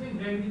त्यसमै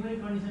ग्राभिटी पनि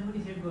कन्डिसन पनि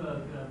सेट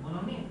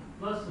बनाउने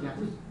प्लस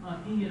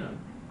तिनीहरू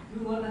त्यो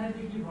गर्दाखेरि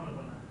चाहिँ के फरक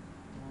पर्ला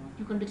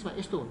त्यो कन्टेक्समा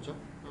यस्तो हुन्छ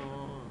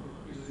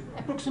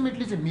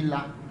एप्रोक्सिमेटली चाहिँ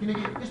मिल्ला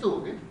किनकि यस्तो हो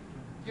कि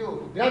त्यो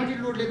ग्राभिटी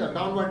लोडले त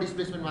डाउनवर्ड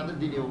डिस्प्लेसमेन्ट मात्र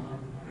दिने हो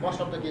मोस्ट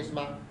अफ द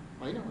केसमा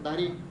होइन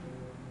भन्दाखेरि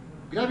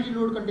ग्राभिटी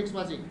लोड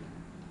कन्टेक्समा चाहिँ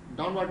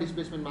डाउनवर्ड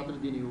डिस्प्लेसमेन्ट मात्र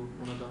दिने हो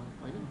हुन त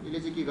होइन। यसले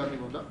चाहिँ के गर्ने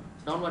हो त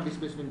डाउनवर्ड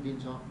डिस्प्लेसमेन्ट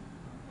दिन्छ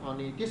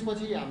अनि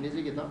त्यसपछि हामीले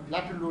चाहिँ के त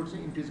ल्याटरल लोड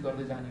चाहिँ इन्क्रिज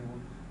गर्दै जाने हो।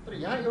 तर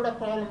यहाँ एउटा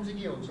प्रब्लम चाहिँ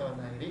के हुन्छ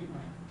भन्दाखेरि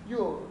यो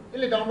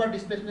यसले डाउनवर्ड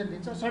डिस्प्लेसमेन्ट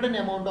दिन्छ सडन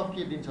एमाउन्ट अफ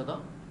के दिन्छ त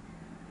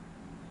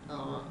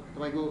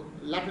तपाईँको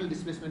ल्याटरल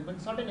डिस्प्लेसमेन्ट पनि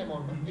सर्टेन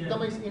एमाउन्टमा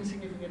एकदमै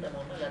इन्सिग्निफिकेन्ट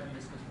एमाउन्टमा ल्याटरल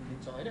डिस्प्लेसमेन्ट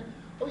दिन्छ होइन।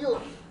 अब यो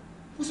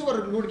पुस ओभर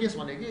लोड केस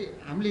भनेको कि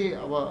हामीले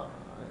अब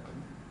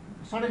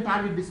सर्टेन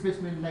टार्गेट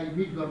डिस्प्लेसमेन्टलाई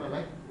मिट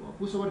गर्नलाई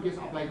पुस ओभर केस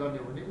अप्लाई गर्ने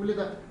हो भने उसले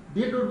त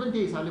डेड लोड पनि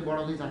त्यही हिसाबले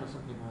बढाउँदै जान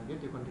सक्ने भयो क्या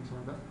त्यो कन्टेक्समा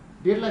त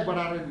डेडलाई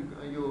बढाएर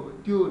यो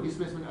त्यो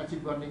डिस्प्लेसमेन्ट एचिभ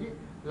गर्ने कि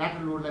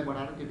ल्याटरल लोडलाई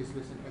बढाएर त्यो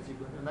डिस्प्लेसमेन्ट एचिभ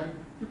गर्ने भन्दाखेरि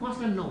त्यो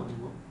कन्सटेन्ट नहुने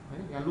भयो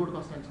होइन। यहाँ लोड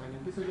कन्सटेन्ट छैन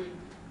त्यसैले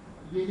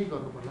यही नै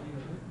गर्नु पर्ला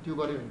त्यो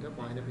गऱ्यो भने त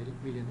भएन फेरि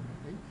मिलेन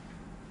है।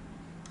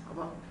 अब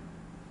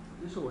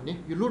यसो हो भने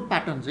यो लोड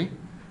प्याटर्न चाहिँ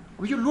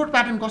अब यो लोड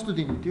प्याटर्न कस्तो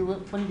दिने त्यो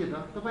पनि के त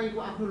तपाईँको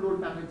आफ्नो लोड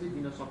प्याटर्न चाहिँ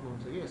दिन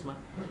सक्नुहुन्छ कि यसमा।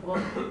 अब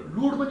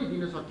लोड पनि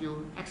दिन सक्यो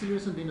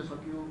एक्सिलरेसन दिन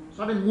सक्यो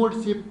सडन मोड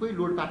सेपकै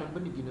लोड प्याटर्न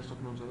पनि दिन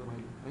सक्नुहुन्छ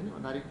तपाईँले होइन।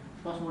 भन्दाखेरि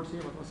फर्स्ट मोड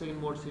सेप अथवा सेकेन्ड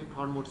मोड सेप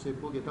थर्ड मोड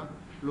सेपको के त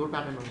लोड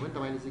प्याटर्नहरू पनि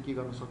तपाईँले चाहिँ के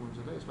गर्न सक्नुहुन्छ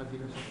त यसमा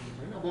दिन सक्नुहुन्छ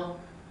होइन। अब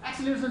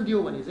एक्सिलरेसन दियो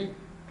भने चाहिँ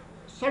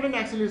सडन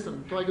एक्सिलरेसन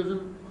तपाईँको जुन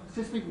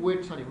सिस्मिक वेट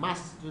छ नि मास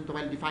जुन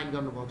तपाईँले डिफाइन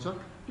गर्नुभएको छ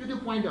त्यो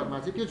पोइन्टहरूमा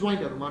चाहिँ त्यो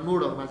जोइन्टहरूमा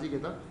नोडहरूमा चाहिँ के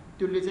त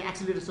त्यसले चाहिँ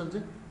एक्सिलरेसन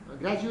चाहिँ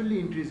ग्रेजुअल्ली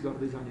इन्क्रिज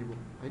गर्दै जाने भयो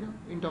होइन।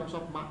 इन टर्म्स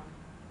अफ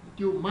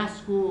त्यो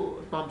मासको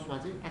टर्म्समा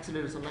चाहिँ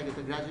एक्सिलरेसनलाई के त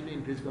ग्रेजुअल्ली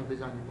इन्क्रिज गर्दै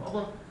जाने भयो। अब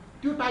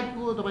त्यो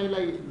टाइपको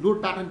तपाईँलाई लोड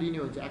प्याटर्न दिने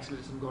हो भने चाहिँ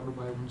एक्सिलरेसन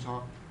गर्नुभयो हुन्छ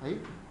है।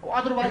 अब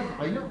अदरवाइज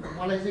होइन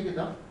मलाई चाहिँ के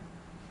त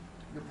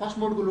यो फर्स्ट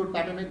मोडको लोड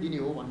प्याटर्नै दिने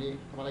हो भन्ने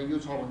तपाईँलाई यो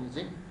छ भने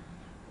चाहिँ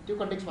त्यो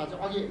कन्टेक्स्टमा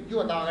चाहिँ अघि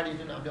योभन्दा अगाडि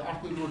जुन हामीले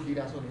अर्को लोड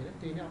दिइरहेको छौँ होइन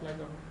त्यही नै अप्लाई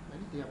गर्नु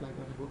होइन त्यही अप्लाई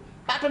गरेको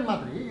प्याटर्न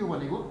मात्रै यो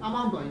भनेको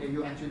अमाउन्ट होइन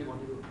यो एक्चुअली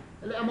भनेको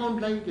यसले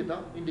अमाउन्टलाई के त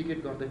इन्डिकेट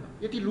गर्दैन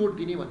यति लोड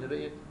दिने भनेर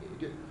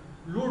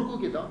लोडको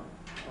के त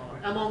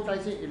अमाउन्टलाई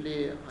चाहिँ यसले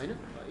होइन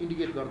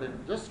इन्डिकेट गर्दैन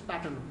जस्ट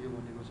प्याटर्न हो यो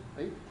भनेको चाहिँ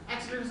है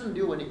एक्सिलरेसन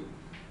दियो भने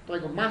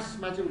तपाईँको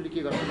मासमा चाहिँ उसले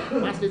के गर्छ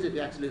मासले चाहिँ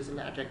त्यो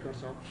एक्सिलरेसनलाई एट्र्याक्ट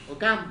गर्छ हो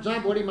कहाँ जहाँ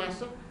बढी मास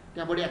छ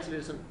त्यहाँ बढी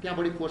एक्सिलरेसन त्यहाँ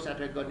बढी फोर्स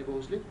एट्र्याक्ट गर्ने भयो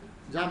उसले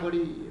जहाँ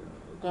बढी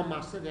कम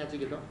मास छ त्यहाँ चाहिँ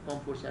के त कम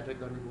फोर्स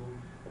एट्र्याक्ट गर्ने भयो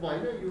अब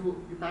होइन यो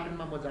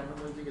प्याटर्नमा म जान्न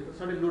मैले चाहिँ के त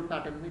सबै लोड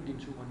प्याटर्न नै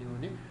दिन्छु भन्यो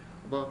भने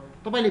अब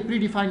तपाईँले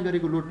प्रिडिफाइन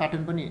गरेको लोड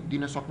प्याटर्न पनि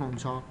दिन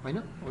सक्नुहुन्छ होइन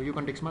यो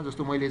कन्टेक्स्टमा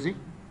जस्तो मैले चाहिँ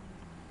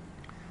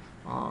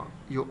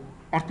यो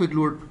अर्थक्वेक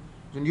लोड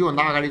जुन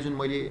योभन्दा अगाडि जुन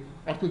मैले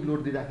अर्थक्वेक लोड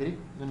दिँदाखेरि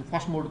जुन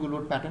फर्स्ट मोडको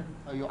लोड प्याटर्न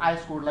यो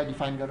आइएस कोडलाई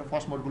डिफाइन गरेर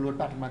फर्स्ट मोडको लोड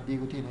प्याटर्नमा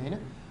दिएको थिएन होइन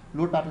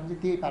लोड प्याटर्न चाहिँ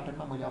त्यही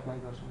प्याटर्नमा मैले अप्लाई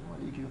गर्छु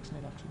मैले इक्युएक्स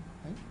नै राख्छु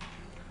है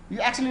यो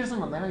एक्सिलरेसन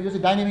भन्दैन यो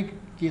चाहिँ डाइनामिक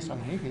केस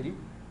होइन है फेरि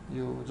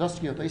यो जस्ट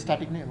के हो त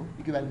स्ट्याटिक नै हो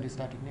इक्विभ्यालेन्ट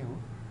स्ट्याटिक नै हो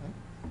है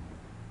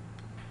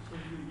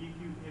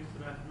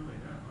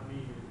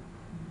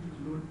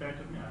लोड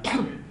प्याटर्न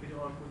हामीले फेरि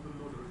अर्को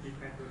लोडहरू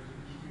डिफाइन गर्छु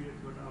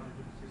इक्युएक्सबाट आउने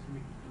जुन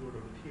सिस्मिक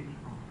लोडहरू थियो नि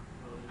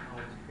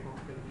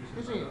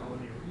यो चाहिँ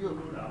यो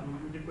लोड हाम्रो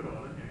एउटै कुरा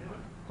होला नि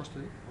होइन कस्तो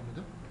भन्नु त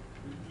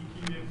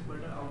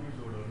इक्युएक्सबाट आउने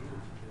लोडहरू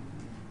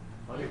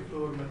हरेक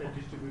फ्लोरमा चाहिँ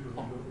डिस्ट्रिब्युट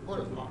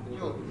हुन्छ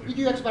यो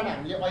इक्युएक्सबाट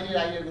हामीले अहिले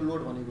आइरहेको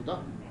लोड भनेको त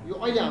यो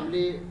अहिले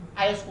हामीले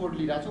आइएस कोड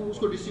लिइरहेको छौँ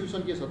उसको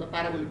डिस्ट्रिब्युसन के छ त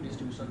प्याराबोलिक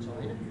डिस्ट्रिब्युसन छ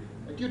होइन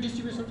त्यो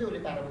डिस्ट्रिब्युसन चाहिँ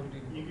उसले प्याराबोलिक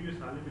इक्युएक्स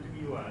हाल्ने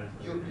बित्तिकै यो आएछ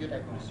यो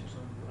टाइपको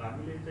डिस्ट्रिब्युसन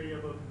हामीले चाहिँ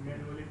अब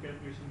म्यानुअली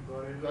क्यालकुलेसन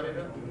गरेर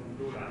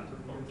लोड हाल्छ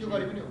त्यो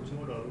गरे पनि हुन्छ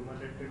मोडहरूमा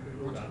चाहिँ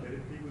लोड हालेर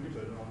त्यही पनि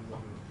भएर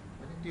आउनुपर्ने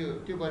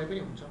त्यो गरे पनि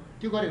हुन्छ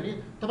त्यो गऱ्यो भने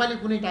तपाईँले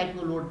कुनै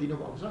टाइपको लोड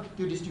दिनुभएको छ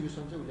त्यो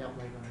डिस्ट्रिब्युसन चाहिँ उसले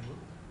अप्लाई गर्नु हो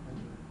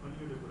अनि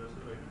एउटा कुरा छ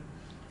होइन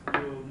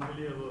यो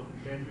मैले अब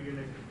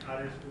ब्यान्डविगलाई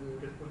आरएसको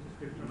रेस्पोन्स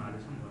स्पेक्ट्रम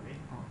हालेछौँ भने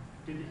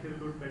त्यतिखेर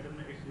लोड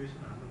प्याटर्नमा एक्सिलेसन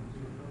हाल्नु हुन्छ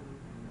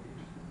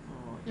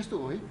यस्तो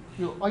हो है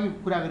यो अघि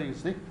कुरा गरेको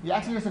जस्तै यो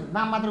एक्सिलेसन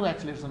नाम मात्रको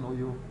एक्सिलेसन हो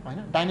यो होइन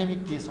डाइनामिक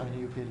केस होइन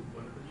यो फेरि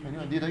होइन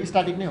यो त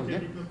स्ट्याटिक नै हो क्या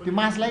त्यो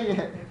मासलाई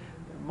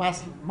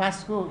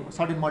मासको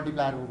सडन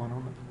मल्टिप्लायर हो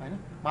भनौँ न होइन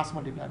मास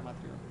मल्टिप्लायर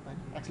मात्रै हो होइन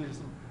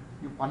एक्सिलेसन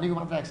यो भनेको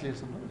मात्र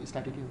एक्सिलेसन हो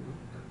स्ट्याटिकै हो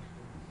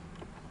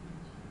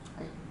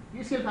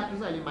यो स्केल फ्याक्टर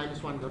चाहिँ अहिले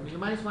 -1 गर्ने यो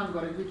 -1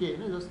 गरेको चाहिँ के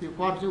होइन जस्तो यो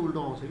कर्भ चाहिँ उल्टो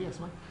आउँछ कि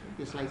यसमा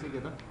त्यसलाई चाहिँ के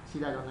त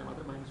सिधा गर्ने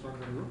मात्र -1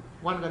 गरेको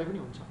 1 गरे पनि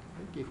हुन्छ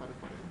है केही फरक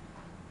पर्दैन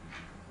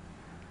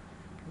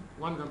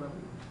 1 गर्दा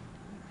पनि हुन्छ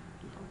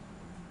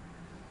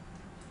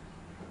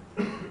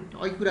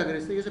अघि कुरा गरेको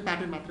जस्तै यो चाहिँ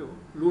प्याटर्न मात्रै हो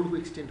लोडको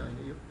एक्सटेन्ट होइन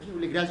यो होइन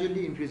उसले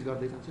ग्रेजुअली इन्क्रिज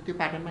गर्दै जान्छ त्यो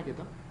प्याटर्नमा के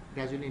त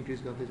ग्रेजुअली इन्क्रिज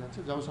गर्दै जान्छ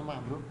जबसम्म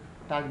हाम्रो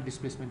टार्गेट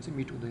डिस्प्लेसमेन्ट चाहिँ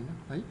मिट हुँदैन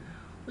है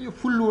यो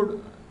फुल लोड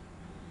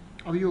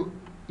अब यो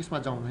यसमा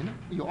जाउँ होइन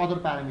यो अदर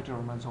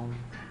प्यारामिटरहरूमा जाउँ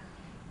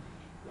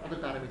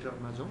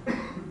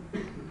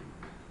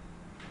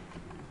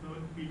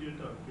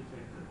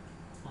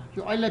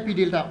यो अहिलेलाई पी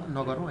डेल्टा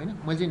नगरौँ होइन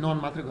मैले चाहिँ नन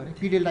मात्र गरेँ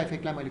पी डेल्टा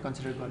इफेक्टलाई मैले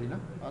कन्सिडर गरिनँ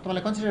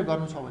तपाईँलाई कन्सिडर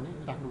गर्नु छ भने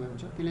राख्नुभयो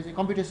हुन्छ त्यसले चाहिँ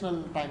कम्प्युटेसनल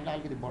टाइमलाई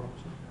अलिकति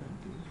बढाउँछ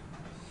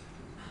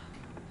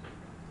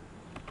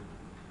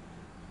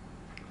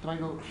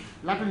तपाईँको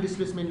ल्याटरल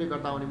डिस्प्लेसमेन्टले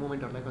गर्दा आउने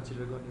मोमेन्टहरूलाई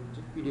कन्सिडर गर्ने हुन्छ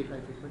पी डेल्टा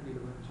इफेक्ट पनि डिल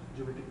गर्नुहुन्छ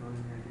जियोमेट्रिक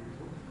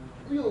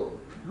ननलिनियर यो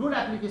लोड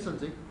एप्लिकेसन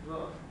चाहिँ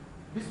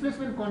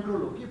डिस्प्लेसमेन्ट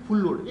कन्ट्रोल हो कि फुल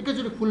लोड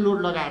एकैचोटि फुल लोड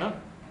लगाएर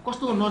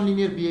कस्तो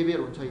ननलिनियर बिहेभियर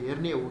हुन्छ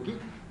हेर्ने हो कि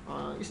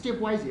स्टेप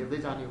वाइज हेर्दै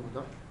जाने हो त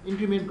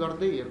इन्क्रिमेन्ट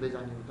गर्दै हेर्दै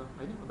जाने हो त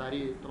होइन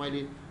भन्दाखेरि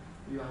तपाईँले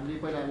यो हामीले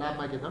पहिला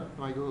ल्याबमा के त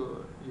तपाईँको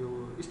यो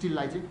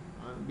स्टिललाई चाहिँ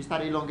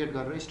बिस्तारै इलोङ्गेट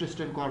गरेर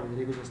स्ट्रेन कर्भ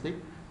हेरेको जस्तै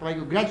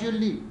तपाईँको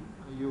ग्रेजुअल्ली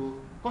यो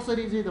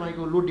कसरी चाहिँ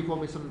तपाईँको लोड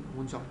डिफर्मेसन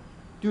हुन्छ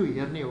त्यो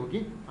हेर्ने हो कि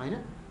होइन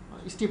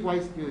स्टेप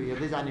वाइज त्यो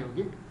हेर्दै जाने हो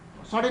कि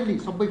सडनली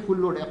सबै फुल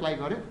लोड एप्लाई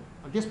गर्यो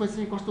त्यसपछि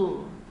चाहिँ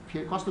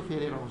कस्तो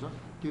फेरेर आउँछ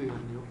त्यो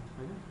हेर्ने हो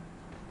होइन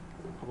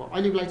अब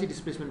अहिलेको लागि चाहिँ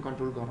डिस्प्लेसमेन्ट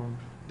कन्ट्रोल गरौँ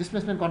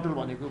डिस्प्लेसमेन्ट कन्ट्रोल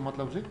भनेको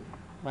मतलब चाहिँ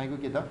तपाईँको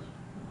के त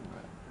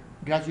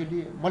ग्रेजुअली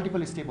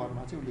मल्टिपल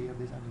स्टेपहरूमा चाहिँ उसले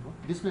हेर्दै जाने भयो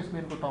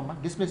डिस्प्लेसमेन्टको टर्ममा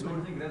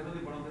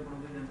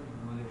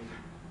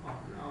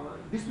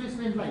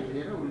डिस्प्लेसमेन्टलाई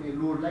हेरेर उसले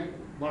लोडलाई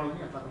बढाउने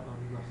अथवा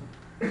घटाउने गर्छ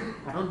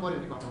घटाउनु पऱ्यो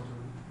भने घटाउँछ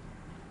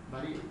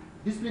भने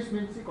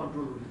डिस्प्लेसमेन्ट चाहिँ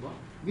कन्ट्रोल हुने भयो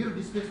मेरो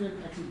डिस्प्लेसमेन्ट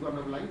एचिभ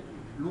गर्नको लागि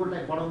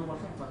लोडलाई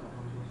बढाउनुपर्छ अथवा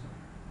घटाउनुपर्छ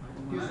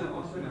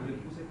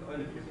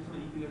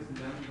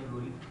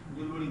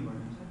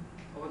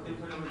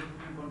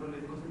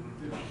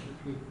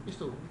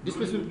यस्तो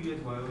डिस्प्लेसमेन्ट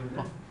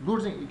लोड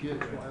चाहिँ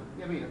इक्युएक्स भयो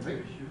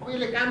अब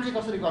यसले काम चाहिँ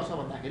कसरी गर्छ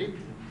भन्दाखेरि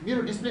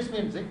मेरो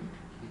डिस्प्लेसमेन्ट चाहिँ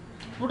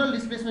टोटल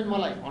डिस्प्लेसमेन्ट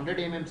मलाई 100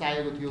 mm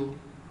चाहिएको थियो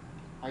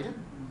होइन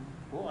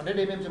हो 100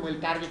 mm चाहिँ मैले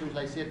टार्गेट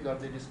उसलाई सेट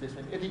गरिदिएँ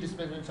डिस्प्लेसमेन्ट यति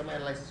डिस्प्लेसमेन्टसम्म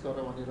एनालाइसिस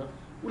गरेर भनेर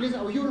उसले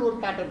चाहिँ अब यो लोड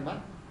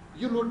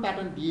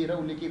प्याटर्न दिएर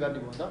उसले के गर्ने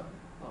भयो त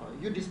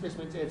यो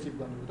डिस्प्लेसमेन्ट चाहिँ एचिभ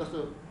गर्ने हो जस्तो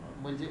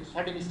मैले चाहिँ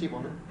सर्टेन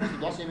स्टेपहरू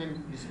 10 mm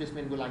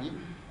डिस्प्लेसमेन्टको लागि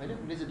होइन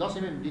उसले चाहिँ 10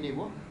 mm दिने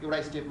भयो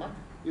एउटा स्टेपमा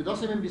यो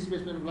 10 mm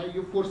डिस्प्लेसमेन्टको लागि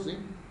यो फोर्स चाहिँ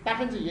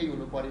प्याटर्न चाहिँ यही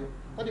हुनु पऱ्यो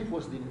कति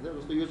फोर्स दिने त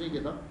जस्तो यो चाहिँ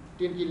के त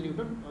 10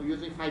 किलोन्युटन यो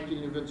चाहिँ 5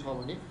 किलोन्युटन छ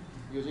भने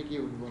यो चाहिँ के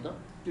हुनुभयो त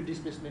त्यो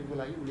डिस्प्लेसमेन्टको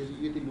लागि उसले चाहिँ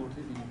यति लोड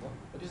चाहिँ दिनुभयो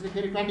त्यसले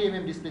फेरि 20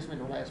 mm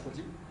डिस्प्लेसमेन्ट होला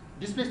यसपछि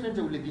डिस्प्लेसमेन्ट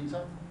चाहिँ उसले दिन्छ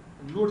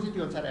लोड चाहिँ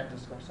त्यो अनुसार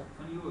एडजस्ट गर्छ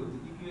अनि यो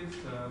इक्युएक्स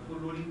को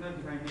लोडिङ त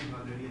डिफाइन नै छ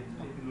अलरेडी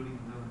यति लोडिङ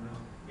हुन्छ भनेर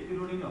यति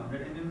लोडिङ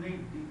 100 mm नै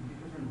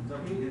डिस्प्लेसमेन्ट हुन्छ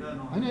भने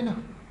त हैन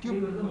त्यो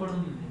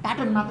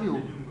प्याटर्न मात्रै हो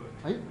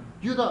है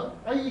यो त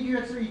अहिले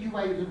इक्युएक्स र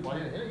इक्युवाई जुन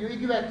भन्यो हैन यो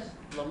इक्युएक्स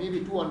ल मेबी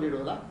 200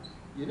 होला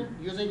हैन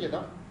यो चाहिँ के त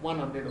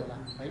 100 होला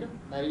हैन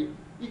अनि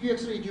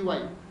इक्युएक्स र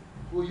इक्युवाई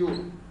को यो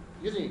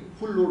चाहिँ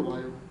फुल लोड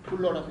भयो फुल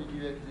लोड अफ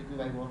इक्युएक्स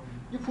इक्युवाई भयो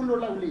यो फुल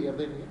लोडलाई उसले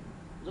हेर्दैन के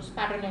जस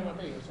प्याटर्नलाई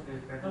मात्रै हेर्छ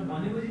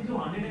भनेपछि त्यो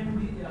 100 mm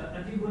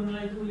अचिभ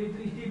गर्नलाई चाहिँ उसले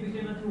त्यो स्टेप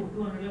स्टेपमा त्यो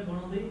 200 लाई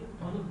बढाउँदै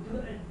मतलब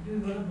त्यो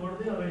गर्दै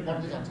बढ्दै अगाडि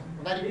बढ्दै जान्छ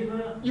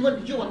इभन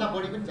योभन्दा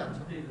बढी पनि जान्छ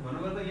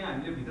भन्नुको त यहाँ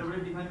हामीले भित्रबाट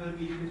डिफाइन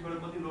गरेको इक्युएक्सबाट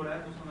कति लोड आयो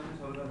त्यससँग चाहिँ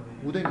सरोकार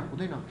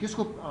हुँदैन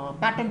त्यसको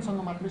प्याटर्नसँग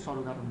मात्रै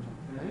सरोकार हुन्छ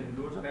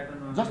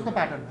जस्तो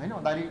प्याटर्न हैन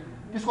अदारी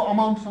त्यसको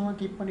अमाउन्टसँग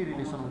केही पनि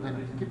रिलेसन हुँदैन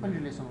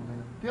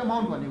त्यो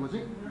अमाउन्ट भनेको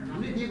चाहिँ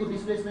हामीले दिएको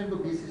डिस्प्लेसमेन्टको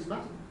बेसिसमा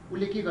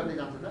उसले के गर्दै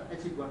जान्छ त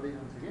एचिभ गर्दै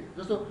जान्छ के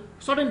जस्तो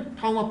सर्टेन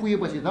ठाउँमा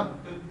पुगेपछि त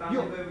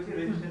यो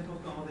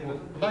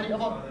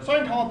अब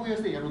सर्टेन ठाउँमा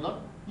पुगेपछि हेर्नु त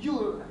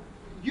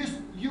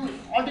यो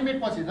अल्टिमेट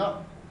पछि त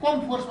कम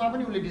फोर्समा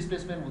पनि उसले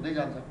डिस्प्लेसमेन्ट हुँदै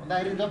जान्छ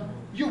भन्दाखेरि त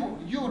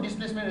यो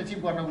डिस्प्लेसमेन्ट एचिभ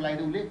गर्नको लागि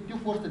त उसले त्यो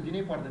फोर्स त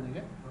दिनै पर्दैन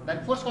क्या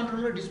भन्दाखेरि फोर्स कन्ट्रोल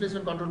र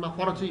डिस्प्लेसमेन्ट कन्ट्रोलमा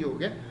फरक चाहिँ यो हो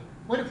क्या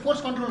मैले फोर्स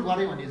कन्ट्रोल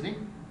गरेँ भने चाहिँ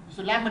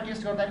जस्तो ल्याबमा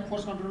टेस्ट गर्दाखेरि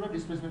फोर्स कन्ट्रोल र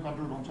डिस्प्लेसमेन्ट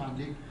कन्ट्रोल हुन्छ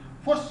हामीले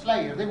फोर्सलाई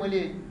हेर्दै मैले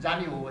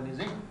जाने हो भने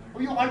चाहिँ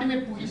यो अल्टिमेट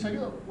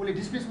पुगिसक्यो उसले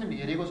डिस्प्लेसमेन्ट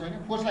हेरेको छैन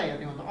फोर्सलाई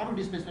हेर्ने हो भने अरू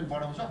डिस्प्लेसमेन्ट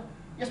बढाउँछ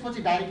यसपछि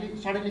डाइरेक्टली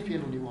सडनली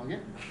फेल हुने भयो क्या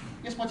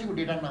यसपछिको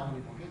डेटा नआउने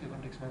भयो क्या त्यो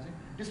कन्टेक्समा चाहिँ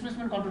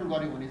डिस्प्लेसमेन्ट कन्ट्रोल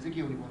गऱ्यो भने चाहिँ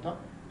के हुने भयो त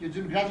यो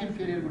जुन ग्रेजुअल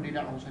फेलियरको डेटा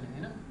आउँछ नि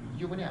होइन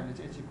यो पनि हामीले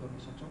चाहिँ एचिभ गर्न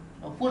सक्छौँ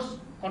अब फोर्स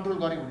कन्ट्रोल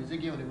गऱ्यो भने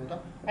चाहिँ के हुने भयो त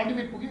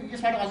अल्टिमेट पुग्यो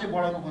यसबाट अझै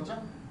बढाउनु खोज्छ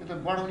यो त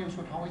बढाउने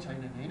उसको ठाउँै छैन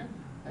नि होइन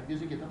त्यो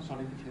चाहिँ के त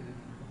सडनली फेलियर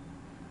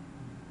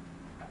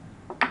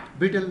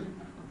ब्रिटल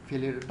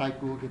फेलियर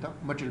टाइपको के त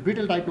मटेरियल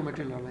ब्रिटल टाइपको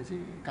मटेरियलहरूलाई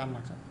चाहिँ काम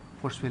लाग्छ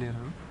फोर्स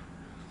फेलियरहरू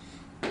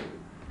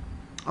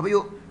अब यो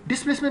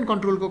डिस्प्लेसमेन्ट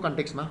कन्ट्रोलको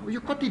कन्टेक्समा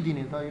यो कति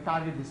दिने त यो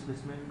टार्गेट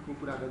डिस्प्लेसमेन्टको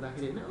कुरा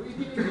गर्दाखेरि होइन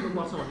यति नै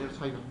दिनुपर्छ भनेर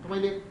छैन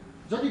तपाईँले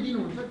जति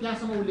दिनुहुन्छ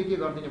त्यहाँसम्म उसले के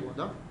गरिदिने भयो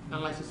त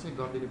एनालाइसिस चाहिँ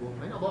गरिदिने भयो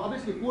होइन अब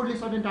अभियसली कोडले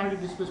सर्टेन टार्गेट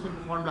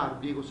डिस्प्लेसमेन्टको फर्मुलाहरू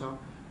दिएको छ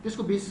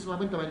त्यसको बेसिसमा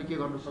पनि तपाईँले के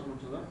गर्न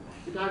सक्नुहुन्छ त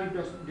त्यो टार्गेट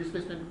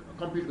डिस्प्लेसमेन्ट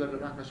कम्प्युट गरेर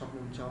राख्न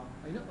सक्नुहुन्छ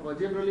होइन अब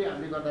जेनरली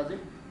हामीले गर्दा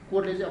चाहिँ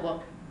कोडले चाहिँ अब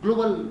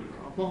ग्लोबल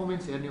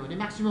पर्फर्मेन्स हेर्ने हो भने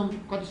म्याक्सिमम्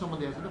कतिसम्म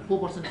दिएको छ त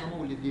 4%सम्म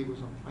उसले दिएको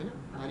छ होइन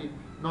अनि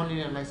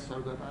ननलिनियर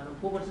एनालाइसिसहरू गर्दा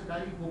 4%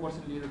 डाइरेक्ट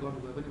 4% लिएर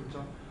गर्नुभयो पनि हुन्छ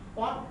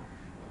अर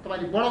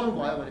तपाईँले बढाउनु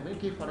भयो भने पनि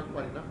केही फरक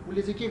परेन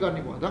उसले चाहिँ के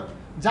गर्ने भयो त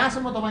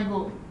जहाँसम्म तपाईँको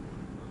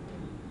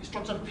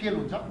स्ट्रक्चर फेल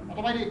हुन्छ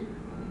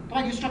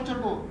तपाईँको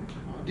स्ट्रक्चरको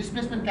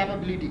डिस्प्लेसमेन्ट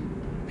क्यापेबिलिटी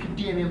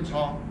 50 mm छ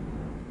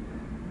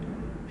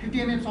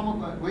 50 mm सम्म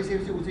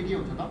गइसकेपछि ऊ चाहिँ के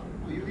हुन्छ त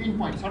यो इन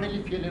पोइन्ट सडनली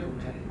फेलियर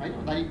हुन्छ होइन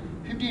अगाडि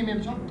 50 mm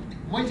छ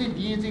मैले चाहिँ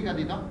दिएँ चाहिँ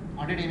कति त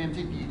 100 mm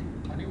चाहिँ दिएँ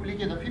अनि उसले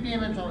के त 50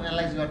 mm सम्म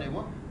एनालाइज गर्ने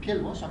भयो फेल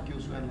भयो सक्यो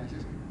उसको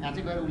एनालाइसिस यहाँ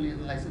चाहिँ गएर उसले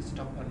एनालाइसिस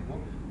स्टप गर्ने भयो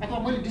अथवा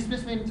मैले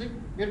डिस्प्लेसमेन्ट चाहिँ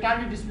मेरो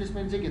टार्गेट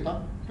डिस्प्लेसमेन्ट चाहिँ के त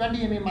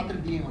 20 mm मात्र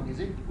दिएँ भने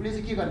चाहिँ उसले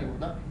चाहिँ के गर्ने भयो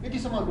त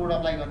यतिसम्म लोड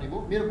अप्लाई गर्ने भयो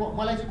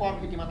मलाई चाहिँ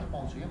कर्भ यति मात्र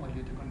पाउँछु क्या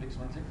मैले त्यो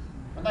कन्टेक्समा चाहिँ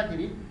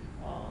भन्दाखेरि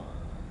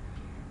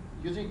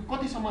यो चाहिँ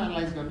कतिसम्म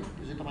एनालाइज गर्ने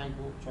त्यो चाहिँ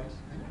तपाईँको चोइस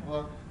होइन अब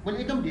मैले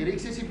एकदम धेरै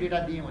एक्सेसिभ डेटा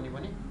दिएँ भने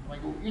पनि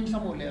तपाईँको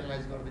इन्डसम्म उसले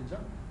एनालाइज गरिदिन्छ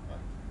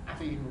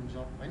आफै इन्ड हुन्छ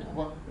होइन अब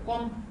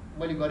कम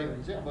मैले गरेँ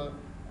भने चाहिँ अब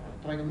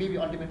तपाईँको मेबी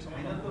अल्टिमेटसम्म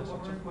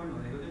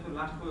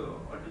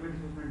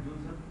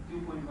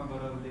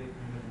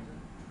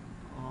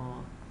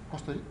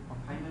कसरी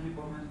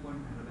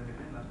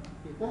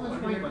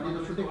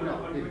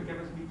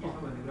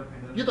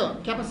यो त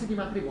क्यापासिटी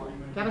मात्रै भयो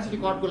क्यापासिटी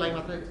कर्भको लागि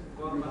मात्रै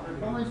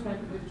पर्फर्मेन्स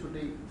पोइन्ट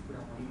छुट्टै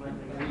कुरा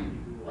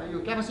भयो यो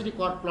क्यापासिटी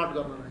कर्भ प्लट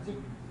गर्नलाई चाहिँ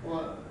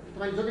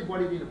तपाईँले जति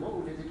बढी दिनुभयो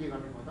उसले चाहिँ के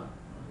गर्ने भयो त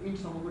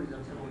इन्डसम्मको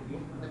रिजल्ट चाहिँ आउने भयो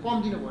कम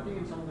दिनुभयो भने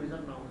इन्डसम्मको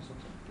रिजल्ट नआउन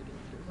सक्छ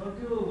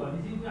त्यो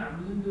भनेपछि त्यो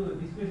हाम्रो जुन त्यो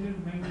डिस्प्लेसमेन्ट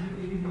म्याग्नेटिक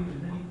एरिया हुन्छ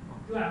नि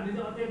त्यो हामीले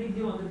चाहिँ अत्याधिक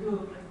दियो भने त्यो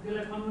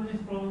त्यसलाई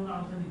कन्भर्जेन्स प्रब्लम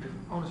आउँछ नि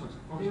आउन सक्छ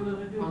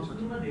त्यो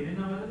सुरुमा धेरै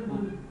नभएर चाहिँ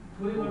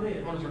थोरै गर्दै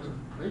आउन सक्छ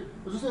है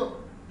जस्तो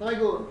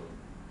तपाईँको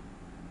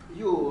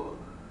यो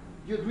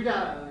दुईवटा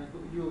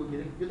यो के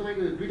अरे यो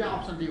तपाईँको दुईवटा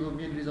अप्सन दिएको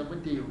मेन रिजन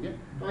पनि त्यही हो क्या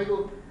तपाईँको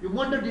यो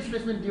मोन्टर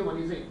डिस्प्लेसमेन्ट दियो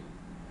भने चाहिँ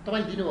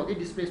तपाईँले दिनुभयो कि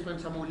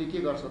डिस्प्लेसमेन्टसम्म उसले के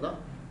गर्छ त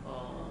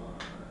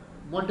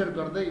मोनिटर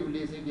गर्दै उसले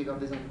चाहिँ के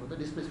गर्दै जाने भयो त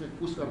डिस्प्लेसमेन्ट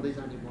पुस गर्दै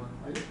जाने भयो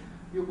होइन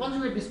यो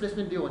कन्जुगेट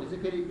डिस्प्लेसमेन्ट दियो भने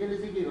चाहिँ फेरि यसले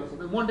चाहिँ के गर्छ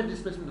त मोनिटर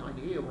डिस्प्लेसमेन्ट होइन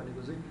कि यो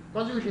भनेको चाहिँ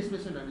कन्जुगेट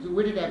डिस्प्लेसमेन्ट भने चाहिँ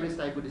वेटेड एभरेज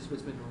टाइपको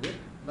डिस्प्लेसमेन्ट हो क्या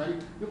अनि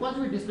यो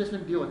कन्जुगेट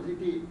डिस्प्लेसमेन्ट दियो भने चाहिँ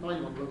त्यही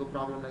तपाईँले भन्नुभएको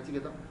प्रब्लमलाई चाहिँ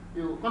के त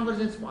यो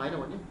कन्भर्जेन्स भएन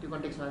भने त्यो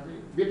कन्टेक्समा चाहिँ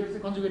बेटर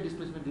चाहिँ कन्जुगेट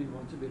डिस्प्लेसमेन्ट दिनुभयो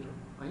भने चाहिँ बेटर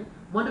होइन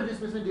मोनिटर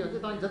डिस्प्लेसमेन्ट दियो भने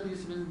चाहिँ तपाईँले जति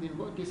डिस्प्लेसमेन्ट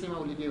दिनुभयो त्यसैमा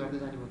उसले के गर्दै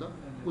जाने भयो त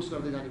पुस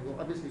गर्दै जाने भयो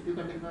अभियसली त्यो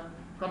कन्टेक्समा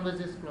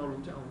कन्भर्जेन्स प्रब्लम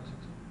चाहिँ आउन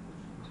सक्छ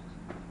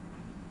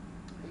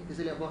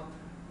त्यसैले अब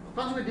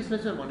कन्जुगेट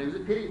डिस्प्लेसमेन्ट भनेको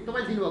चाहिँ फेरि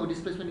तपाईँले दिनुभएको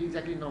डिस्प्लेसमेन्ट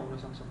एक्ज्याक्टली नहुन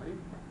सक्छ है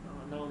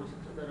नआउन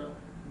सक्छ तर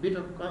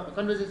बेटर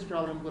कन्भर्जेन्स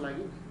प्रब्लमको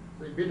लागि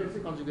बेटर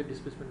चाहिँ कन्जुगेट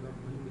डिस्प्लेसमेन्ट गर्नु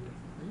पनि बेटर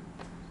है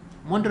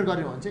मोनिटर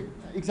गर्यो भने चाहिँ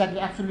एक्ज्याक्टली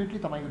एब्सोल्युटली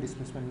तपाईँको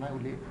डिस्प्लेसमेन्टलाई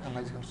उसले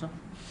एनालाइज गर्छ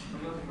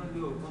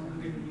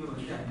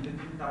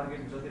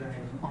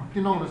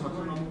त्यो नहुन सक्छ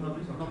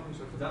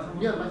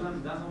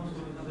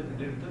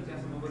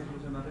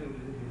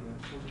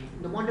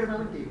मोनिटरमा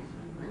पनि त्यही हो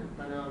होइन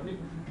तर पनि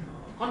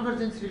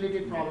कन्भर्जेन्स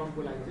रिलेटेड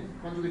प्रब्लमको लागि चाहिँ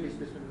कन्जुगेट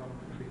डिस्प्लेसमेन्ट गर्नु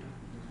बेटर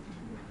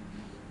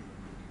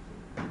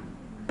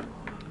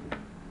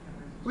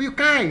अब यो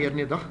कहाँ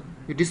हेर्ने त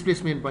यो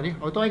डिस्प्लेसमेन्ट पनि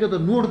अब तपाईँको त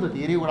नोड त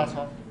धेरैवटा छ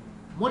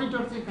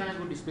मोनिटर चाहिँ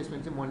कहाँको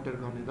डिस्प्लेसमेन्ट चाहिँ मोनिटर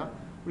गर्ने त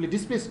उसले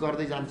डिस्प्लेस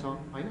गर्दै जान्छ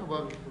होइन अब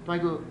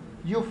तपाईँको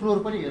यो फ्लोर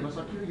पनि हेर्न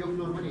सक्यो यो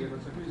फ्लोर पनि हेर्न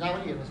सक्यो जहाँ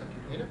पनि हेर्न सक्यो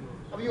होइन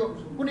अब यो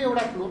कुनै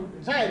एउटा फ्लोर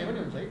जहाँ हेरे पनि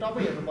हुन्छ है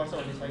टप्पै हेर्नुपर्छ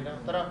भन्ने छैन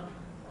तर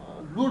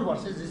लोड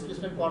भर्सेस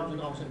डिस्प्लेसमेन्ट कर्भ जुन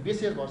आउँछ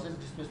बेसियर भर्सेस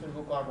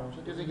डिस्प्लेसमेन्टको कर्भ आउँछ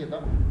त्यो चाहिँ के त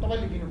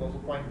तपाईँले दिनुभएको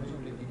पोइन्टको चाहिँ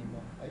उसले दिने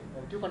भयो है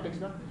अब त्यो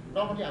कन्टेक्समा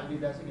नर्मली हामीले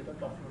लिँदा चाहिँ के त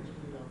टप फ्लोर चाहिँ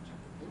लिँदा हुन्छ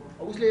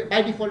अब उसले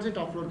बाई डिफल्ट चाहिँ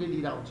टप फ्लोरकै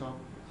लिँदा हुन्छ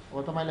अब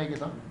तपाईँलाई के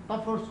त टप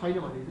फ्लोर छैन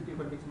भने चाहिँ त्यो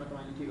कन्टेक्समा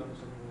तपाईँले के गर्न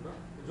सक्नुहुन्छ त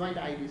जोइन्ट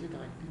आइडी चाहिँ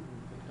तपाईँले दिनु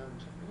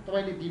हुन्छ होइन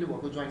तपाईँले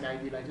दिनुभएको जोइन्ट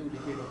आइडीलाई चाहिँ उसले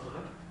के गर्छ त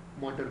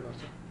मोनिटर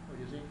गर्छ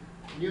यो चाहिँ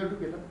नियर टु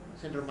के त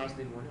सेन्टर मास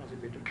दिनु भने अझै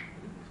बेटर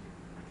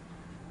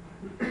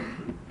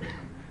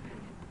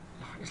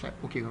यसलाई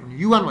ओके गर्नु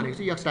U1 भनेको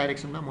चाहिँ एक्स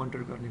डाइरेक्सनमा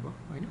मोनिटर गर्ने भयो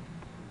होइन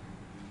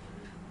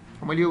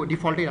मैले यो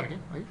डिफल्टै राखेँ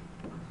है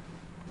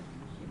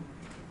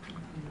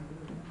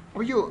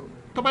अब यो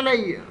तपाईँलाई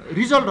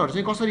रिजल्टहरू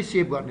चाहिँ कसरी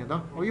सेभ गर्ने त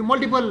अब यो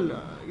मल्टिपल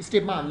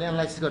स्टेपमा हामीले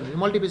एनालाइसिस गर्ने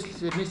मल्टिपल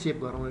स्टेप नै सेभ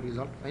गरौँ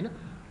रिजल्ट होइन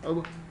अब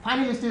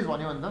फाइनल स्टेज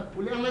भन्यो भने त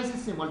उसले एनालाइसिस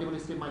चाहिँ मल्टिपल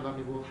स्टेपमा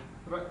गर्ने भयो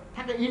र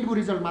ठ्याक्कै इन्डको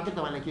रिजल्ट मात्रै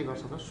तपाईँलाई के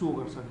गर्छ त सो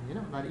गर्छ नि होइन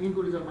भन्दाखेरि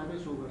इन्डको रिजल्ट मात्रै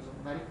सो गर्छ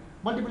भन्दाखेरि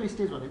मल्टिपल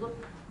स्टेज भनेको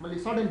मैले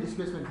सडन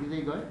डिस्प्लेसमेन्ट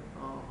दिँदै गएँ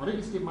हरेक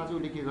स्टेपमा चाहिँ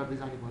उसले के गर्दै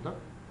जाने भयो त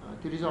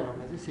त्यो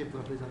रिजल्टहरूलाई चाहिँ सेभ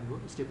गर्दै जाने भयो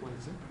स्टेप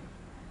वाइज चाहिँ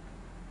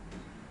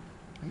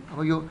है अब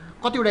यो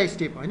कतिवटा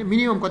स्टेप होइन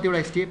मिनिमम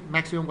कतिवटा स्टेप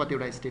म्याक्सिमम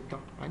कतिवटा स्टेप त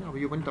होइन अब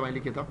यो पनि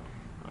तपाईँले के त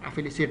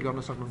आफैले सेट गर्न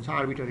सक्नुहुन्छ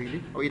आर्बिटरीली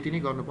अब यति नै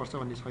गर्नुपर्छ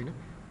भन्ने छैन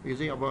यो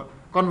चाहिँ अब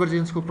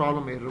कन्भर्जेन्सको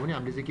प्रब्लम हेरेर पनि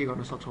हामीले चाहिँ के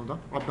गर्न सक्छौँ त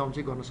अप डाउन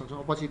चाहिँ गर्न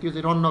सक्छौँ पछि त्यो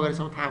चाहिँ रन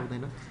नगरेसम्म थाहा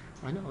हुँदैन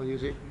होइन अब यो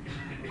चाहिँ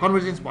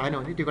कन्भर्जेन्स भएन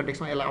भने त्यो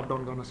कन्टेक्समा यसलाई अप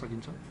डाउन गर्न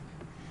सकिन्छ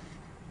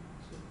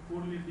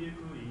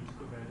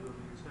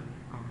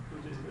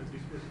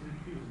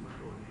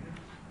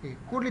ए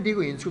कोडले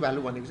दिएको हिन्सको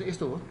भ्यालु भनेको चाहिँ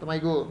यस्तो हो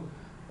तपाईँको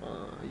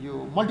यो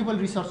मल्टिपल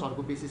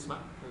रिसर्चहरूको बेसिसमा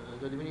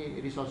जति पनि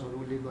रिसर्चहरू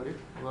उल्लेख गर्यो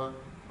अब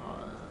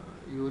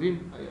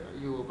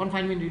यो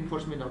कन्फाइनमेन्ट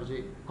इन्फोर्समेन्टहरू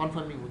चाहिँ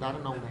कन्फर्मिङ हुँदा र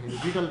नहुँदाखेरि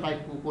ब्रिटल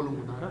टाइपको कोलम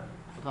हुँदा र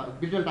अथवा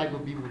ब्रिटल टाइपको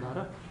बिम हुँदा र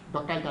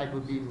डक्टाइल टाइपको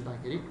बिम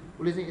हुँदाखेरि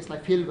उसले चाहिँ यसलाई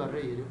फेल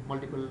गरेर हेऱ्यो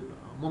मल्टिपल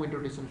मोमेन्ट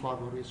रोटेसन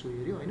कर्भहरू यसो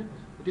हेऱ्यो होइन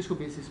त्यसको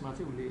बेसिसमा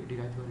चाहिँ उसले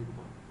डिराइभ गरेको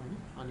भयो होइन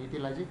अनि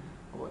त्यसलाई चाहिँ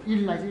अब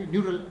इल्डलाई चाहिँ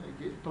न्युट्रल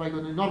तपाईँको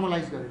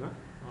नर्मलाइज गरेर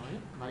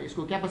होइन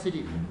यसको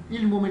क्यापासिटी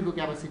इल्ड मोमेन्टको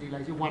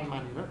क्यापासिटीलाई चाहिँ 1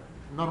 मानेर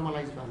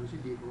नर्मलाइज भ्यालु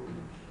चाहिँ दिएको हो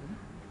होइन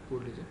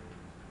कोडले चाहिँ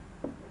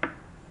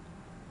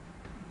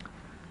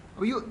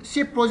अब यो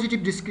सेप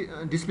पोजिटिभ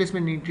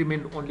डिस्प्लेसमेन्ट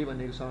इन्क्रिमेन्ट ओन्ली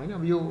भनेको छ होइन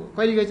अब यो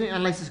कहिलेकाहीँ चाहिँ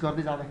एनालाइसिस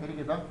गर्दै जाँदाखेरि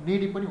के त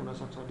नेगेटिभ पनि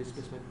हुनसक्छ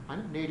डिस्प्लेसमेन्ट होइन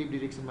नेगेटिभ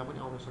डिरेक्सनमा पनि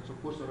आउन सक्छ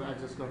कोर्सहरू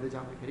एडजस्ट गर्दै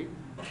जाँदाखेरि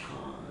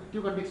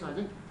त्यो कन्टेक्समा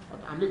चाहिँ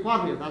हामीले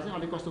कर्भ हेर्दा चाहिँ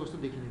अलिक कस्तो कस्तो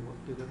देखिने भयो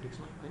त्यो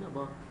कन्टेक्समा होइन अब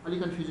अलिक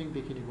कन्फ्युजिङ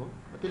देखिने भयो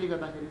त्यसले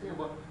गर्दाखेरि चाहिँ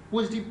अब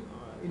पोजिटिभ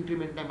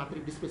इन्क्रिमेन्टलाई मात्रै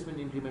डिस्प्लेसमेन्ट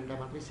इन्क्रिमेन्टलाई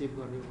मात्रै सेभ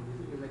गर्ने हो भने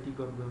चाहिँ यसलाई ठिक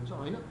गर्नु हुन्छ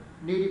होइन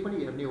नेगेटिभ पनि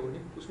हेर्ने हो भने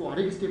उसको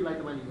हरेक स्टेपलाई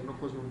तपाईँले हेर्न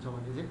खोज्नुहुन्छ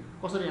भने चाहिँ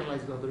कसरी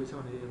एनालाइज गर्दो रहेछ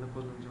भनेर हेर्न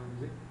खोज्नुहुन्छ भने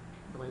चाहिँ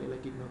तपाईँले यसलाई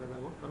ठिक नगर्दा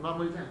हो र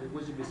नर्मली चाहिँ हामीले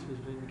पोजिटिभ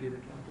डिस्प्लेसमेन्ट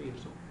इन्क्रिमेन्टलाई मात्रै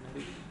हेर्छौँ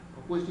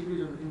पोजिटिभली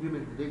जुन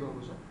इन्क्रिमेन्ट हुँदै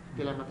गएको छ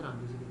त्यसलाई मात्र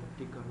हामीले चाहिँ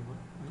ठिक गर्नु भयो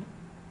होइन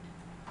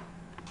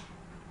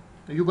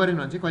यो गरेन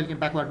भने चाहिँ कहिलेकाहीँ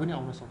ब्याकवार्ड पनि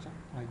आउन सक्छ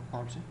भएको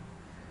कर्भ चाहिँ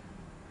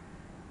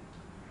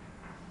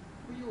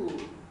यो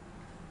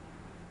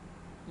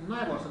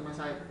नयाँ भर्सनमा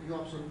सायद यो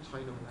अप्सन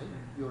छैन होला है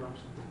यो एउटा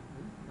अप्सन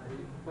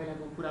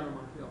पहिलाको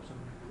पुरानोमा त्यो अप्सन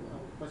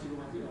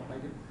पछिकोमा चाहिँ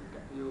हटाइदियो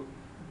यो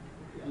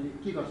अहिले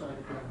के गर्छ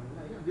अहिले पुरानोमा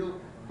होइन यो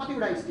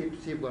कतिवटा स्टेप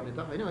सेभ गर्ने त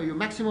होइन यो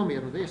म्याक्सिमम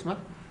हेर्नु त यसमा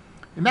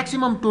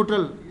म्याक्सिमम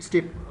टोटल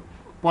स्टेप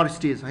पर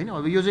स्टेज होइन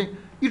अब यो चाहिँ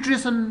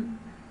इटरेसन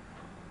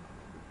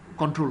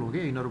कन्ट्रोल हो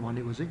क्या यिनीहरू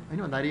भनेको चाहिँ होइन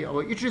भन्दाखेरि अब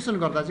इटरेसन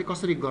गर्दा चाहिँ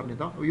कसरी गर्ने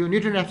त यो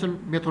न्युटन ऱ्याप्सन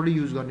मेथडै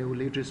युज गर्ने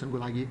उसले इटरेसनको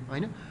लागि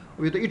होइन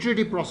अब यो त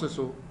इटरेटिभ प्रोसेस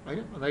हो होइन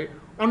भन्दाखेरि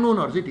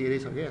अननोनहरू चाहिँ धेरै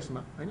छ क्या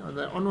यसमा होइन अन्त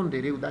अननोन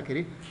धेरै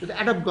हुँदाखेरि त्यो त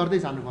एडप्ट गर्दै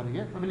जानु पऱ्यो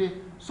क्या तपाईँले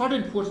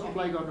सडन फोर्स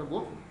अप्लाई गर्नुभयो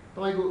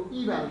तपाईँको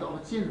ई भ्यालु त अब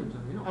चेन्ज हुन्छ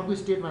होइन अर्को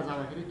स्टेटमा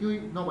जाँदाखेरि त्यो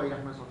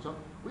नभइराख्न सक्छ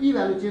ई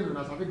भ्यालु चेन्ज हुन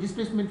साथै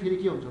डिस्प्लेसमेन्ट फेरि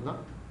के हुन्छ त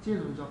चेन्ज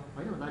हुन्छ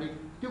होइन भन्दाखेरि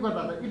त्यो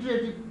गर्दा त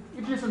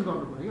इटरेसन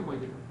गर्नु पऱ्यो क्या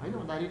मैले होइन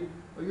भन्दाखेरि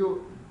यो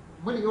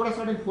मैले एउटा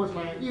सडन फोर्स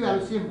लगाएँ ई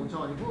भ्यालु सेम हुन्छ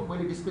भनेको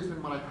मैले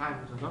डिस्प्लेसमेन्ट मलाई थाहा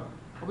हुन्छ त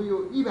अब यो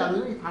ई भ्यालु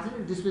नै थाहा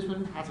छैन डिस्प्लेसमेन्ट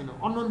पनि थाहा छैन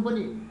अननोन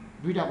पनि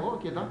दुइटा भयो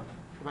के त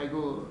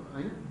तपाईँको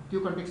होइन त्यो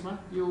कन्टेक्समा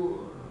यो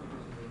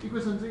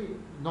इक्वेसन चाहिँ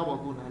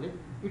नभएको हुनाले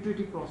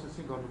इटरेटिभ प्रोसेस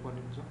चाहिँ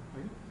गर्नुपर्ने हुन्छ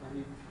होइन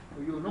अनि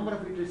यो नम्बर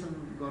अफ इटरेसन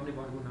गर्ने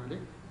भएको हुनाले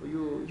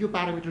यो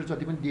प्यारामिटर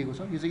जति पनि दिएको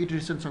छ यो चाहिँ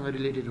इटरेसनसँग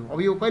रिलेटेड हो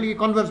अब यो कहिले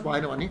कन्भर्स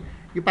भएन भने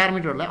यो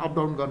प्यारामिटरहरूलाई अप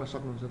डाउन गर्न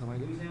सक्नुहुन्छ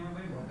तपाईँले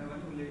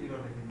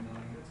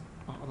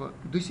अब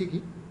 200 कि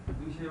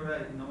 200 वटा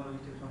नम्बर अफ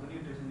स्टेप्समा पनि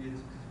इटरेसन यदि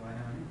सक्सेस भएन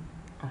भने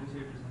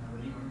 200 इटरेसन अब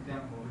नि भने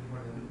त्यहाँ भोलि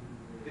पढ्यो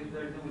त्यस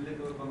पछाडि चाहिँ उसले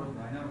त्यो कन्भर्ट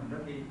भएन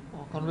भनेर केही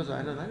कन्भर्स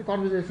भएन भने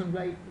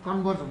कन्भर्सेसनलाई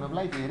कन्भर्ट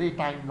हुनलाई धेरै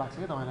टाइम लाग्छ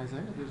क्या तपाईँलाई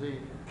चाहिँ होइन त्यो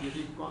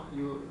चाहिँ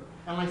यो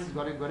एनालाइसिस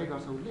गरे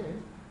गर्छ उसले है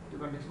त्यो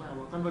कन्टेक्समा अब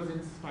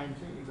कन्भर्जेन्स टाइम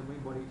चाहिँ एकदमै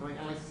बढी तपाईँ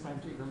एनालाइसिस टाइम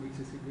चाहिँ एकदमै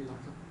एक्सेसिभली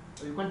लाग्छ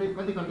यो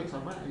कति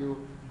कन्टेक्सहरूमा यो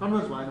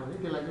कन्भर्स भएन भने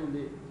त्यसलाई चाहिँ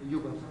उसले यो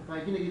गर्छ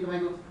तपाईँ किनकि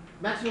तपाईँको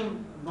म्याक्सिमम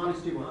नलेज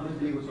स्टेपहरू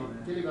दिएको छ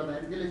त्यसले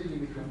गर्दाखेरि त्यसले चाहिँ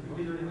लिमिट गर्छ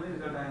एकचोटि पनि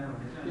रिजल्ट आएन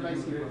भने चाहिँ त्यसलाई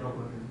स्टेप ड्रप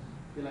गर्दैन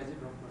त्यसलाई चाहिँ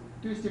ड्रप गर्दैन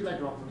त्यो स्टेपलाई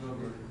ड्रप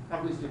गर्नु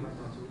अर्को स्टेपमा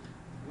जान्छु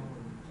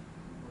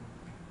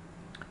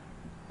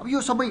अब यो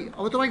सबै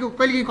अब तपाईँको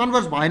कहिले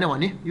कन्भर्स भएन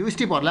भने यो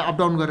स्टेपहरूलाई अप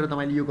डाउन गरेर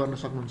तपाईँले यो गर्न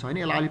सक्नुहुन्छ होइन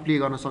यसलाई अलिक प्ले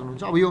गर्न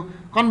सक्नुहुन्छ अब यो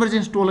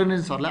कन्भर्जेन्स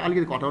टोलरेन्सहरूलाई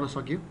अलिकति घटाउन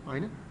सक्यो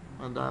होइन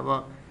अन्त अब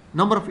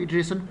नम्बर अफ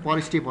इटरेसन पर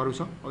स्टेपहरू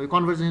छ अब यो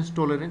कन्भर्जेन्स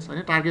टोलरेन्स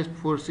होइन टार्गेट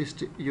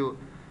फोर्स यो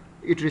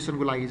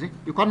इटरेसनको लागि चाहिँ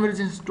यो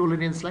कन्भर्जेन्स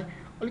टोलरेन्सलाई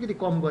अलिकति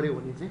कम गऱ्यो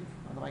भने चाहिँ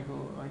तपाईँको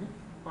होइन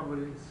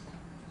कन्भर्जेन्स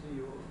चाहिँ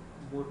यो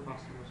मोर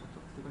फास्ट हुन सक्छ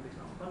त्यो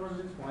कन्टेक्समा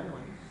कन्भर्जेन्स भएन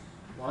भने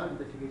भयो भने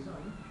त ठिकै छ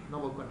होइन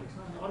नभएको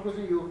कन्टेक्समा अनि अर्को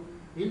चाहिँ यो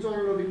हिन्ज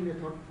ओभरलोडिङ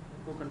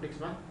मेथडको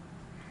कन्टेक्समा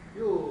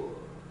यो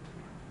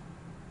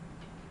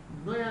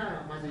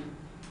नयाँमा चाहिँ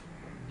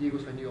दिएको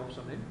छैन यो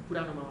अप्सन होइन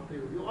पुरानोमा मात्रै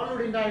हो यो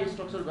अनलोड इन्टायर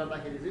स्ट्रक्चर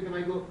गर्दाखेरि चाहिँ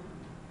तपाईँको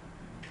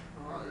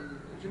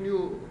जुन यो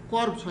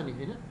कर्भ छ नि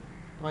होइन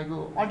तपाईँको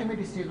अल्टिमेट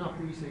स्टेजमा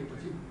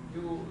पुगिसकेपछि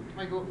यो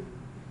तपाईँको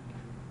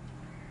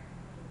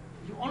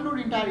यो अनलोड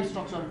इन्टायर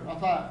स्ट्रक्चर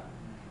अथवा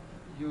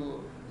यो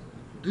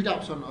दुईवटा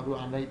अप्सनहरू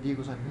हामीलाई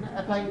दिएको छ होइन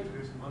एप्लाई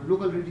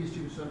लोकल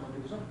रिडिस्ट्रिब्युसन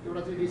भनेको छ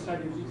एउटा चाहिँ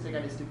रिस्टार्ट युजिङ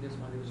सेकेन्ड स्टिफनेस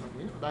भनेको छ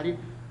होइन भन्दाखेरि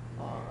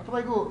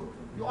तपाईँको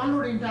यो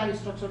अनलोड इन्टायर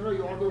स्ट्रक्चर र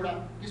यो अर्को एउटा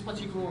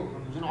त्यसपछिको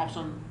जुन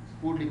अप्सन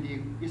कोडले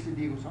यसले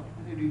दिएको छ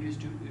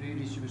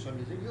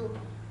रिडिस्ट्रिब्युसनले चाहिँ यो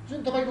जुन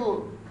तपाईँको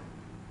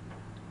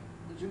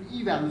जुन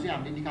ई भ्यालु चाहिँ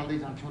हामीले निकाल्दै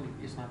जान्छौँ नि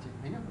यसमा चाहिँ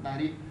होइन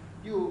भन्दाखेरि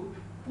यो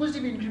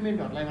पोजिटिभ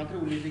इन्क्रिमेन्टहरूलाई मात्रै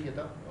उसले चाहिँ के त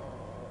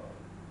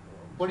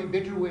बढी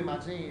बेटर वेमा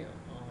चाहिँ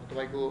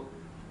तपाईँको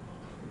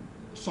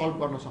सल्भ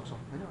गर्न सक्छ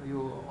होइन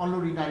यो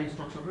अनलोड इन्टायर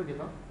स्ट्रक्चर र के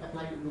त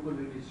एप्लाई लोकल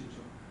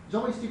रिडिस्ट्रिब्युसन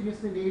जब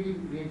स्टिफनेस चाहिँ नेगेटिभ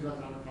रेन्जमा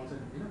जान थाल्छ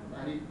नि होइन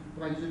भन्दाखेरि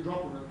तपाईँको चाहिँ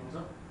ड्रप हुन थाल्छ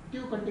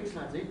त्यो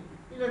कन्टेक्समा चाहिँ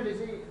यिनीहरूले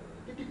चाहिँ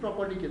त्यति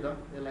प्रपरली के त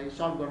यसलाई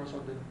सल्भ गर्न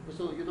सक्दैन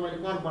जस्तो यो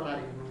तपाईँले कर्भ बनाएर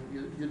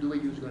हेर्नु यो दुवै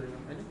युज गरेर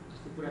होइन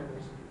जस्तो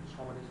पुरानो छ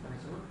भने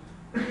भनेसँग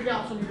दुईवटा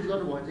अप्सन युज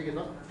गर्नुभयो भने चाहिँ के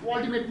त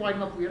अल्टिमेट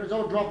पोइन्टमा पुगेर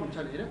जब ड्रप हुन्छ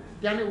नि होइन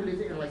त्यहाँ नै उसले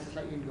चाहिँ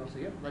एनालाइसिसलाई इन्ड गर्छ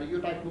क्या भन्दाखेरि यो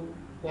टाइपको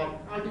कर्भ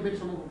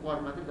अल्टिमेटसम्मको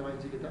कर्भमा चाहिँ तपाईँले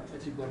चाहिँ के त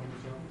एचिभ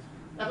गर्नुहुन्छ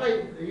एप्लाई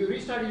यो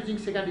रिस्टार्ट युजिङ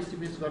सेकेन्ड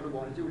स्टिफनेस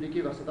गर्नुभयो भने चाहिँ उसले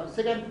के गर्छ त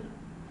सेकेन्ड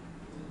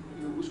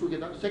यो उसको के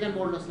त सेकेन्ड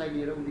मोडल्सलाई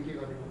लिएर उसले के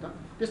गर्ने हो त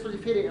त्यसपछि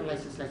फेरि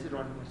एनालाइसिसलाई चाहिँ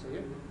रन गर्छ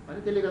क्या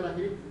होइन त्यसले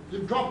गर्दाखेरि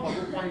जुन ड्रप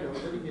भएको पोइन्टहरू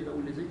पनि के त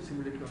उसले चाहिँ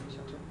सिमुलेट गर्न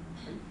सक्छ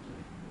है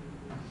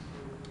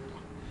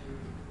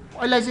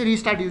अहिले चाहिँ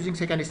रिस्टार्ट युजिङ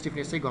सेकेन्ड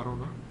स्टिफनेस चाहिँ गरौँ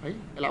न है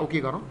यसलाई ओके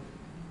गरौँ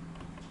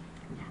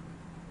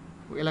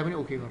यसलाई पनि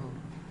ओके गरौँ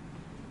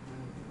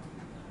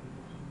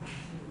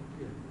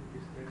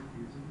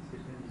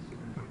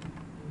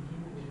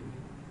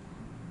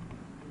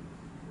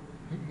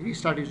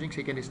रिस्टार्ट युजिङ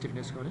सेकेन्ड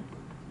स्टिफनेस गरेँ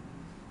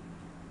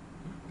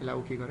यसलाई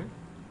ओके गरेँ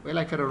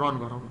यसलाई फेरि रन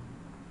गरौँ न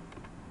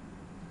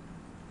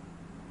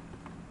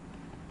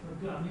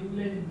त्यो हामीले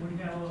उसलाई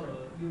बोडीका अब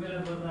यो बेला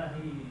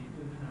गर्दाखेरि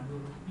त्यो जुन हाम्रो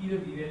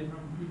पिरियड इभ्यालु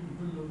फ्रम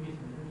फुल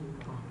लोकेसन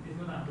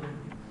त्यसमा हाम्रो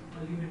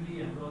अल्टिमेटली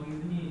हाम्रो अघि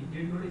पनि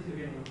डेड लोडै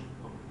सिकेको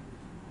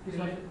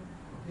त्यसलाई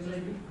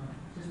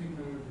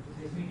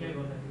सेस्मिकलाई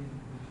गर्दाखेरि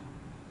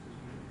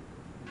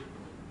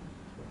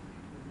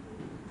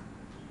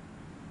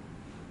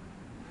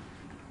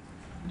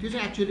त्यो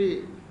चाहिँ एक्चुअली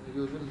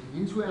यो जुन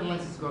हिन्जको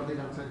एनालाइसिस गर्दै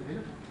जान्छ नि होइन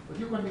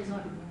त्यो कन्टेक्समा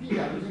पी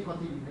भ्यालु चाहिँ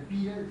कति लिने पी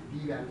र डी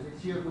भ्यालु चाहिँ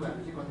सियरको भ्यालु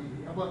चाहिँ कति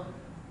लिने अब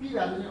पी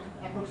भ्यालु चाहिँ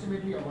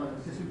एप्रोक्सिमेटली अब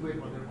सेस्मिक वेट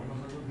भनेर भन्न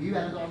सक्छौँ भी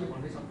भ्यालु त अझै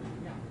भन्नै सक्दैन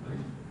कि हामीले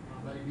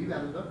है भी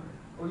भ्यालु त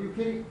अब यो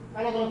फेरि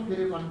अलग अलग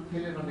फेरि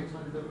कन्टेक्समा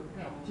त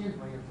चेन्ज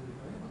भइहाल्छ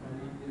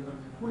है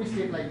कुन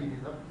स्टेपलाई लिने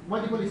त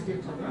मल्टिपल स्टेप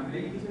छ हामीले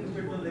इनिसियल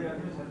स्टेटमा लिएका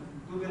थियौँ सर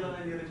त्यो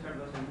बेलालाई लिएर स्टार्ट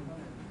गर्छौँ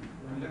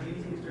हामीले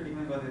इनिसियल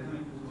स्टेटिङमा गर्दै थियौँ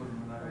इम्प्रुभ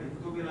गर्नुभन्दा अगाडि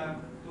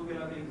त्यो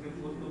बेलाको एक्जेक्ट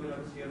फोर्स त्यो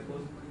बेलाको सियर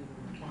फोर्स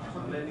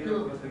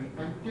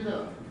त्यो त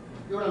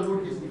एउटा लोड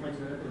केस डिफाइन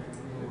गरेर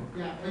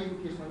त्यहाँ अहिलेको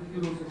केसमा चाहिँ त्यो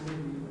लोड केस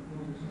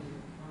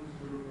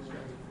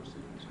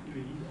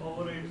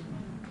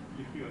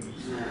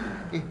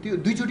ए त्यो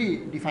दुईचोटि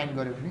डिफाइन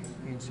गऱ्यो भने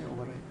मेन चाहिँ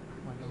ओभरराइड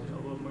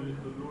अब मैले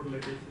त्यो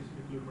लोडलाई चाहिँ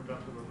सिस्मिक लोडमा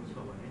ट्रान्सफर गर्नु छ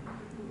भने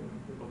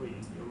अब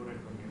हिन्ज ओभरराइड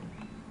गर्ने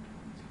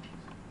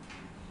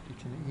ठिक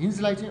छैन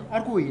हिन्जलाई चाहिँ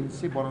अर्को हिन्ज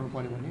चाहिँ बनाउनु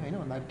पऱ्यो भने होइन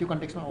भन्दाखेरि त्यो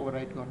कन्टेक्समा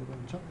ओभरराइड गर्नुपर्ने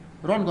हुन्छ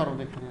रन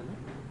गराउँदै फेरि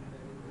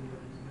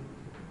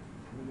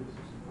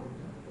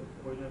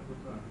पहिलाको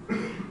त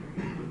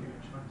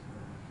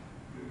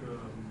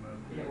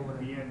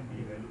बिएनबी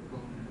भ्यालु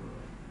फ्रम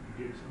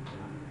डिरेक्सन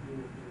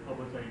अब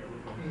चाहिँ अब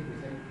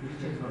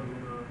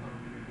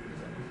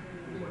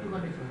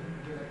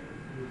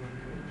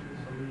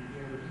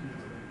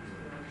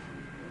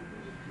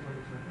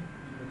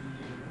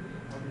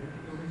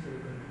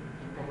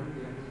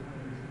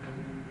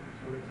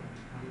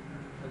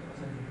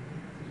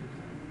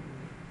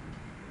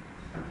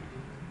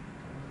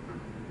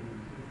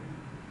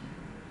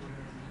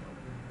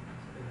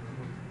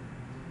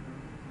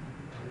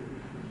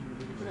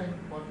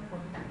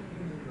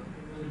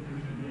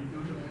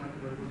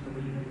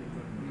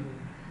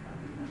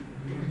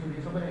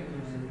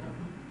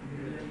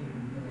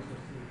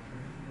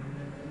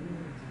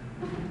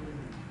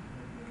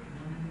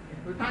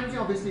टाइम चाहिँ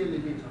अभियसली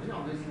लिमिट छ होइन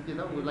अभियसली के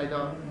त उसलाई त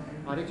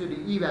हरेकचोटि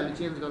ई भ्यालु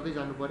चेन्ज गर्दै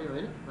जानु पऱ्यो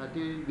होइन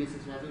त्यो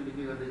बेसिसमा चाहिँ उसले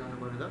के गर्दै जानु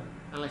पऱ्यो त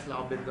एनालाइसलाई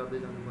अपडेट गर्दै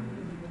जानु पऱ्यो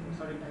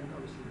सर्टेन टाइम त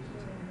अभियसली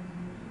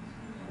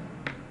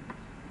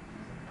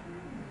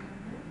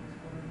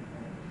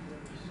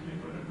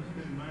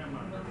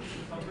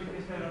सबै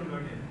त्यसलाई रन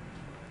गर्ने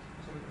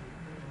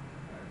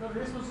तर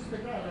रेसोर्सेस त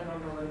क्या यसलाई रन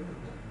नगरेको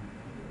हुन्छ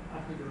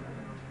आफ्नै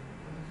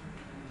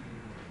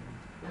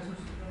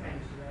रेसोर्सेस त टाइम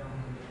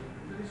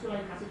त्यसको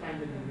लागि खासै टाइम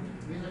दिनु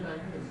मेजर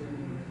टाइम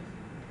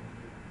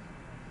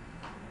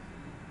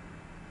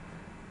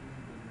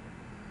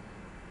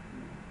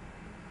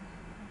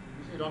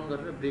रन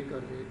गरेर ब्रेक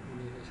गरेर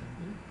हुने रहेछ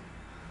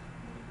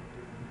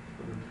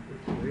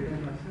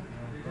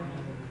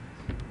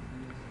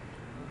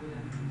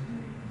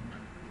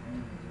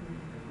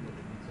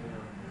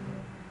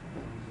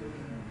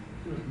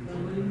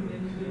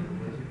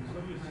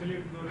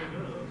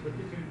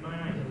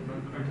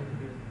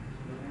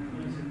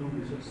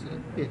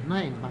ए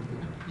नयाँ हिँड्नु पार्दैन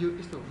यो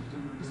यस्तो हुन्छ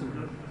यस्तो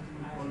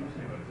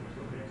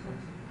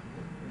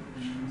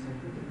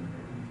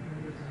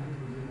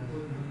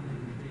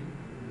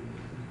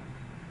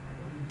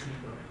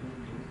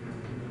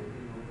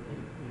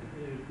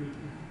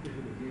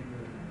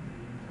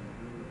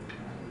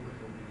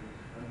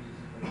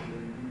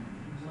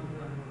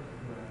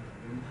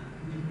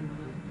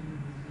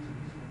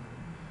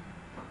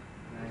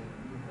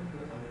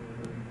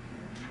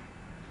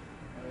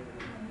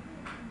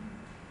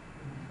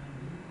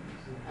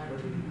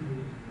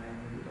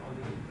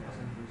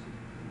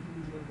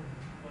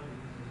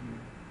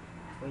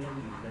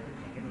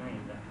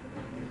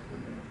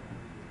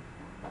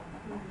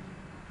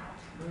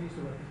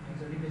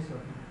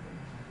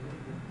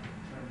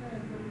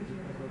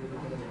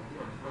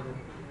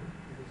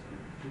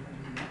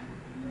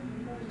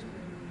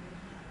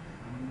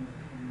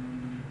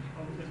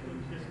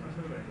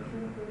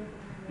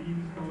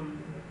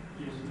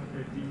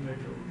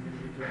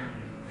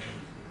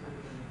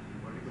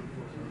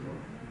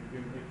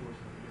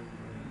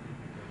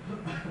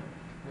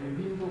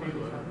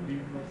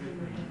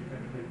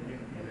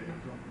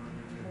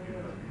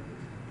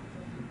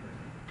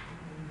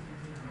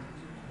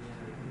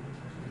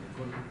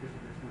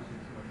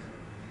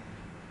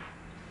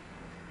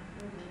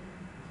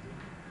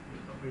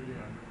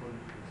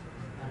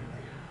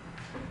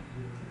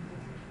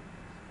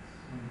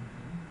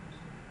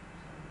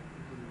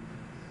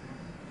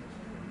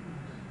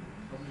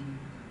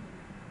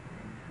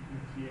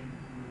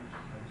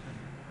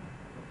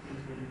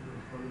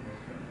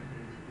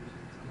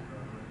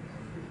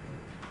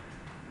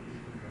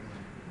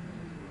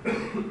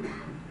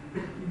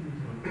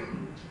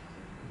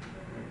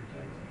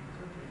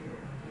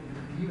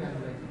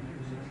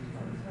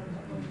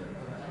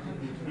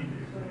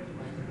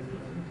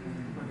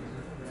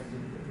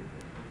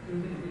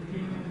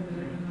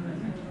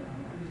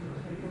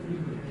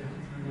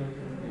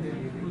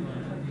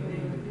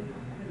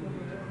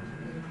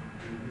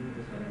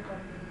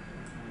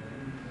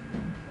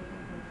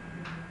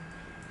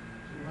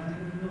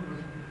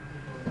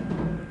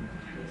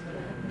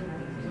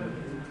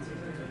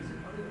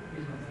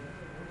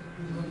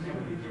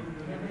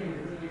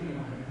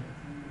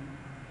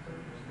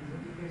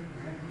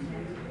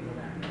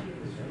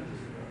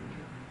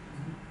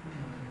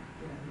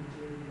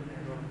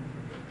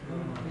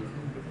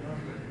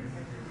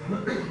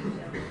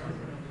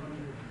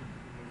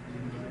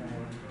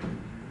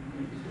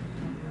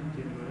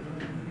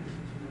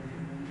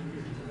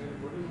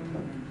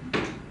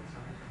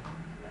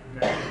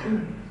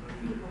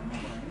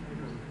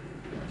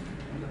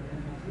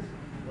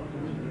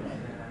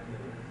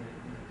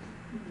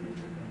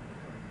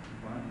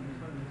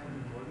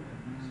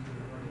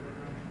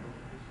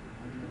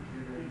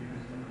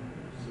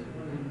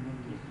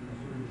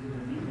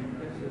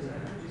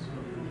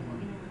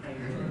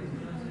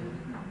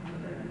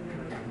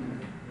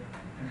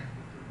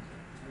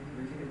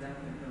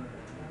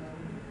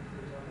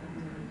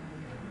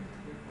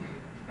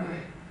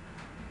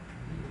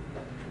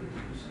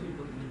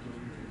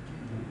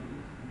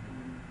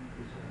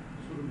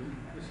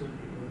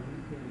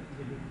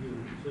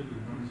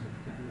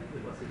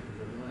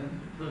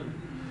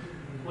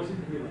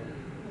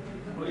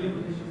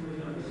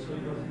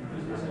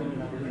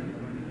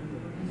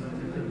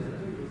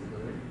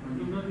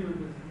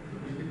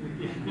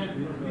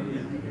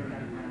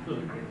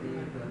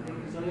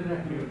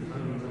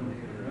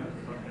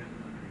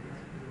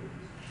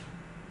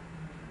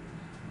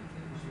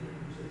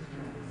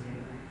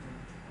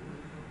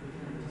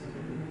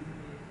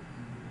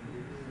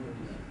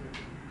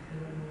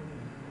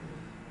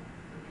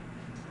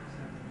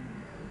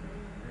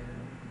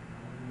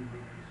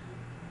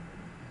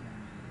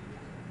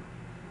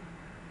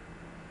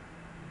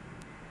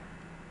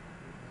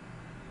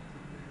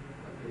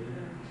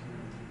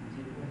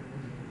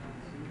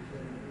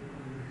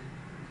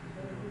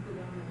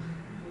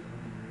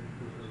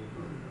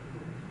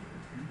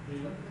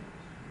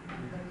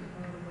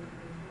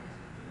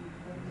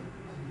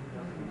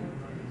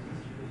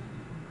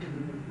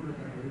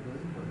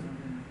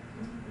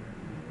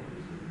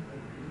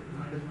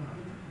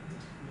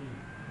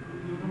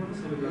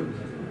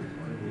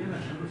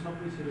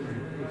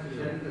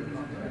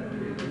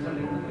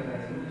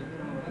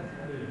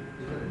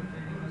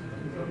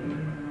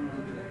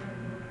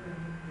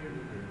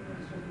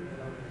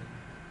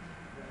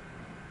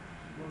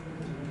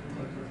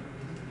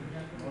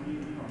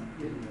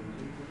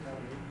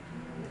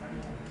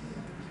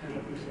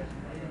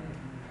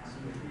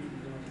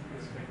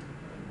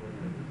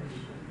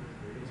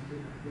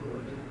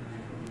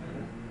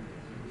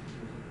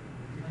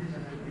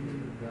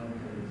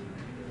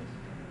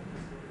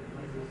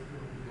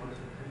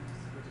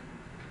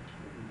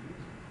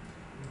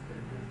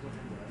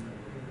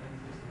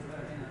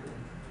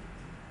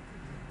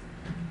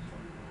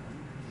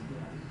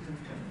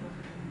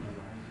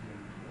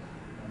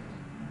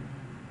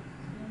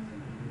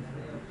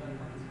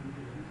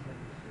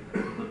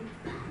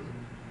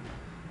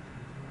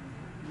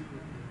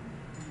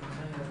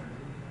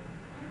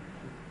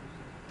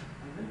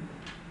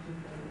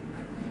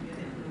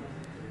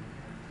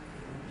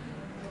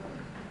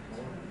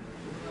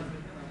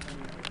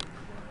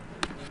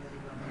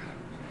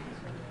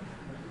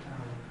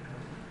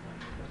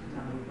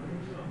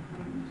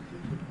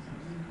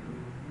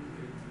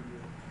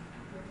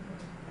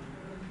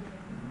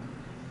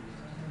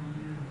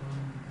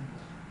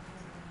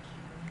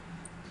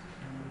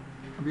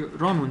अब यो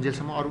रन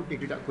हुन्जेलसम्म अरू एक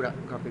दुईवटा कुरा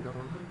गर्दै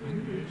गरौँ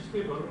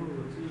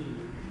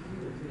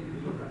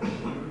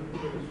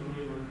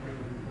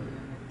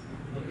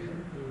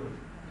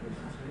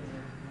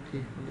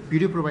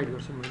भिडियो प्रोभाइड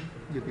गर्छु मैले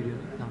यो भिडियो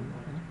होइन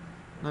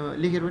नभए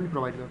लेखेर पनि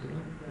प्रोभाइड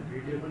गर्दिनँ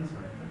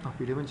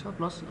भिडियो पनि छ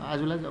प्लस एज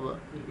वेल एज अब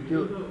त्यो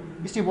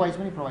स्टेप वाइज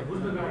पनि प्रोभाइड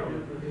गर्छु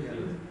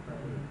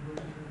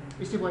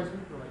स्टेप वाइज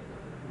पनि प्रोभाइड